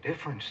make a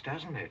difference,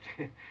 doesn't it?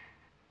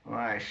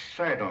 Why,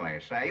 certainly,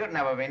 sir. You'd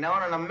never be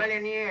known in a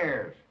million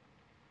years.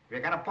 Have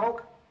you got a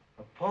poke?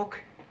 A poke?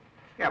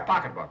 Yeah, a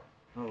pocketbook.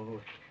 Oh,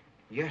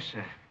 yes,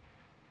 sir.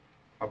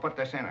 I'll put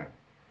this in it.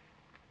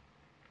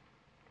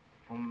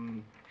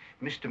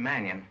 Mr.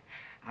 Mannion,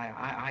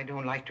 I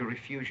don't like to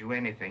refuse you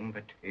anything,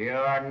 but...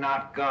 You're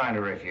not going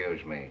to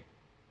refuse me.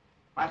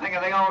 I think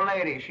of the old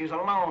lady. She's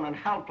alone and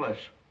helpless.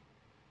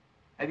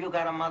 Have you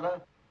got a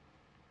mother?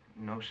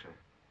 No, sir.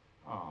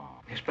 Oh.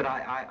 Yes, but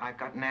I've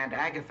got an Aunt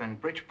Agatha in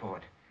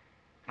Bridgeport.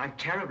 I'm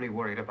terribly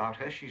worried about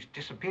her. She's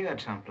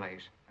disappeared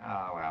someplace.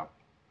 Oh, well,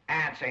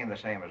 aunts ain't the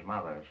same as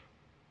mothers.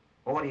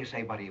 Well, what do you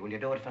say, buddy? Will you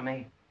do it for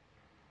me?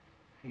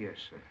 Yes,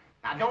 sir.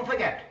 Now, don't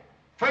forget,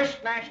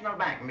 First National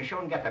Bank, and be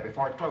sure and get there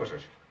before it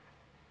closes.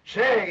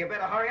 Say, you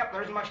better hurry up.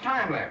 There isn't much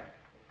time left.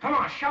 Come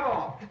on, shove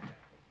off.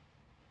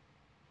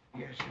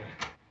 Yes,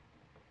 sir.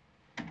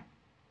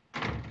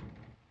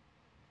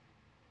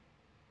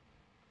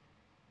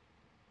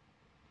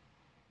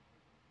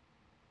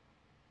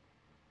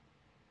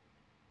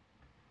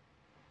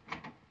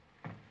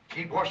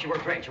 Gee, boss, you were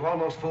great. You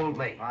almost fooled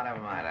me. Oh, never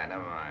mind,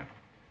 never mind.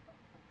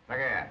 Look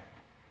here.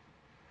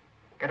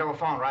 Get to a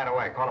phone right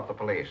away. Call up the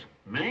police.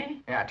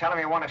 Me? Yeah, tell them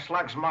you're one of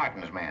Slugs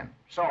Martin's men.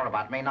 Sore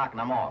about me knocking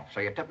them off.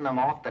 So you're tipping them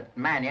off that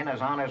Mannion is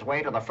on his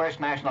way to the First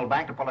National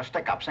Bank to pull a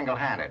stick-up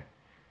single-handed.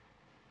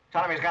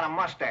 Tell him he's got a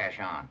mustache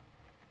on.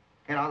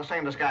 You know, the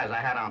same disguise I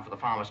had on for the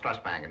Farmers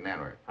Trust Bank in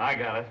Denver. I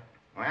got it.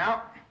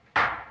 Well,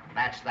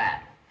 that's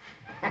that.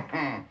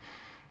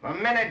 The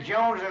minute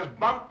Jones is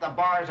bumped, the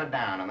bars are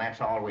down, and that's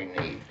all we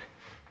need.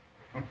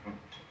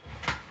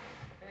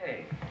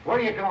 Hey, where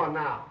are you going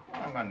now?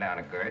 Well, I'm going down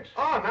to Gertz.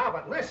 Oh, now,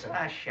 but listen.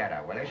 Ah, shut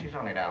up, Willie. She's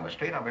only down the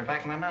street. I'll be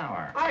back in an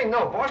hour. I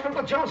know, boss, but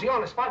with Jonesy on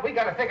the spot, we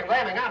got to think of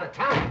landing out of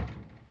town.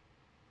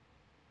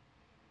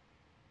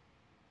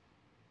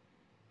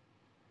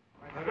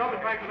 Drop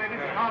it back, ladies.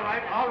 All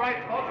right, all right.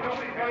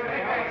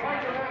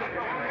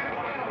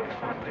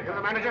 You're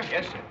the manager?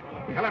 Yes, sir.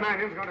 Killer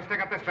Mannion's going to stick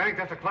up this bank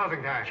just at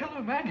closing time.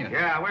 Killer Mannion?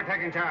 Yeah, we're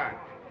taking charge.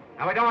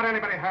 Now, we don't want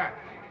anybody hurt.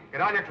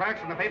 Get all your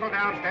clerks and the people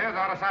downstairs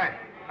out of sight.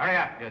 Hurry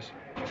up. Yes, sir.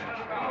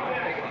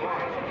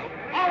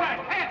 All right,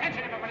 pay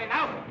attention, everybody,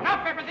 now.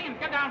 Drop everything and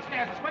get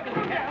downstairs as quick as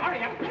you can.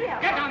 Hurry up.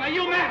 Get down there,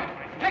 you men.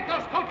 Take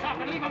those coats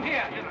off and leave them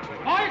here.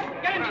 Boys,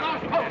 get into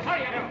those coats.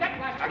 Hurry up.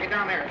 Now, get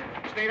down there.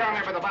 Stay down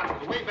there by the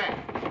boxes. Way back.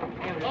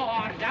 Go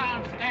on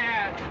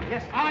downstairs.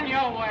 Yes. On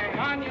your way,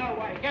 on your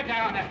way. Get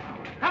down there.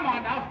 Come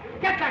on now.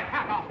 Get that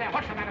hat off there.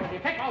 What's the matter with you?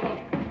 Take all those.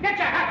 Get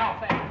your hat off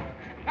there.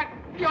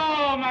 Yo,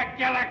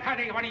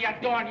 McGillicuddy, what are you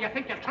doing? You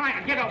think you're trying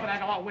to get over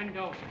that all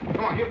window?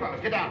 Come on, you fellas,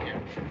 get down here.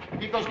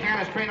 Keep those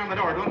cannons straight on the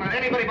door. Don't let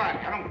anybody by.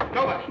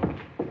 Nobody.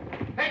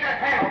 Take that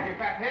hat off, you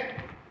fat head.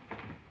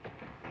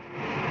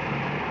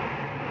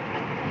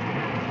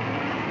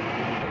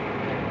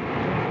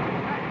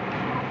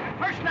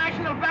 First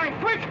National Bank,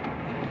 quick!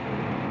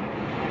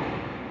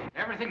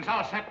 Everything's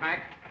all set,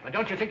 Mac. But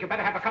don't you think you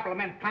better have a couple of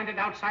men planted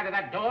outside of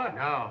that door?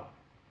 No.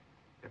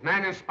 If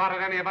Mannion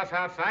spotted any of us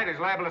outside, he's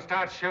liable to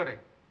start shooting.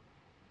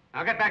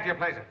 Now, get back to your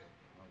places.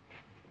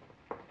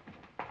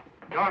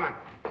 Gorman.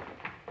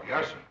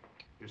 Yes, sir.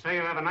 You say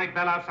you have a night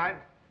bell outside?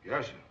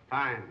 Yes, sir.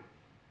 Fine.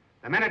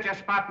 The minute you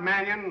spot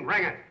Mannion,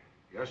 ring it.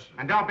 Yes, sir.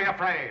 And don't be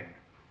afraid.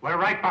 We're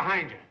right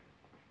behind you.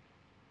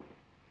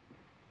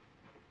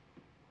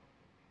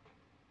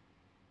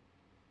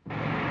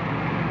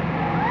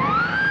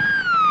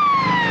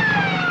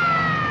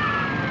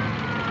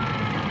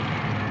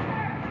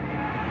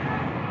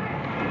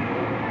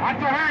 What's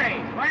the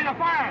hurry? Where's the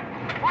fire?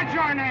 What's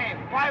your name?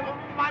 Why,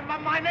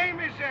 my name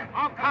is...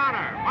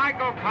 O'Connor. Mike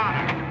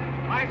O'Connor.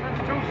 License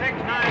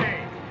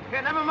 2698.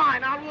 Here, never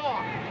mind. I'll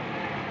walk.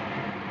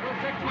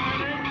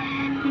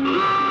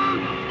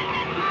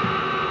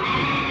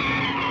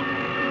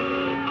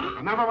 2698.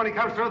 Remember, when he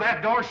comes through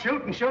that door,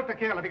 shoot and shoot to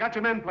kill. Have you got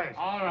your men placed?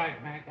 All right,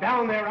 Mac.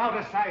 Down there, out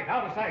of sight,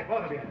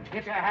 both of you.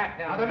 Get your hat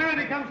down. Now, the minute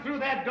he comes through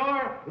that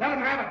door, let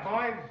him have it,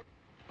 boys.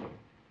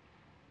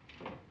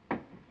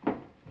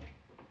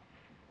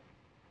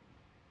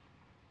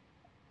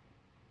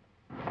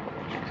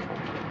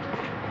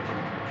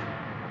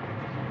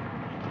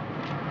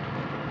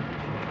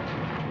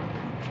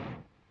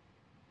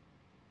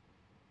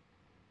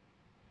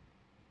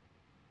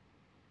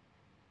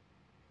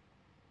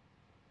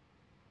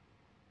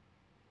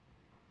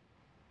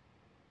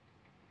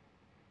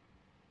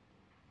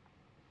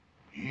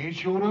 He ain't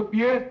showed up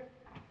yet?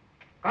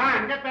 Come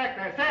on, get back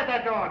there. Stay at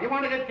that door. Do you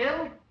want to get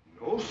killed?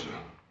 No, sir.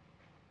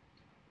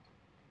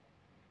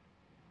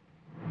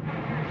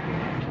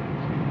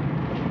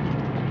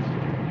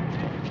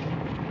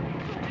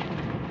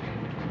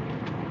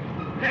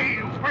 Hey,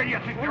 where do you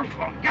think you're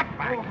going? Get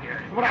back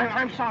here. But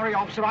I'm sorry,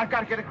 officer. I've got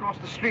to get across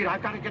the street.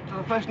 I've got to get to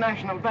the First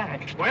National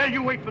Bank. Well,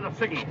 you wait for the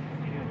signal.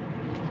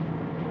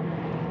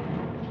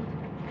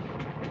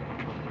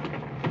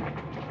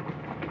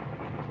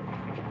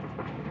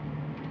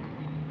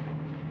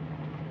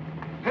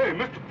 Hey,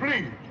 Mr.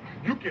 Please,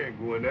 you can't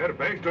go in there. The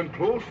bank's done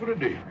closed for the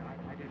day.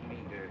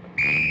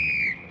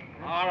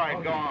 All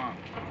right, go on.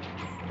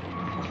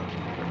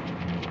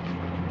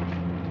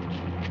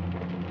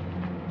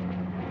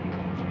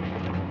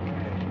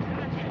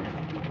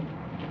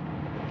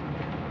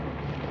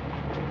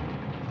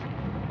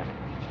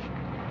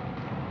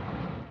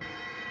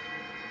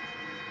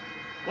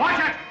 Watch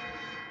it!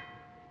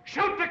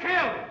 Shoot to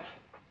kill!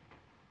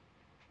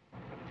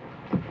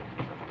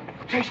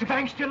 Is the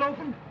bank still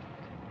open?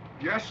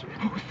 Yes, sir.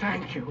 Oh,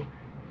 thank you.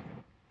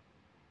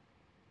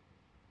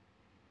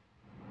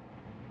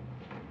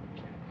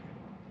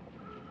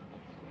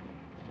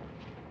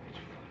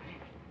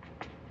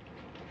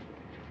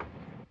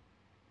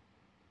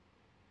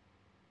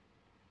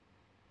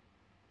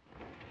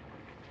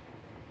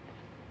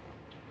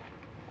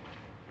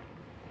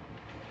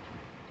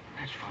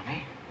 That's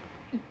funny.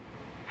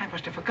 I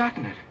must have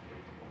forgotten it.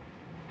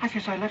 I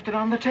guess I left it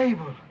on the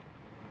table.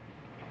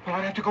 Well,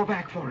 I'll have to go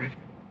back for it.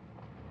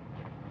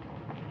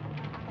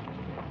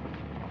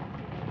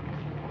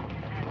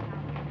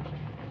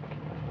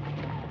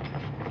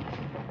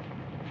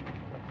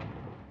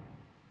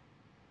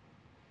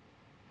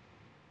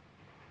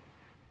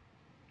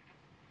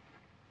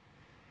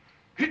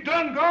 He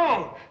done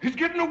gone. He's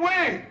getting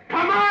away.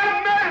 Come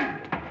on,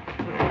 men!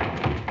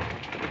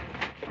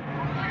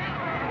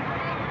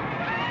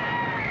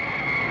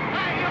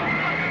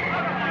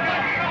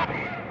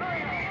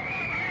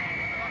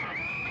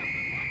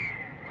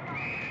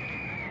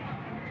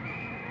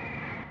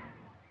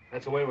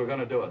 That's the way we're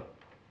gonna do it.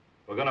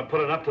 We're gonna put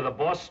it up to the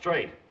boss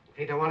straight. If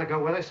he don't want to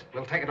go with us,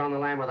 we'll take it on the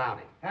lam without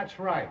him. That's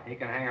right. He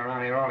can hang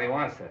around here all he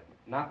wants to.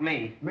 Not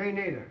me. Me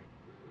neither.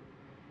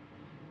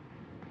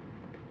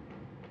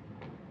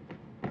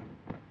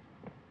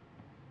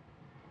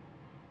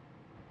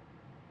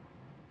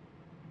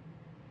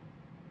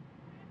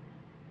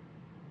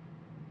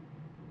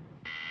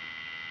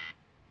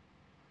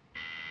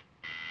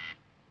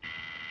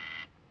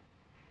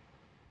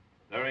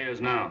 There he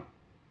is now.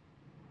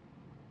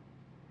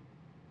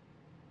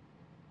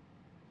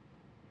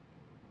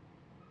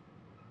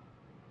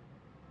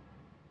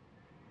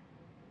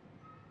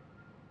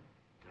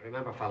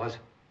 Remember, fellas,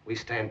 we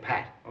stand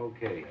pat.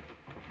 Okay.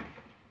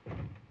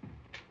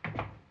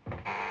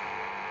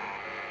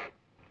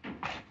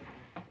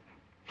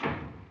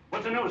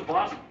 What's the news,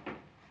 boss?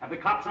 Have the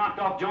cops knocked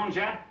off Jones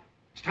yet?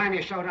 It's time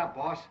you showed up,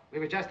 boss. We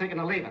were just thinking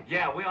of leaving.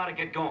 Yeah, we ought to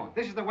get going.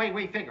 This is the way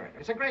we figure it.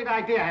 It's a great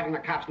idea having the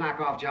cops knock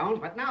off Jones,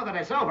 but now that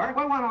it's over,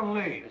 we want to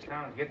leave. This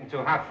town's getting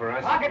too hot for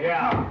us. I'll get the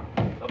car.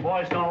 The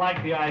boys don't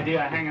like the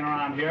idea of hanging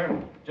around here,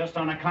 just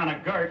on account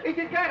of Gert. You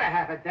gotta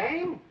have a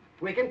dame.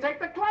 We can take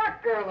the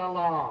Clark girl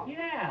along.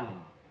 Yeah,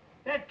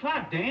 that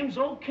Clark dame's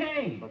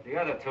okay. But the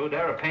other two,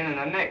 they're a pain in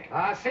the neck.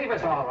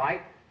 Seva's all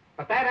right.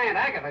 But that Aunt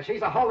Agatha,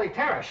 she's a holy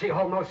terror. She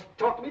almost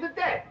talked me to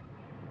death.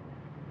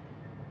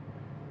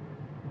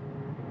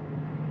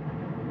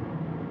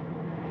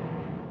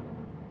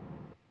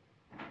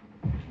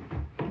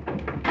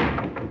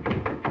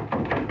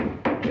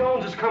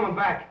 Jones is coming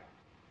back.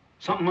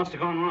 Something must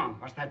have gone wrong.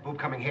 What's that boob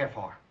coming here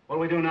for? What do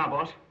we do now,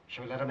 boss?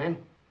 Shall we let him in?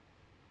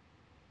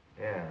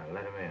 Yeah,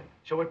 let him in.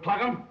 Shall we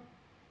plug him?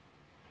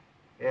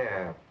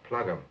 Yeah,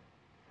 plug him.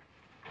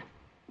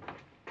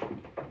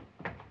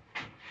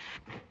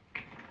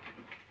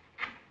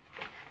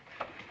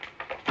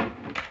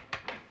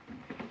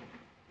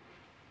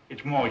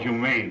 It's more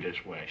humane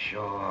this way.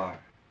 Sure.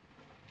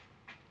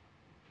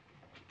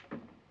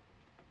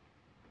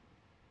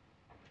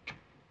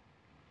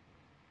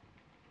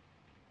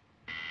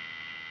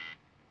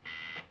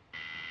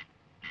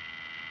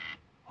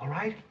 All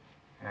right?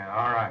 Yeah,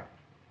 all right.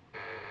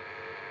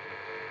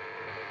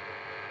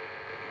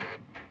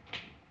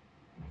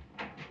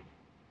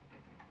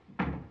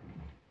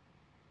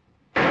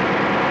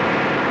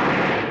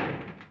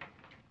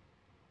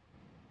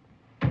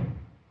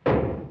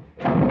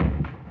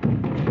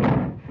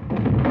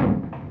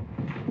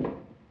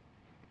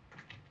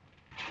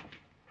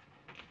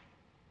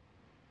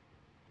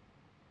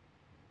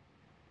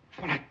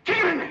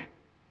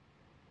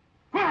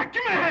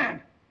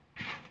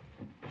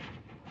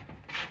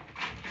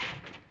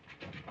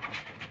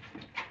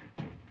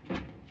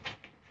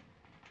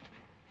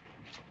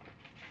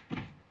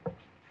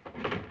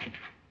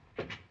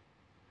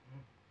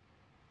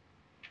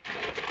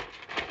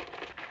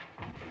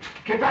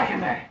 Get back in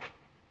there.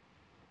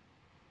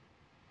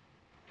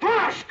 Come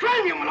on,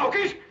 scram you,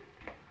 Malokies!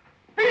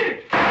 Beat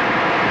it!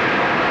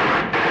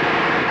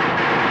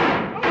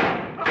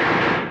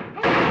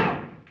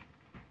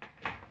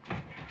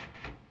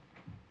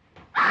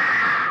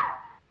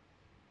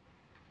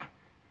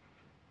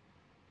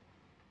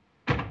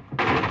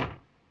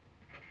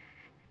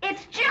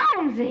 It's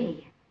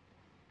Jonesy.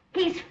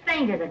 He's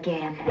fainted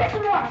again. Get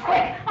some water,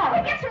 quick.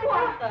 Oh, get some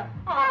water.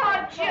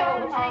 Oh,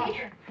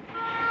 Jonesy.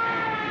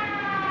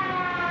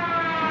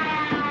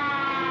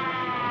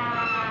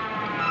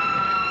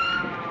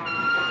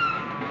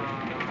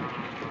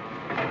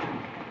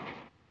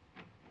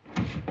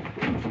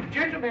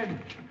 Gentlemen,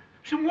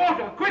 some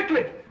water,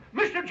 quickly!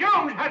 Mr.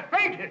 Jones has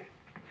fainted!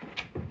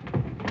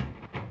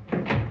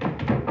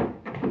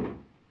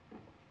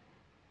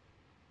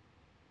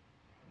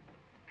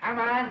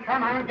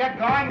 Come on, get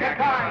going, get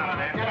going!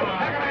 Take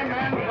him in,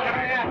 men!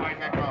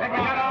 Take him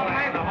all the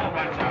way.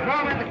 Throw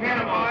him in the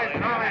cannon, boys,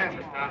 throw him in.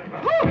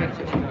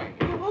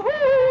 Who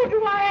do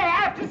I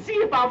have to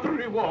see about the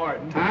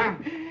reward? Huh?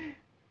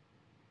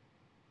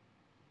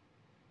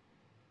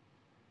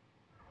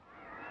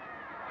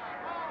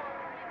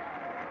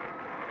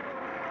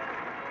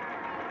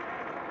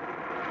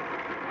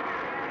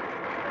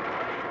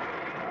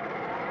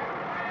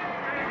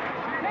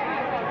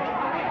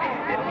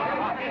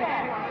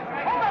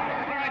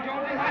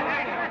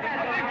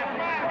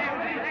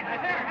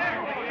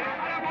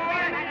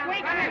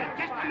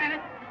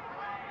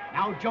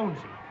 Now, Jonesy,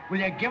 will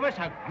you give us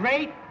a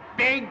great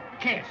big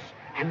kiss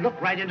and look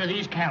right into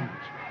these cameras?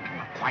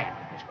 Quiet,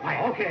 it's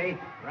quiet. Okay.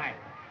 Right.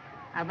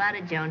 How about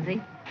it, Jonesy?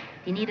 Do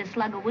you need a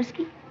slug of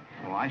whiskey?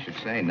 Oh, I should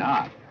say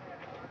not.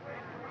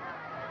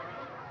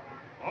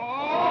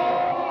 Oh,